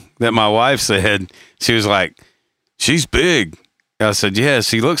thing that my wife said, she was like, "She's big." I said, "Yeah,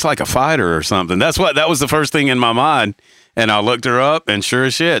 she looks like a fighter or something." That was the first thing in my mind. And I looked her up, and sure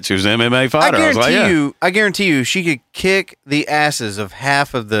as shit, she was an MMA fighter. I guarantee you, she could kick the asses of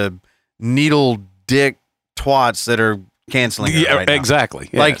half of the needle dick twats that are canceling her right now. Exactly.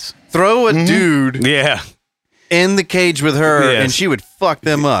 Like, Yes. throw a dude Yeah. in the cage with her, Yes. and she would fuck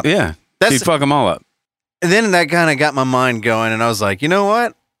them up. Yeah. That's- She'd fuck them all up. And then that kind of got my mind going, and I was like, you know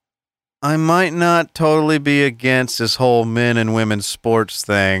what? I might not totally be against this whole men and women sports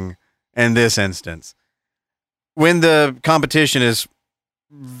thing in this instance. When the competition is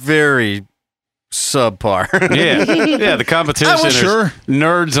very subpar. Yeah. Yeah. The competition is Sure.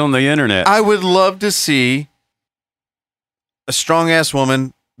 nerds on the internet. I would love to see a strong ass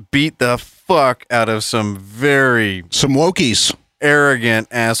woman beat the fuck out of some very Some wokies. arrogant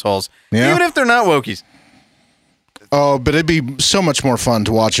assholes. Yeah. Even if they're not wokies. Oh, but it'd be so much more fun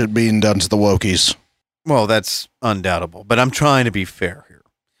to watch it being done to the wokies. Well, that's undoubtable, but I'm trying to be fair here.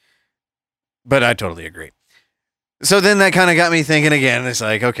 But I totally agree. So then that kind of got me thinking again. It's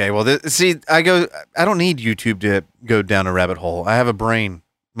like, okay, well, I don't need YouTube to go down a rabbit hole. I have a brain.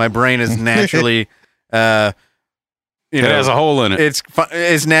 My brain is naturally, it has a hole in it.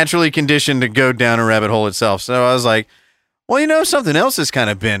 it's naturally conditioned to go down a rabbit hole itself. So I was like, well, you know, something else has kind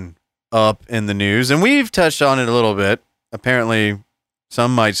of been up in the news, and we've touched on it a little bit. Apparently,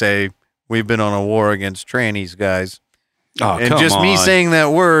 some might say we've been on a war against trannies, guys. Oh, And come just me on. saying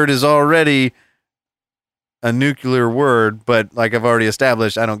that word is already a nuclear word, but like I've already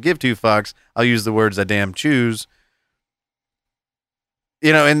established, I don't give two fucks. I'll use the words I damn choose.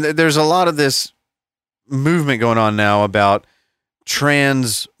 You know, and there's a lot of this movement going on now about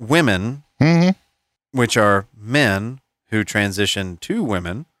trans women, Mm-hmm. which are men who transition to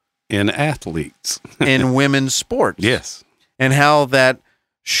women in athletes. in women's sports. Yes. And how that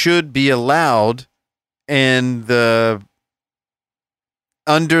should be allowed in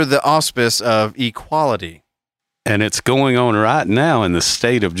under the auspice of equality. And it's going on right now in the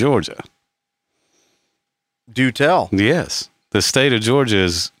state of Georgia. Do tell. Yes. The state of Georgia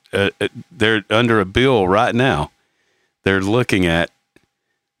is, they're under a bill right now. They're looking at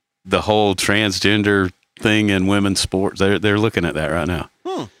the whole transgender thing in women's sports. They're looking at that right now.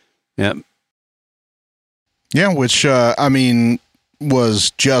 Yep. Yeah, which, I mean,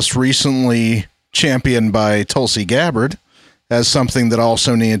 was just recently championed by Tulsi Gabbard as something that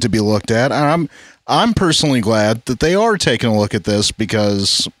also needed to be looked at. And I'm personally glad that they are taking a look at this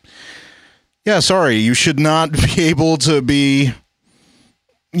because, yeah, sorry, you should not be able to be,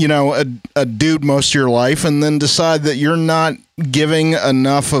 you know, a dude most of your life and then decide that you're not giving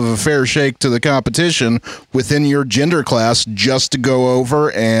enough of a fair shake to the competition within your gender class just to go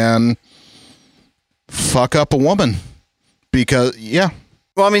over and fuck up a woman. Because, yeah.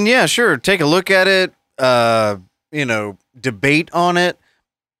 Well, I mean, yeah, sure. Take a look at it, you know, debate on it,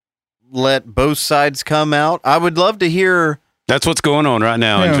 let both sides come out. I would love to hear. That's what's going on right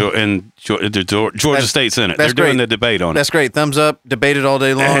now Yeah. in the Georgia State Senate. They're that's doing great. the debate on it. That's great. Thumbs up. Debate it all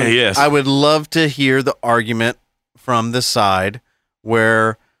day long. Yes. I would love to hear the argument from the side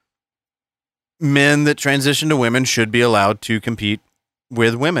where men that transition to women should be allowed to compete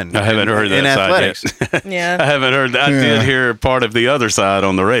with women. I haven't heard that in side athletics. yet. Yeah. I haven't heard. I Yeah. did hear part of the other side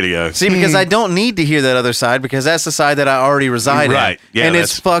on the radio. See, because I don't need to hear that other side because that's the side that I already reside Right. in. Yeah, and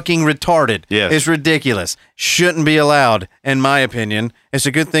it's fucking retarded. Yes. It's ridiculous. Shouldn't be allowed, in my opinion. It's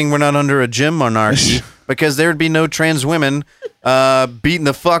a good thing we're not under a gym monarchy because there'd be no trans women beating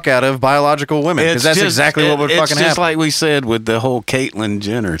the fuck out of biological women because that's exactly what would fucking It's just happen. like we said with the whole Caitlyn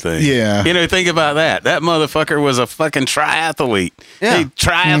Jenner thing. Yeah. You know, think about that. That motherfucker was a fucking triathlete. Yeah. A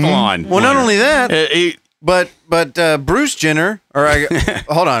triathlon. Well, not winner. only that, He- but Bruce Jenner,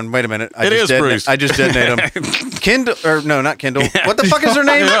 hold on, wait a minute. It is Bruce. I just detonated him. Kendall, or no, not Kendall. What the fuck is her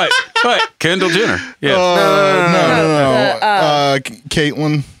name? right. Kendall Jenner. Yeah. No.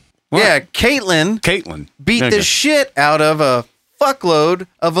 Caitlyn. Yeah, Caitlyn beat the shit out of a fuckload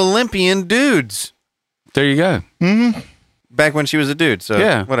of Olympian dudes There you go. back when she was a dude. So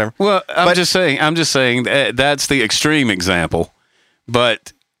Yeah, whatever. Well, I'm just saying that's the extreme example,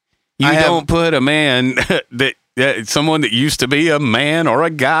 but you don't put a man someone that used to be a man or a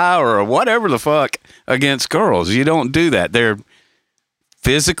guy or whatever the fuck against girls. You don't do that. They're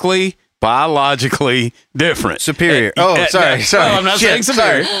physically, biologically different. Sorry. Well, I'm not saying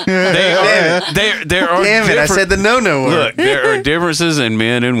superior. There are Damn it! I said the no word. Look, there are differences in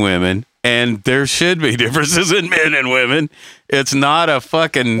men and women, and there should be differences in men and women. It's not a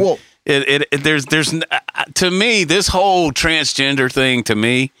fucking. Well- There's to me, this whole transgender thing to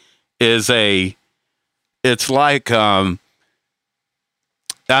me is it's like I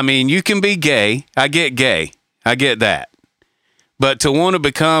mean, you can be gay. I get that. But to want to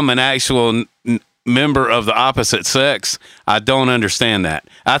become an actual member of the opposite sex, I don't understand that.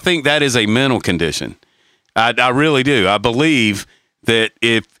 I think that is a mental condition. I really do. I believe that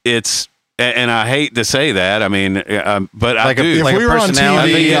if it's, and I hate to say that, I mean, but Like I do. If we were on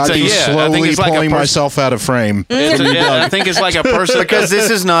TV, I'd be slowly pulling myself out of frame. I think it's like a person. Because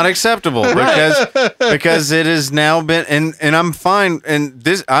this is not acceptable. Because it has now been, and I'm fine. And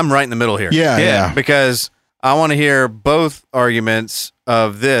this, I'm right in the middle here. Yeah. Because I want to hear both arguments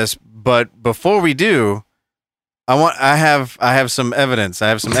of this, but before we do, I have some evidence. I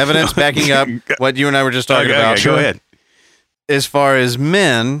have some evidence backing up what you and I were just talking about. Okay, go ahead. As far as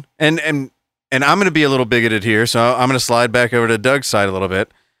men, and I'm going to be a little bigoted here, so I'm going to slide back over to Doug's side a little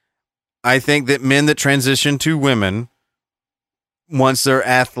bit. I think that men that transition to women, once they're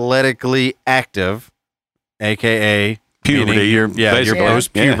athletically active, aka Puberty, you're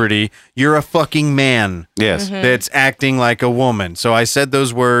post puberty, you're a fucking man. Yes. That's acting like a woman. So I said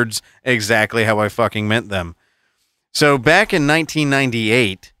those words exactly how I fucking meant them. So back in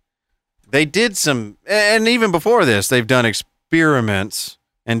 1998, they did some, and even before this, they've done experiments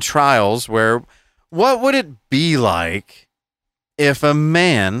and trials where what would it be like if a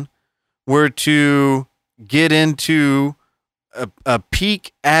man were to get into a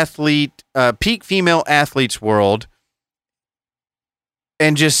peak female athlete's world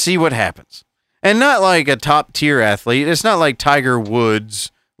and just see what happens? And not like a top tier athlete. It's not like Tiger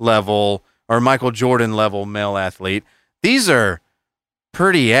Woods level or Michael Jordan level male athlete. These are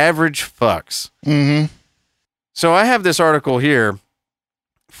pretty average fucks. Mm-hmm. So I have this article here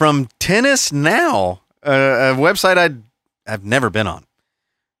from Tennis Now, a website I've never been on.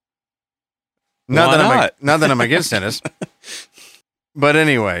 Not that I'm against tennis. But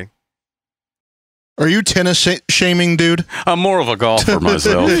anyway. Are you tennis shaming, dude? I'm more of a golfer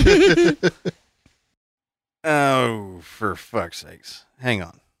myself. Oh, for fuck's sakes. Hang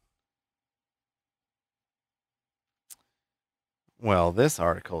on. Well, this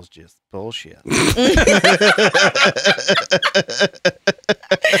article's just bullshit.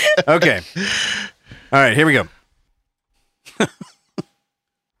 Okay. All right, here we go. All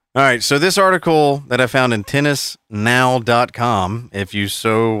right, so this article that I found in tennisnow.com, if you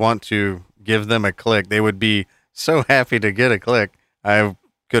so want to give them a click, they would be so happy to get a click, I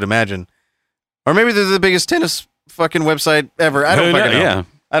could imagine. Or maybe they're the biggest tennis fucking website ever. I don't fucking know. Yeah.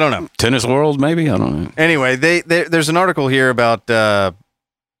 I don't know. Tennis World, maybe? I don't know. Anyway, there's an article here about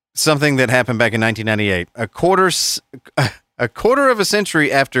something that happened back in 1998. A quarter of a century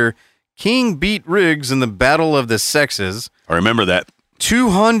after King beat Riggs in the Battle of the Sexes, I remember that.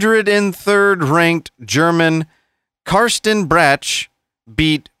 203rd ranked German Karsten Brach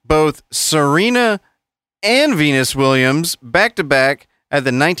beat both Serena and Venus Williams back-to-back at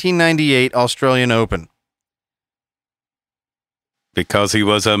the 1998 Australian Open. Because he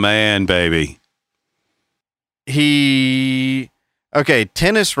was a man, baby. Tennis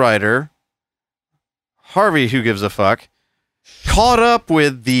writer Harvey, who gives a fuck, caught up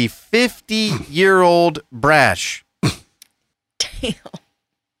with the 50-year-old Brach. Damn.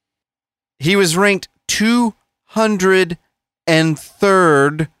 He was ranked 203rd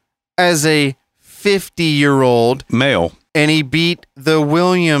as a 50-year-old Male. and he beat the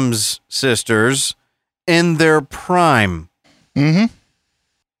Williams sisters in their prime. Mm-hmm.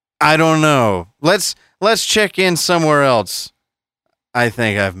 I don't know. Let's check in somewhere else. I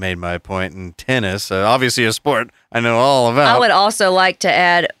think I've made my point in tennis. Obviously a sport I know all about. I would also like to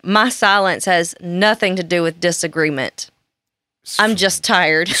add, my silence has nothing to do with disagreement. I'm just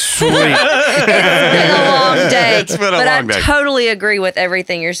tired. Sweet. It's been a long day. It's been a but long day. I totally agree with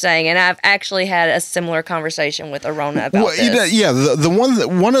everything you're saying, and I've actually had a similar conversation with Arona about this.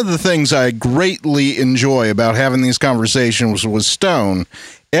 One of the things I greatly enjoy about having these conversations with Stone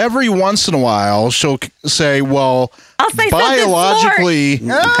every once in a while she'll say, "Well, I'll say biologically."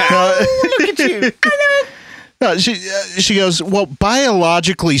 Look at you. No, she goes, "Well,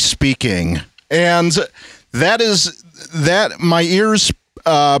 biologically speaking," and that my ears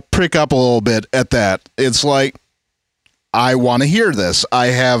prick up a little bit at that. It's like, I want to hear this. I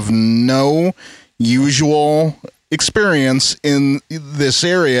have no usual experience in this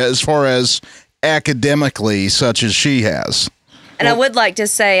area as far as academically, such as she has. And I would like to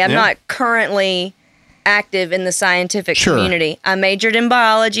say I'm Yeah. not currently active in the scientific Sure. community. I majored in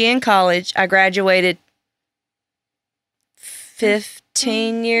biology in college. I graduated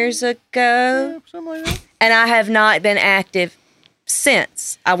 15 years ago, Something like that. and I have not been active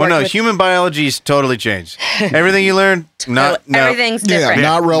since. I Well, worked no, with human biology's totally changed. Everything you learned, no. everything's Yeah, different.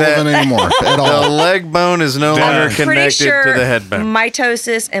 not relevant anymore at The all. leg bone is no longer I'm pretty connected sure to the head bone.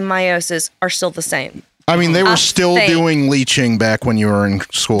 mitosis and meiosis are still the same. I mean, they were I still think- doing leaching back when you were in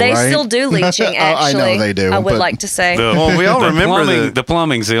school, They right? still do leaching, I actually. know they do. I would but like to say. Well, we all remember the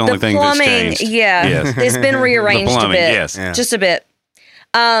plumbing's the only The thing plumbing, that's changed. yeah, Yes. it's been rearranged The plumbing, a bit, yes. Yeah. just a bit.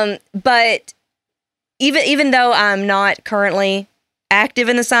 But even though I'm not currently active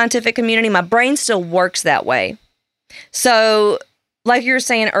in the scientific community, my brain still works that way. So, like you were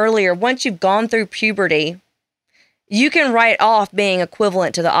saying earlier, once you've gone through puberty, you can write off being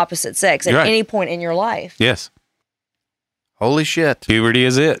equivalent to the opposite sex at Right. any point in your life. Yes. Holy shit. Puberty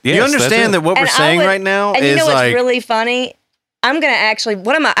is it. Yes, you that's understand it. that what we're And I saying would- right now And you is know what's like really funny? I'm gonna actually.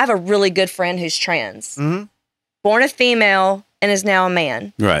 I have a really good friend who's trans, Mhm. born a female and is now a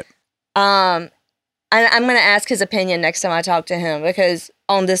man. Right. And I'm going to ask his opinion next time I talk to him because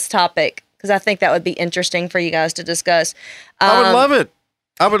on this topic, because I think that would be interesting for you guys to discuss. I would love it.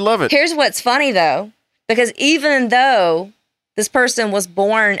 I would love it. Here's what's funny though, because even though this person was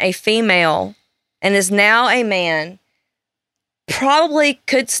born a female and is now a man, probably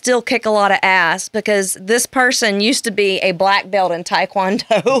could still kick a lot of ass because this person used to be a black belt in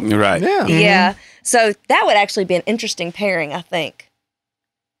Taekwondo. Right. Yeah. Yeah. So that would actually be an interesting pairing, I think.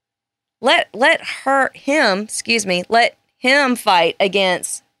 Let him fight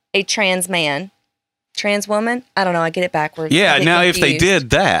against a trans man. Trans woman? I don't know, I get it backwards. Yeah. I get Now, if they confused.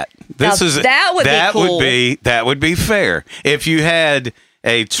 did that, Now, that would be cool. fair. If you had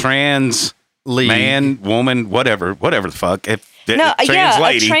a trans League. man, woman, whatever the fuck, if No, trans yeah,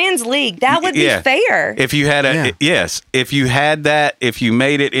 lady, a trans league. That would be Yeah. fair. if you had Yeah. if you had that, if you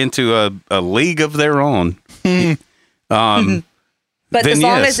made it into a league of their own, But then as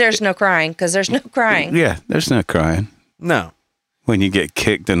long yes. as there's no crying, because there's no crying. yeah, there's no crying No. when you get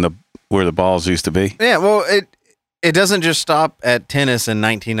kicked in the where the balls used to be. Yeah, well, it doesn't just stop at tennis in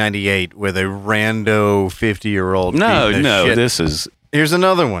 1998 with a rando 50-year-old. No, Shit. this is Here's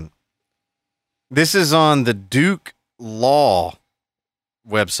another one. This is on the Duke Law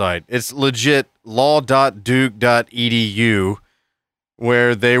website. It's legit law.duke.edu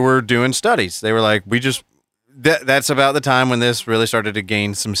where they were doing studies. They were like, that's about the time when this really started to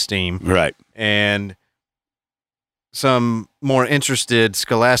gain some steam. right. And some more interested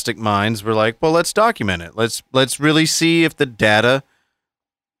scholastic minds were like, well, let's document it. Let's really see if the data,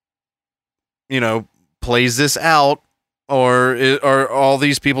 plays this out, or are all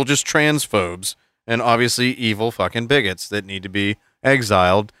these people just transphobes and obviously evil fucking bigots that need to be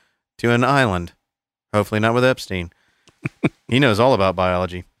exiled to an island. Hopefully not with Epstein. He knows all about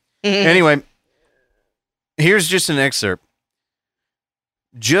biology. Anyway, here's just an excerpt.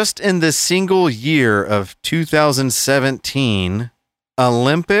 Just in the single year of 2017,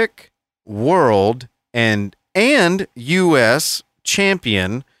 Olympic, world, and U.S.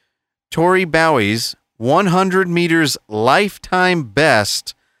 champion Tori Bowie's 100 meters lifetime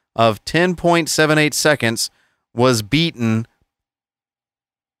best of 10.78 seconds was beaten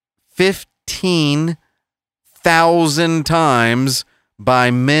 15,000 times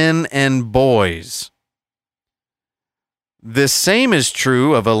by men and boys. The same is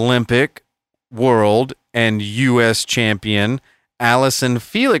true of Olympic, world, and U.S. champion Allison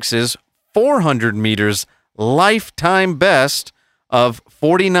Felix's 400 meters lifetime best of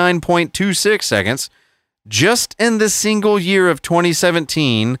 49.26 seconds. Just in the single year of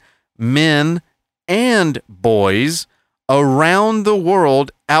 2017, men and boys around the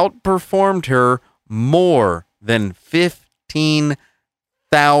world outperformed her more than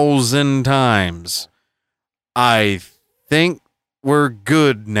 15,000 times. I think we're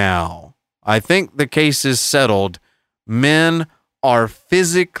good now. I think the case is settled. Men are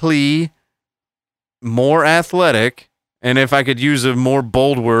physically more athletic, and if I could use a more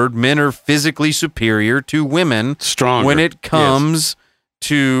bold word, men are physically superior to women Stronger. when it comes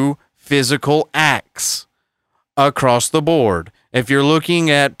to physical acts across the board. if you're looking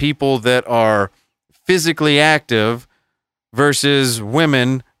at people that are physically active versus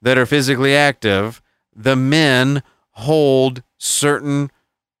women that are physically active, the men hold certain,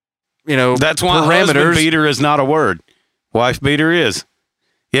 That's why parameters. husband beater is not a word. Wife beater is.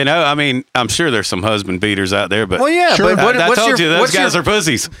 I mean, I'm sure there's some husband beaters out there, but Well, yeah, Sure. but I what's told your, you those what's guys your, are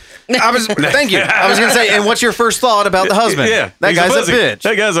pussies. Thank you. I was gonna say, and what's your first thought about the husband? Yeah, that he's guy's a pussy. bitch.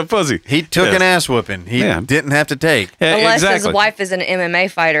 That guy's a pussy. He took Yeah. an ass whooping. He Yeah. didn't have to take. Yeah, Unless exactly. his wife is an MMA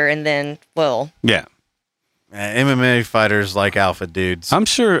fighter, and then, well, Yeah, MMA fighters like alpha dudes. I'm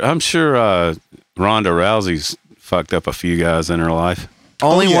sure. Ronda Rousey's fucked up a few guys in her life.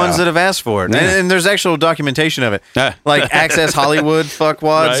 Only yeah. ones that have asked for it. Yeah. And there's actual documentation of it. Yeah. Like Access Hollywood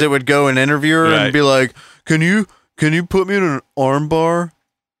fuckwads Right. that would go and interview her Right. and be like, Can you put me in an arm bar?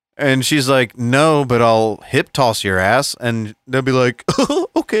 And she's like, no, but I'll hip toss your ass. And they'll be like,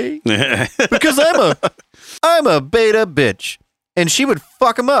 okay, because I'm a beta bitch. And she would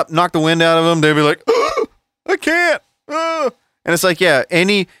fuck him up, knock the wind out of him. They'd be like, I can't. And it's like, yeah,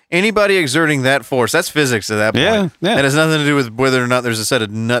 anybody exerting that force, that's physics at that point. Yeah. It has nothing to do with whether or not there's a set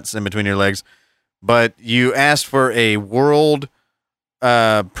of nuts in between your legs. But you asked for a world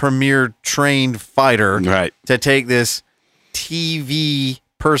premier trained fighter Right. to take this TV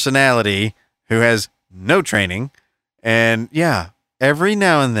personality who has no training. And yeah, every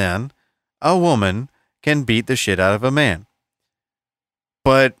now and then a woman can beat the shit out of a man.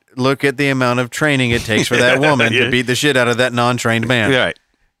 But look at the amount of training it takes for that woman Yeah. to beat the shit out of that non-trained man.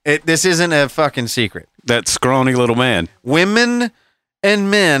 Right. This isn't a fucking secret. That scrawny little man. Women and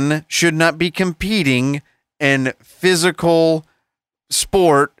men should not be competing in physical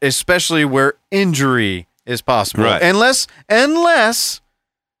sport, especially where injury is possible. Right. Unless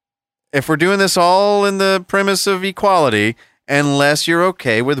if we're doing this all in the premise of equality, unless you're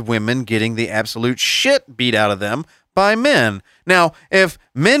okay with women getting the absolute shit beat out of them by men. Now, if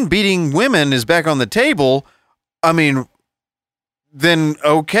men beating women is back on the table, I mean, then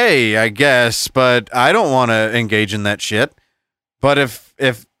okay, I guess, but I don't want to engage in that shit. But if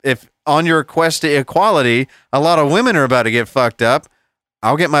on your quest to equality, a lot of women are about to get fucked up,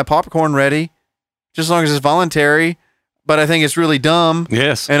 I'll get my popcorn ready, just as long as it's voluntary. But I think it's really dumb,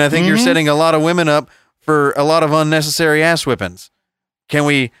 Yes. and I think you're setting a lot of women up for a lot of unnecessary ass whippings. Can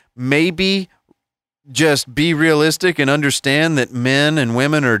we maybe just be realistic and understand that men and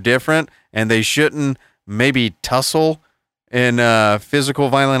women are different, and they shouldn't maybe tussle in physical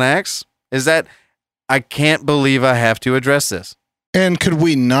violent acts? I can't believe I have to address this. And could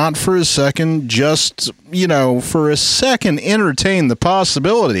we not for a second just, entertain the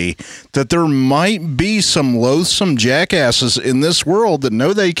possibility that there might be some loathsome jackasses in this world that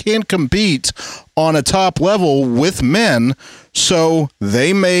know they can't compete on a top level with men, so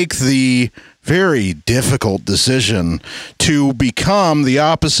they make the very difficult decision to become the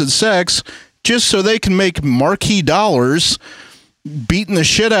opposite sex just so they can make marquee dollars beating the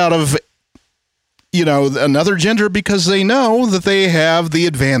shit out of another gender because they know that they have the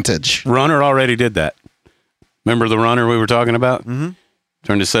advantage. Runner already did that. Remember the runner we were talking about? Mm-hmm.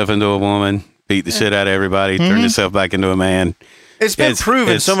 Turned himself into a woman, beat the shit out of everybody, turned himself back into a man. It's been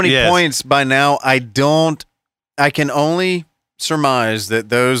proven so many yes. points by now. I can only surmise that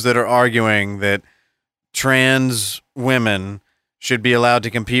those that are arguing that trans women should be allowed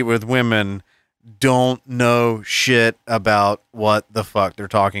to compete with women don't know shit about what the fuck they're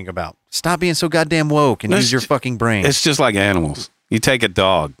talking about. Stop being so goddamn woke and use your fucking brain. It's just like animals. You take a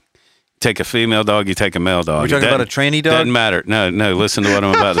dog, take a female dog, you take a male dog. We're talking about a trainee dog? Doesn't matter. No, listen to what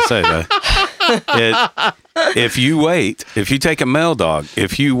I'm about to say, though. If you take a male dog,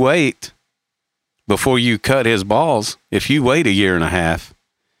 if you wait before you cut his balls, if you wait a year and a half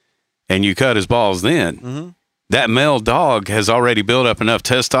and you cut his balls then, that male dog has already built up enough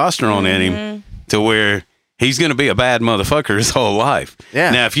testosterone in him to where he's going to be a bad motherfucker his whole life.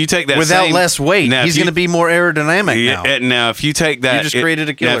 Yeah. Now, if you take that without less weight, he's going to be more aerodynamic now. Now, if you take that, You just created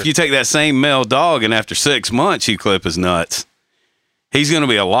a killer. Now, if you take that same male dog and after 6 months you clip his nuts, he's going to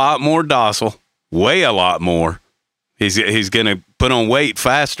be a lot more docile, weigh a lot more. He's going to put on weight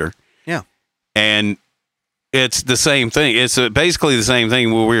faster. Yeah. And it's the same thing. It's basically the same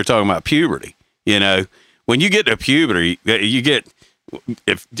thing when we were talking about puberty. When you get to puberty, you get.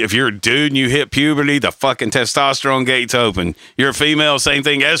 If you're a dude and you hit puberty, the fucking testosterone gates open. You're a female, same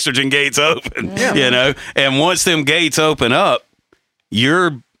thing, estrogen gates open. And once them gates open up,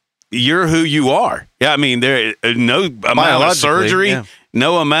 you're who you are. Yeah, I mean, there no amount of surgery,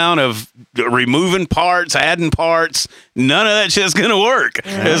 no amount of removing parts, adding parts, none of that shit's gonna work.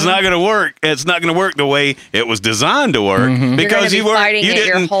 It's not gonna work. It's not gonna work the way it was designed to work because You're gonna be fighting it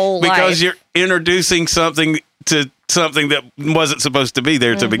your whole because life. you're introducing something to something that wasn't supposed to be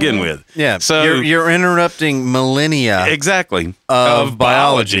there to begin with. Yeah. So you're interrupting millennia exactly of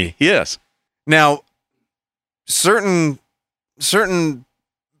biology. Yes. Now, certain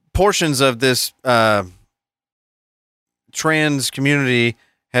portions of this trans community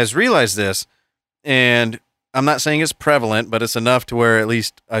has realized this, and I'm not saying it's prevalent, but it's enough to where at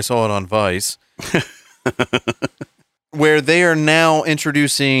least I saw it on Vice, where they are now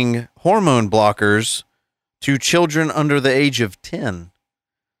introducing hormone blockers to children under the age of 10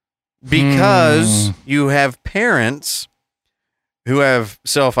 because you have parents who have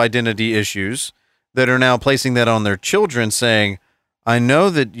self-identity issues that are now placing that on their children, saying, I know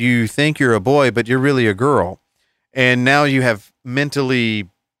that you think you're a boy, but you're really a girl. And now you have mentally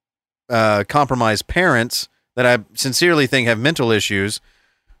compromised parents that I sincerely think have mental issues,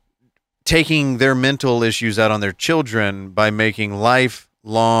 taking their mental issues out on their children by making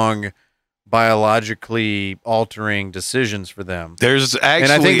lifelong, biologically altering decisions for them. There's actually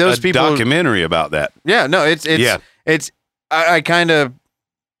And I think those people, documentary about that. Yeah, no, I kind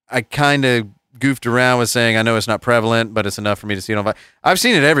of goofed around with saying I know it's not prevalent, but it's enough for me to see it on. I've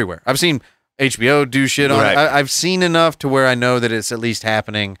seen it everywhere. I've seen HBO do shit on it. I've seen enough to where I know that it's at least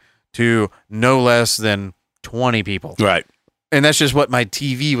happening to no less than 20 people. Right. And that's just what my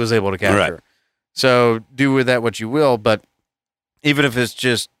TV was able to capture. Right. So do with that what you will, but even if it's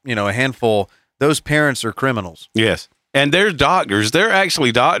just, a handful, those parents are criminals. Yes. And they're doctors. They're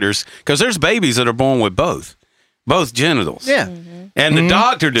actually doctors because there's babies that are born with both genitals. Yeah. And the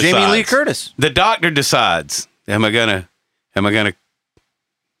doctor decides. Jamie Lee Curtis. The doctor decides, am I gonna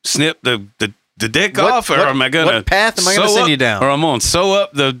snip the dick off, or am I gonna what path am I gonna send you down? Or I'm gonna sew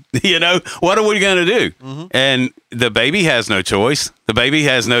up the what are we gonna do? And the baby has no choice. The baby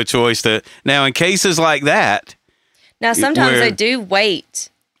has no choice to now in cases like that. Now sometimes they do wait.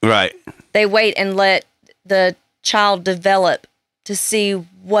 Right. They wait and let the child develop to see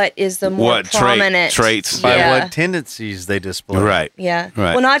what is the more prominent traits by what tendencies they display. Right. Yeah.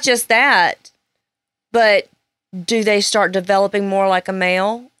 Right. Well, not just that, but do they start developing more like a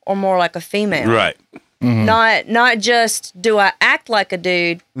male or more like a female? Right. Not just do I act like a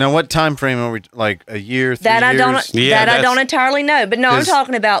dude. Now, what time frame are we? Like a year? 3 That years? I don't entirely know. But no, I'm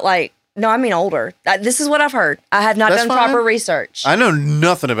talking about I mean older. This is what I've heard. I have not done proper research. I know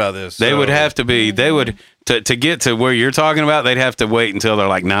nothing about this. They would have to be. They would to get to where you're talking about. They'd have to wait until they're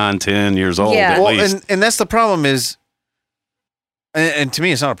like 9, 10 years old. Yeah. At least. And that's the problem is, and to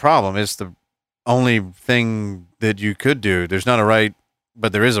me, it's not a problem. It's the only thing that you could do. There's not a right,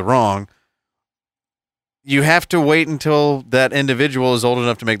 but there is a wrong. You have to wait until that individual is old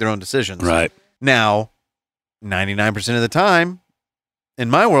enough to make their own decisions. Right. Now, 99% of the time, in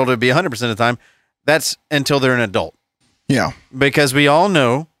my world, it would be 100% of the time, that's until they're an adult. Yeah. Because we all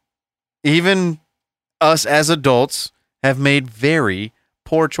know, even us as adults have made very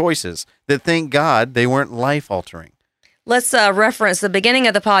poor choices that, thank God, they weren't life-altering. Let's reference the beginning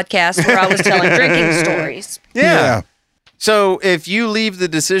of the podcast where I was telling drinking stories. Yeah. So if you leave the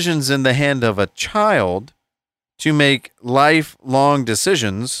decisions in the hand of a child to make lifelong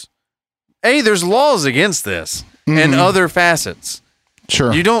decisions, there's laws against this and other facets.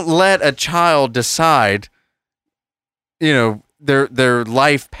 Sure. You don't let a child decide, their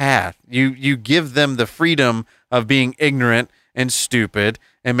life path. You give them the freedom of being ignorant and stupid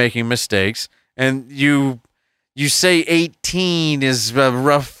and making mistakes, and you say 18 is a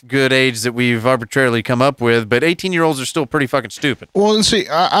rough, good age that we've arbitrarily come up with, but 18-year-olds are still pretty fucking stupid. Well, and see,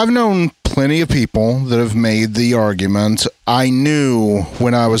 I've known plenty of people that have made the argument, I knew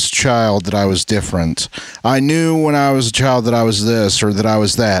when I was a child that I was different. I knew when I was a child that I was this or that I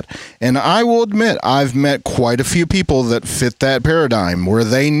was that. And I will admit, I've met quite a few people that fit that paradigm, where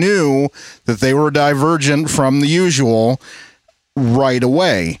they knew that they were divergent from the usual right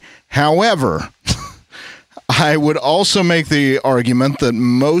away. However, I would also make the argument that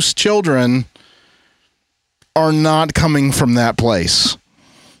most children are not coming from that place.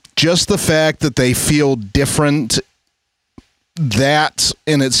 Just the fact that they feel different, that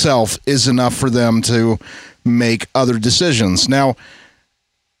in itself is enough for them to make other decisions. Now,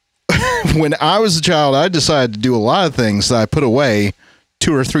 when I was a child, I decided to do a lot of things that I put away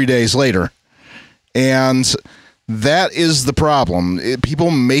 2 or 3 days later. And that is the problem.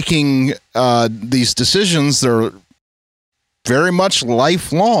 People making these decisions, they're very much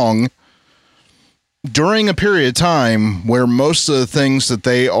lifelong during a period of time where most of the things that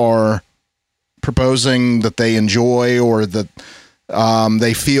they are proposing that they enjoy or that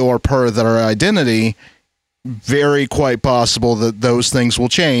they feel are part of their identity, very quite possible that those things will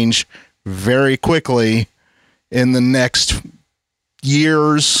change very quickly in the next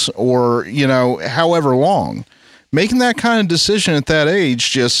years or, however long. making that kind of decision at that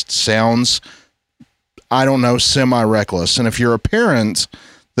age just sounds, I don't know, semi-reckless. And if you're a parent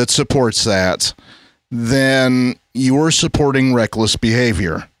that supports that, then you're supporting reckless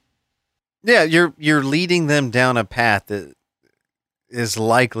behavior. Yeah, you're leading them down a path that is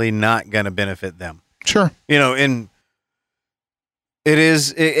likely not going to benefit them. Sure. And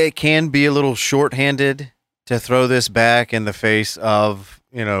it can be a little shorthanded to throw this back in the face of,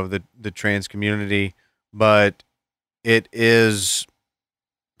 the trans community, but it is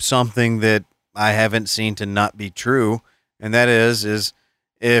something that I haven't seen to not be true. And that is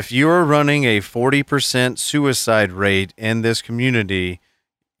if you're running a 40% suicide rate in this community,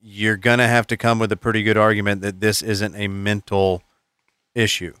 you're going to have to come with a pretty good argument that this isn't a mental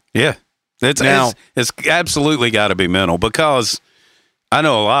issue. Yeah. It's absolutely got to be mental, because I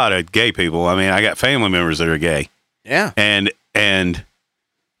know a lot of gay people. I mean, I got family members that are gay. Yeah. And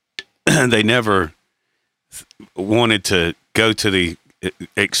they never wanted to go to the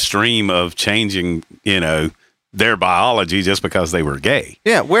extreme of changing, their biology just because they were gay.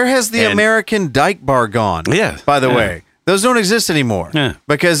 Yeah. Where has the American dyke bar gone? Yeah. By the way, those don't exist anymore. Yeah.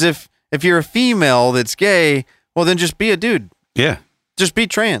 Because if you're a female that's gay, well, then just be a dude. Yeah. Just be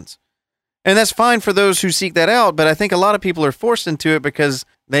trans. And that's fine for those who seek that out. But I think a lot of people are forced into it because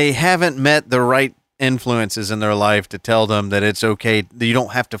they haven't met the right influences in their life to tell them that it's okay, that you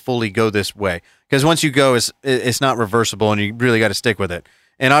don't have to fully go this way. Because once you go, it's not reversible, and you really got to stick with it.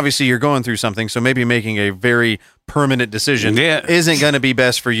 And obviously you're going through something, so maybe making a very permanent decision isn't going to be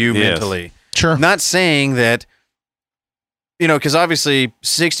best for you mentally. Sure. Not saying that, because obviously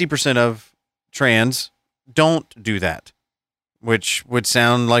 60% of trans don't do that, which would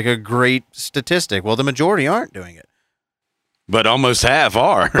sound like a great statistic. Well, the majority aren't doing it. But almost half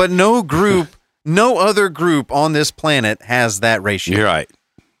are. But no other group on this planet has that ratio. You're right.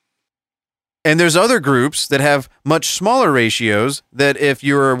 And there's other groups that have much smaller ratios that if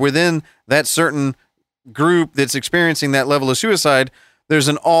you're within that certain group that's experiencing that level of suicide, there's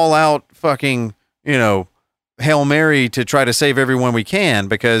an all-out fucking, Hail Mary to try to save everyone we can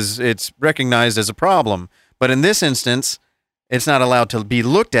because it's recognized as a problem. But in this instance, it's not allowed to be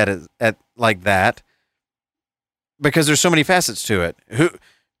looked at like that because there's so many facets to it.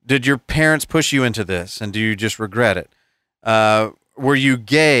 Did your parents push you into this, and do you just regret it? Were you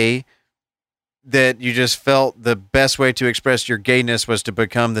gay that you just felt the best way to express your gayness was to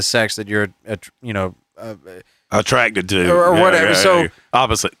become the sex that you're, attracted to, or whatever? So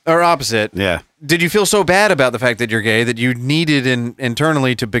opposite. Yeah. Did you feel so bad about the fact that you're gay that you needed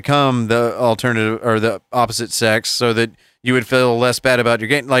internally to become the alternative or the opposite sex so that you would feel less bad about your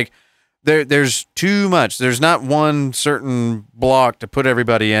gay? Like, there's too much. There's not one certain block to put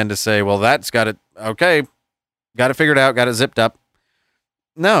everybody in to say, well, that's got it. Okay. Got it figured out. Got it zipped up.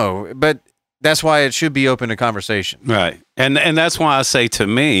 No, but that's why it should be open to conversation. Right. And that's why I say, to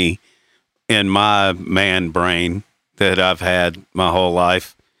me, in my man brain that I've had my whole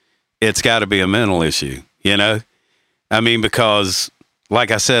life, it's got to be a mental issue, I mean, because like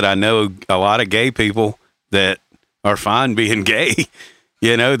I said, I know a lot of gay people that are fine being gay.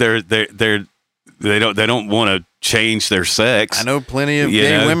 They don't want to change their sex. I know plenty of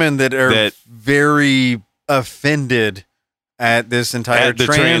gay women that are very offended at this entire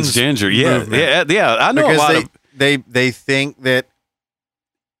transgender. movement. Yeah. I know because a lot of they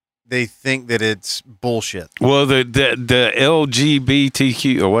think that it's bullshit. Well, the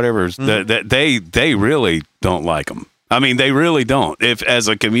LGBTQ or whatever, they really don't like them. I mean, they really don't. If as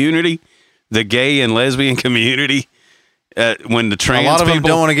a community, the gay and lesbian community, when the trans a lot of people them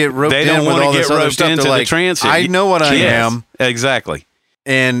don't want to get roped in with all this other stuff. Into like, the trans. I know what I am, exactly,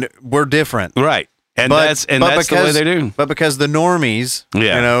 and we're different, right? And that's the way they do. But because the normies,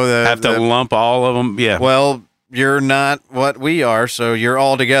 have to lump all of them. Yeah. Well, you're not what we are, so you're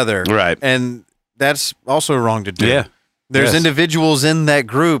all together, right? And that's also wrong to do. Yeah. There's individuals in that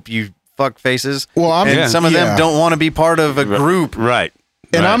group, you fuck faces. Well, some of them don't want to be part of a group, right?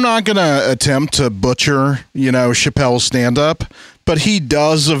 And I'm not going to attempt to butcher, Chappelle's stand-up, but he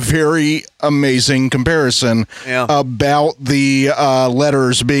does a very amazing comparison about the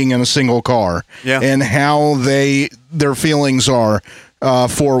letters being in a single car and how their feelings are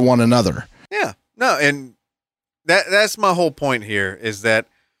for one another. Yeah. No, and that's my whole point here is that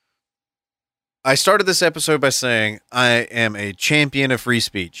I started this episode by saying I am a champion of free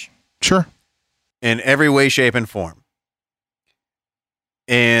speech. Sure. In every way, shape, and form.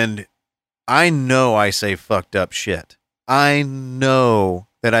 And I know I say fucked up shit. I know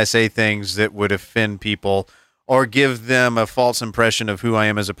that I say things that would offend people or give them a false impression of who I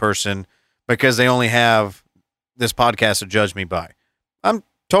am as a person because they only have this podcast to judge me by. I'm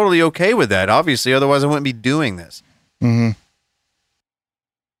totally okay with that, obviously. Otherwise, I wouldn't be doing this. Mm-hmm.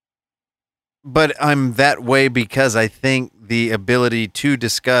 But I'm that way because I think the ability to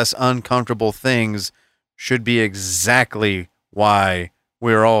discuss uncomfortable things should be exactly why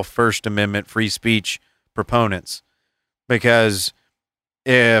we're all First Amendment free speech proponents. Because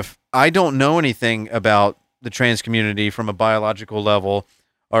if I don't know anything about the trans community from a biological level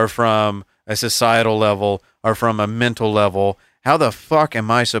or from a societal level or from a mental level, how the fuck am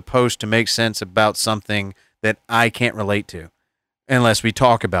I supposed to make sense about something that I can't relate to unless we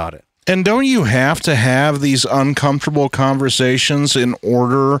talk about it? And don't you have to have these uncomfortable conversations in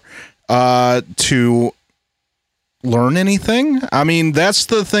order to learn anything? I mean, that's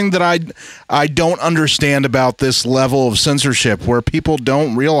the thing that I don't understand about this level of censorship, where people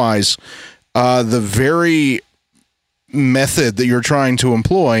don't realize the very method that you're trying to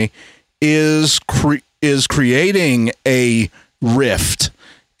employ is creating a rift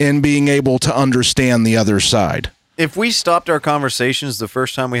in being able to understand the other side. If we stopped our conversations the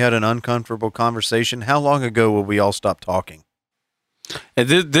first time we had an uncomfortable conversation, how long ago will we all stop talking? And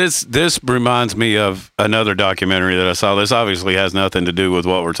this reminds me of another documentary that I saw. This obviously has nothing to do with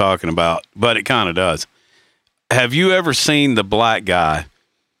what we're talking about, but it kind of does. Have you ever seen The Black Guy?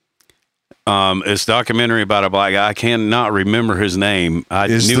 It's a documentary about a black guy. I cannot remember his name.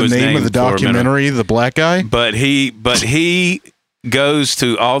 Is the name of the documentary The Black Guy? But he goes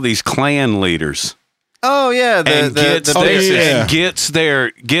to all these Klan leaders. Oh yeah, And gets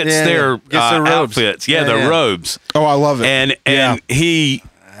their robes. outfits. Yeah, their robes. Oh, I love it. And he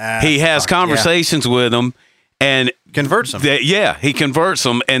has conversations with them and converts them. He converts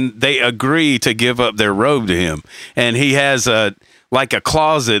them, and they agree to give up their robe to him. And he has a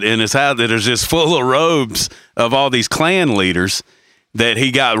closet in his house that is just full of robes of all these Klan leaders that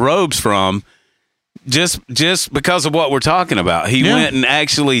he got robes from, just because of what we're talking about. He went and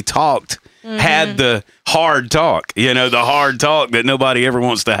actually talked. Had the hard talk, the hard talk that nobody ever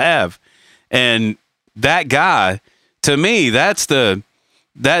wants to have. And that guy, to me, that's the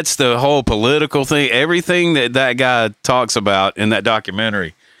whole political thing. Everything that guy talks about in that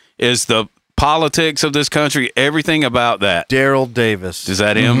documentary is the politics of this country, everything about that. Daryl Davis. Is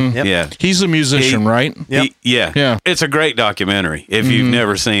that him? Mm-hmm. Yep. Yeah. He's a musician, right? Yep. Yeah. It's a great documentary if you've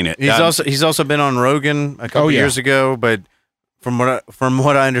never seen it. He's also been on Rogan a couple years ago, but from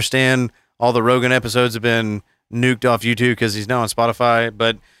what I understand, all the Rogan episodes have been nuked off YouTube because he's now on Spotify.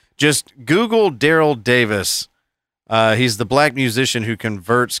 But just Google Daryl Davis. He's the black musician who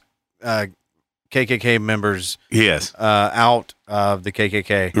converts KKK members out of the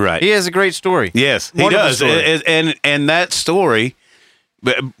KKK. Right. He has a great story. Yes, he does. And that story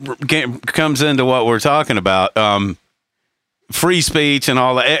comes into what we're talking about. Free speech and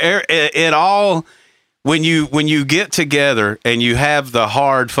all that. It all... When you get together and you have the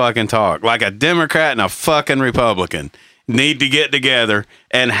hard fucking talk, like a Democrat and a fucking Republican need to get together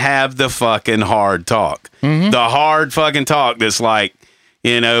and have the fucking hard talk. The hard fucking talk that's like,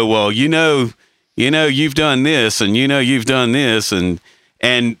 you've done this and you've done this and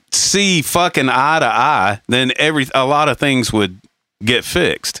see fucking eye to eye, then a lot of things would get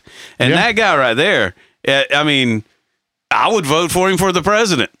fixed. And that guy right there, I mean, I would vote for him for the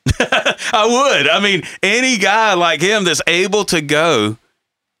president. I would. I mean, any guy like him that's able to go,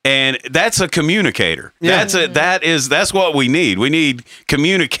 and that's a communicator. Yeah. That's what we need. We need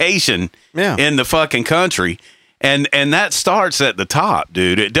communication in the fucking country. And that starts at the top,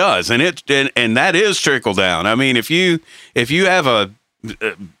 dude. It does. And that is trickle down. I mean, if you have a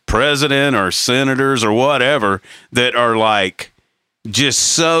president or senators or whatever that are like just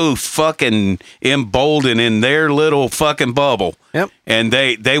so fucking emboldened in their little fucking bubble. Yep. And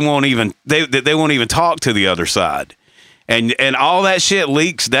they won't even talk to the other side. And all that shit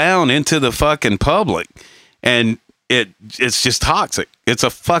leaks down into the fucking public. And it's just toxic. It's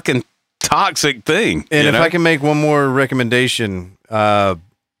a fucking toxic thing. And if I can make one more recommendation, I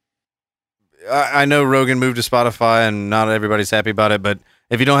know Rogan moved to Spotify and not everybody's happy about it, but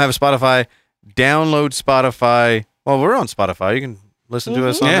if you don't have a Spotify, download Spotify. Well, we're on Spotify. You can listen to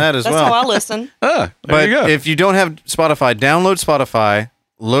us on that as well. That's how I listen. there But you go. if you don't have Spotify, download Spotify,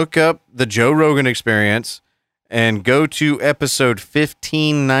 look up the Joe Rogan Experience, and go to episode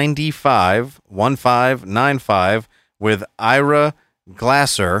 1595 with Ira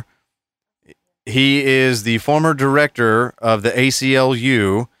Glasser. He is the former director of the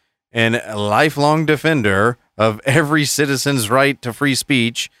ACLU and a lifelong defender of every citizen's right to free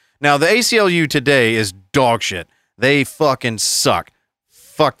speech. Now, the ACLU today is dog shit. They fucking suck.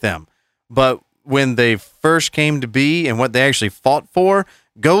 Fuck them. But when they first came to be and what they actually fought for,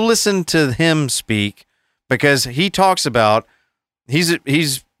 go listen to him speak, because he talks about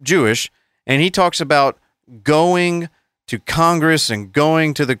he's Jewish, and he talks about going to Congress and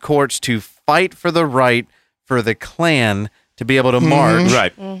going to the courts to fight for the right for the Klan to be able to march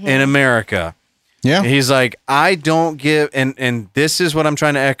Right. in America. Yeah. He's like, I don't give, and this is what I'm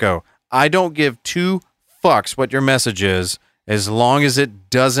trying to echo. I don't give two fucks what your message is, as long as it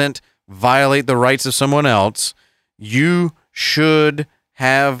doesn't violate the rights of someone else. You should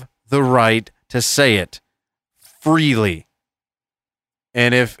have the right to say it freely.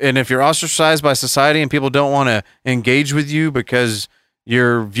 And if you're ostracized by society and people don't want to engage with you because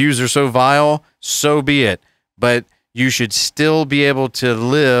your views are so vile, so be it. But you should still be able to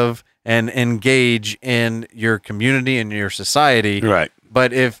live and engage in your community and your society. Right.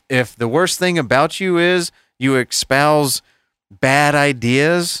 But if the worst thing about you is you espouse bad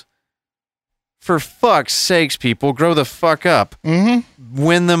ideas, for fuck's sakes, people, grow the fuck up. Mm-hmm.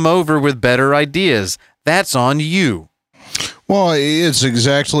 Win them over with better ideas. That's on you. Well, it's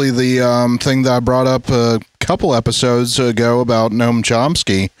exactly the thing that I brought up a couple episodes ago about Noam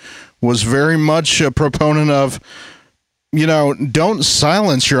Chomsky. Was very much a proponent of, don't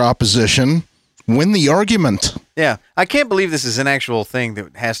silence your opposition, win the argument. Yeah. I can't believe this is an actual thing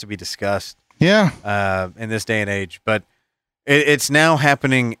that has to be discussed Yeah. in this day and age. But it's now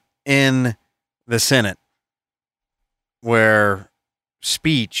happening in the Senate, where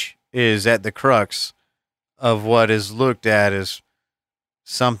speech is at the crux of what is looked at as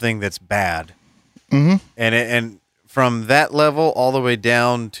something that's bad. Mm-hmm. And from that level all the way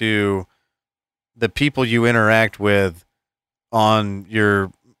down to the people you interact with on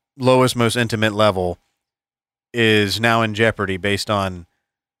your lowest, most intimate level is now in jeopardy based on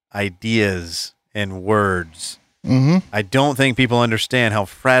ideas and words. Mm-hmm. I don't think people understand how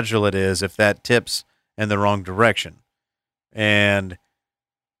fragile it is if that tips in the wrong direction. And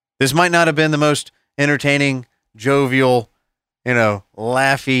this might not have been the most entertaining, jovial,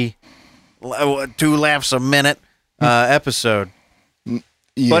 laughy, 2 laughs a minute episode.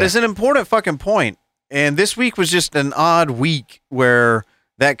 Yeah. But it's an important fucking point. And this week was just an odd week where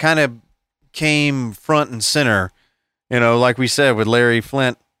that kind of came front and center. Like we said, with Larry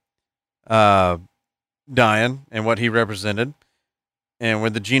Flint dying and what he represented, and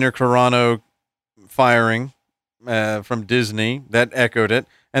with the Gina Carano firing from Disney, that echoed it.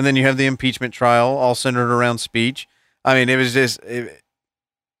 And then you have the impeachment trial all centered around speech. I mean, it was just...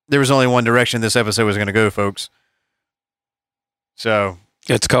 there was only one direction this episode was going to go, folks. So...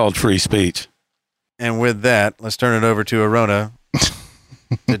 It's called free speech. And with that, let's turn it over to Arona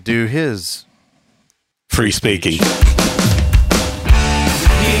to do his Free speaking. Here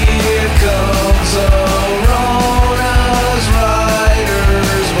comes Arona's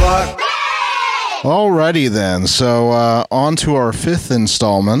Writer's Block. Alrighty then. So on to our 5th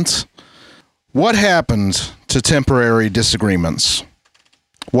installment. What happened to temporary disagreements?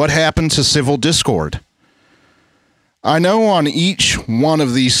 What happened to civil discord? I know on each one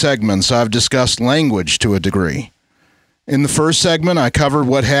of these segments I've discussed language to a degree. In the first segment, I covered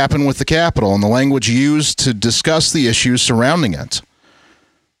what happened with the Capitol and the language used to discuss the issues surrounding it.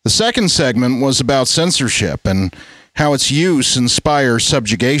 The second segment was about censorship and how its use inspires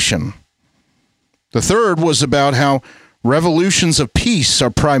subjugation. The third was about how revolutions of peace are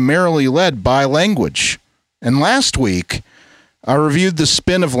primarily led by language. And last week, I reviewed the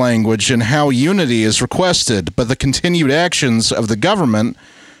spin of language and how unity is requested, but the continued actions of the government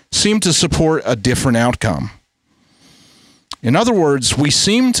seem to support a different outcome. In other words, we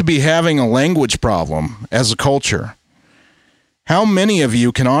seem to be having a language problem as a culture. How many of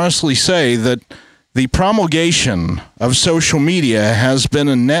you can honestly say that the promulgation of social media has been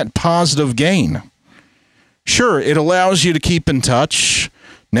a net positive gain? Sure, it allows you to keep in touch,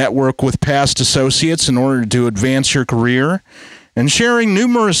 network with past associates in order to advance your career, and sharing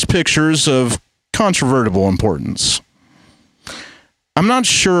numerous pictures of controvertible importance. I'm not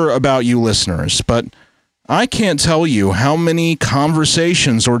sure about you listeners, but I can't tell you how many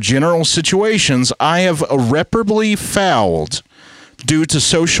conversations or general situations I have irreparably fouled due to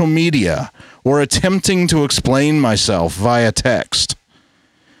social media or attempting to explain myself via text.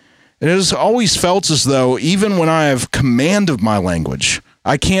 It has always felt as though even when I have command of my language,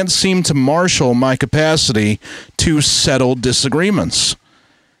 I can't seem to marshal my capacity to settle disagreements.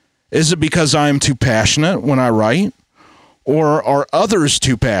 Is it because I am too passionate when I write? Or are others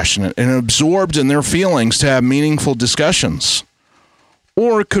too passionate and absorbed in their feelings to have meaningful discussions?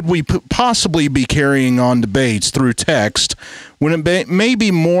 Or could we possibly be carrying on debates through text when it may be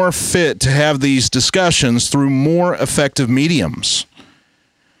more fit to have these discussions through more effective mediums?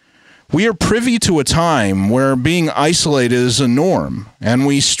 We are privy to a time where being isolated is a norm, and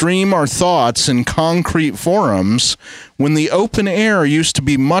we stream our thoughts in concrete forums when the open air used to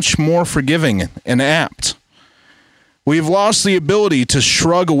be much more forgiving and apt. We've lost the ability to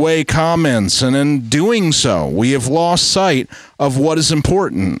shrug away comments, and in doing so, we have lost sight of what is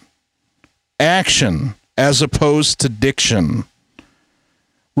important: action as opposed to diction.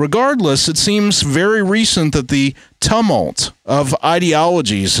 Regardless, it seems very recent that the tumult of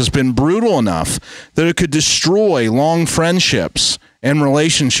ideologies has been brutal enough that it could destroy long friendships and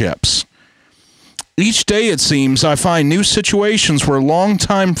relationships. Each day, it seems, I find new situations where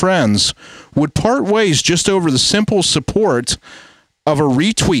longtime friends would part ways just over the simple support of a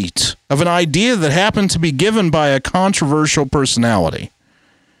retweet of an idea that happened to be given by a controversial personality.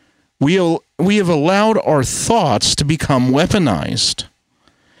 We have allowed our thoughts to become weaponized.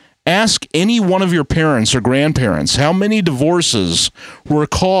 Ask any one of your parents or grandparents how many divorces were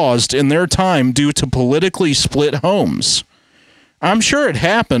caused in their time due to politically split homes. I'm sure it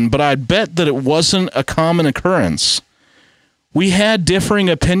happened, but I'd bet that it wasn't a common occurrence. We had differing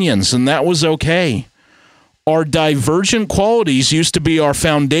opinions, and that was okay. Our divergent qualities used to be our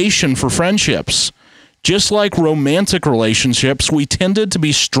foundation for friendships. Just like romantic relationships, we tended to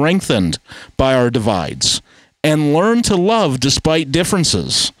be strengthened by our divides and learn to love despite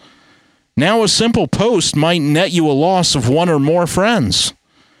differences. Now a simple post might net you a loss of one or more friends.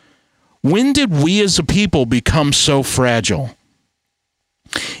 When did we as a people become so fragile?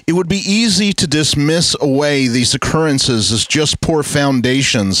 It would be easy to dismiss away these occurrences as just poor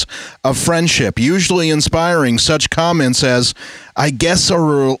foundations of friendship, usually inspiring such comments as, "I guess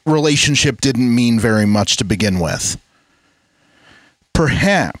our relationship didn't mean very much to begin with."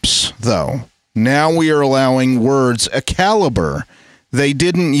 Perhaps, though, now we are allowing words a caliber they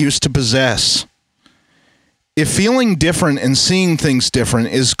didn't used to possess. If feeling different and seeing things different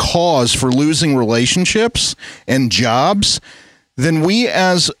is cause for losing relationships and jobs, then we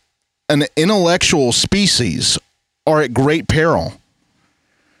as an intellectual species are at great peril.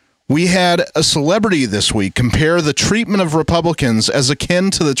 We had a celebrity this week compare the treatment of Republicans as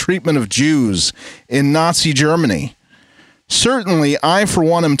akin to the treatment of Jews in Nazi Germany. Certainly, I, for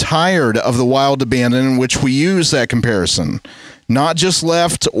one, am tired of the wild abandon in which we use that comparison. Not just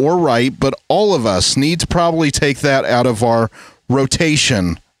left or right, but all of us need to probably take that out of our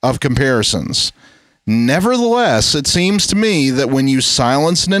rotation of comparisons. Nevertheless, it seems to me that when you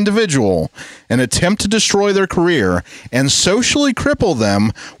silence an individual and attempt to destroy their career and socially cripple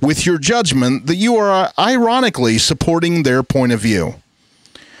them with your judgment, that you are ironically supporting their point of view.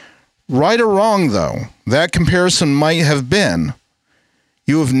 Right or wrong, though, that comparison might have been,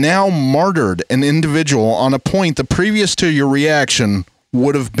 you have now martyred an individual on a point that previous to your reaction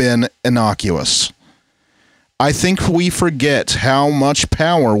would have been innocuous. I think we forget how much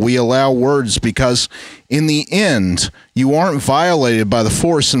power we allow words because, in the end, you aren't violated by the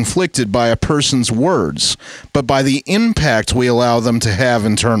force inflicted by a person's words, but by the impact we allow them to have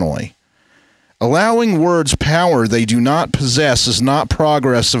internally. Allowing words power they do not possess is not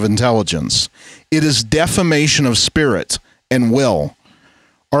progress of intelligence. It is defamation of spirit and will.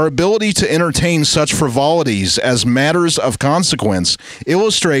 Our ability to entertain such frivolities as matters of consequence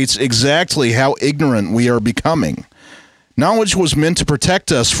illustrates exactly how ignorant we are becoming. Knowledge was meant to protect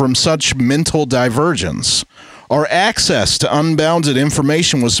us from such mental divergence. Our access to unbounded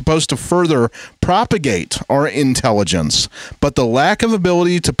information was supposed to further propagate our intelligence, but the lack of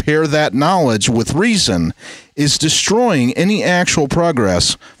ability to pair that knowledge with reason is destroying any actual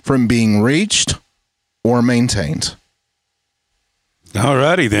progress from being reached or maintained.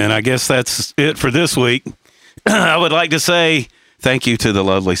 Alrighty then, I guess that's it for this week. I would like to say thank you to the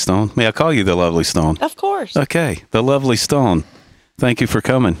Lovely Stone. May I call you the Lovely Stone? Of course. Okay, the Lovely Stone. Thank you for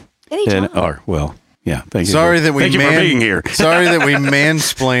coming. Anytime. Thank you. Sorry that we thank you for being here. Sorry that we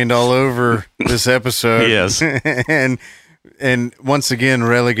mansplained all over this episode. Yes. and once again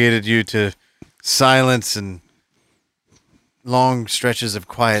relegated you to silence and long stretches of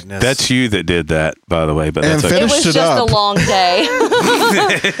quietness. That's you that did that, by the way. But And that's okay. It was Finished it just up. a long day.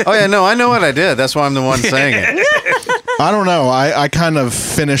 Oh yeah, no, I know what I did. That's why I'm the one saying it. I don't know. I kind of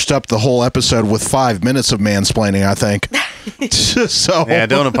finished up the whole episode with 5 minutes of mansplaining, I think. So Yeah,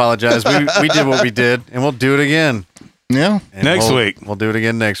 don't apologize. We did what we did, and we'll do it again. yeah. And Next we'll- week. We'll do it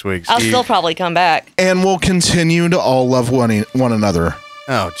again next week. I'll Steve- still probably come back. And we'll continue to all love one another.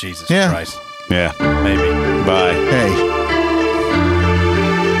 Oh, Jesus Yeah. Christ. Yeah. Maybe. Bye. Hey.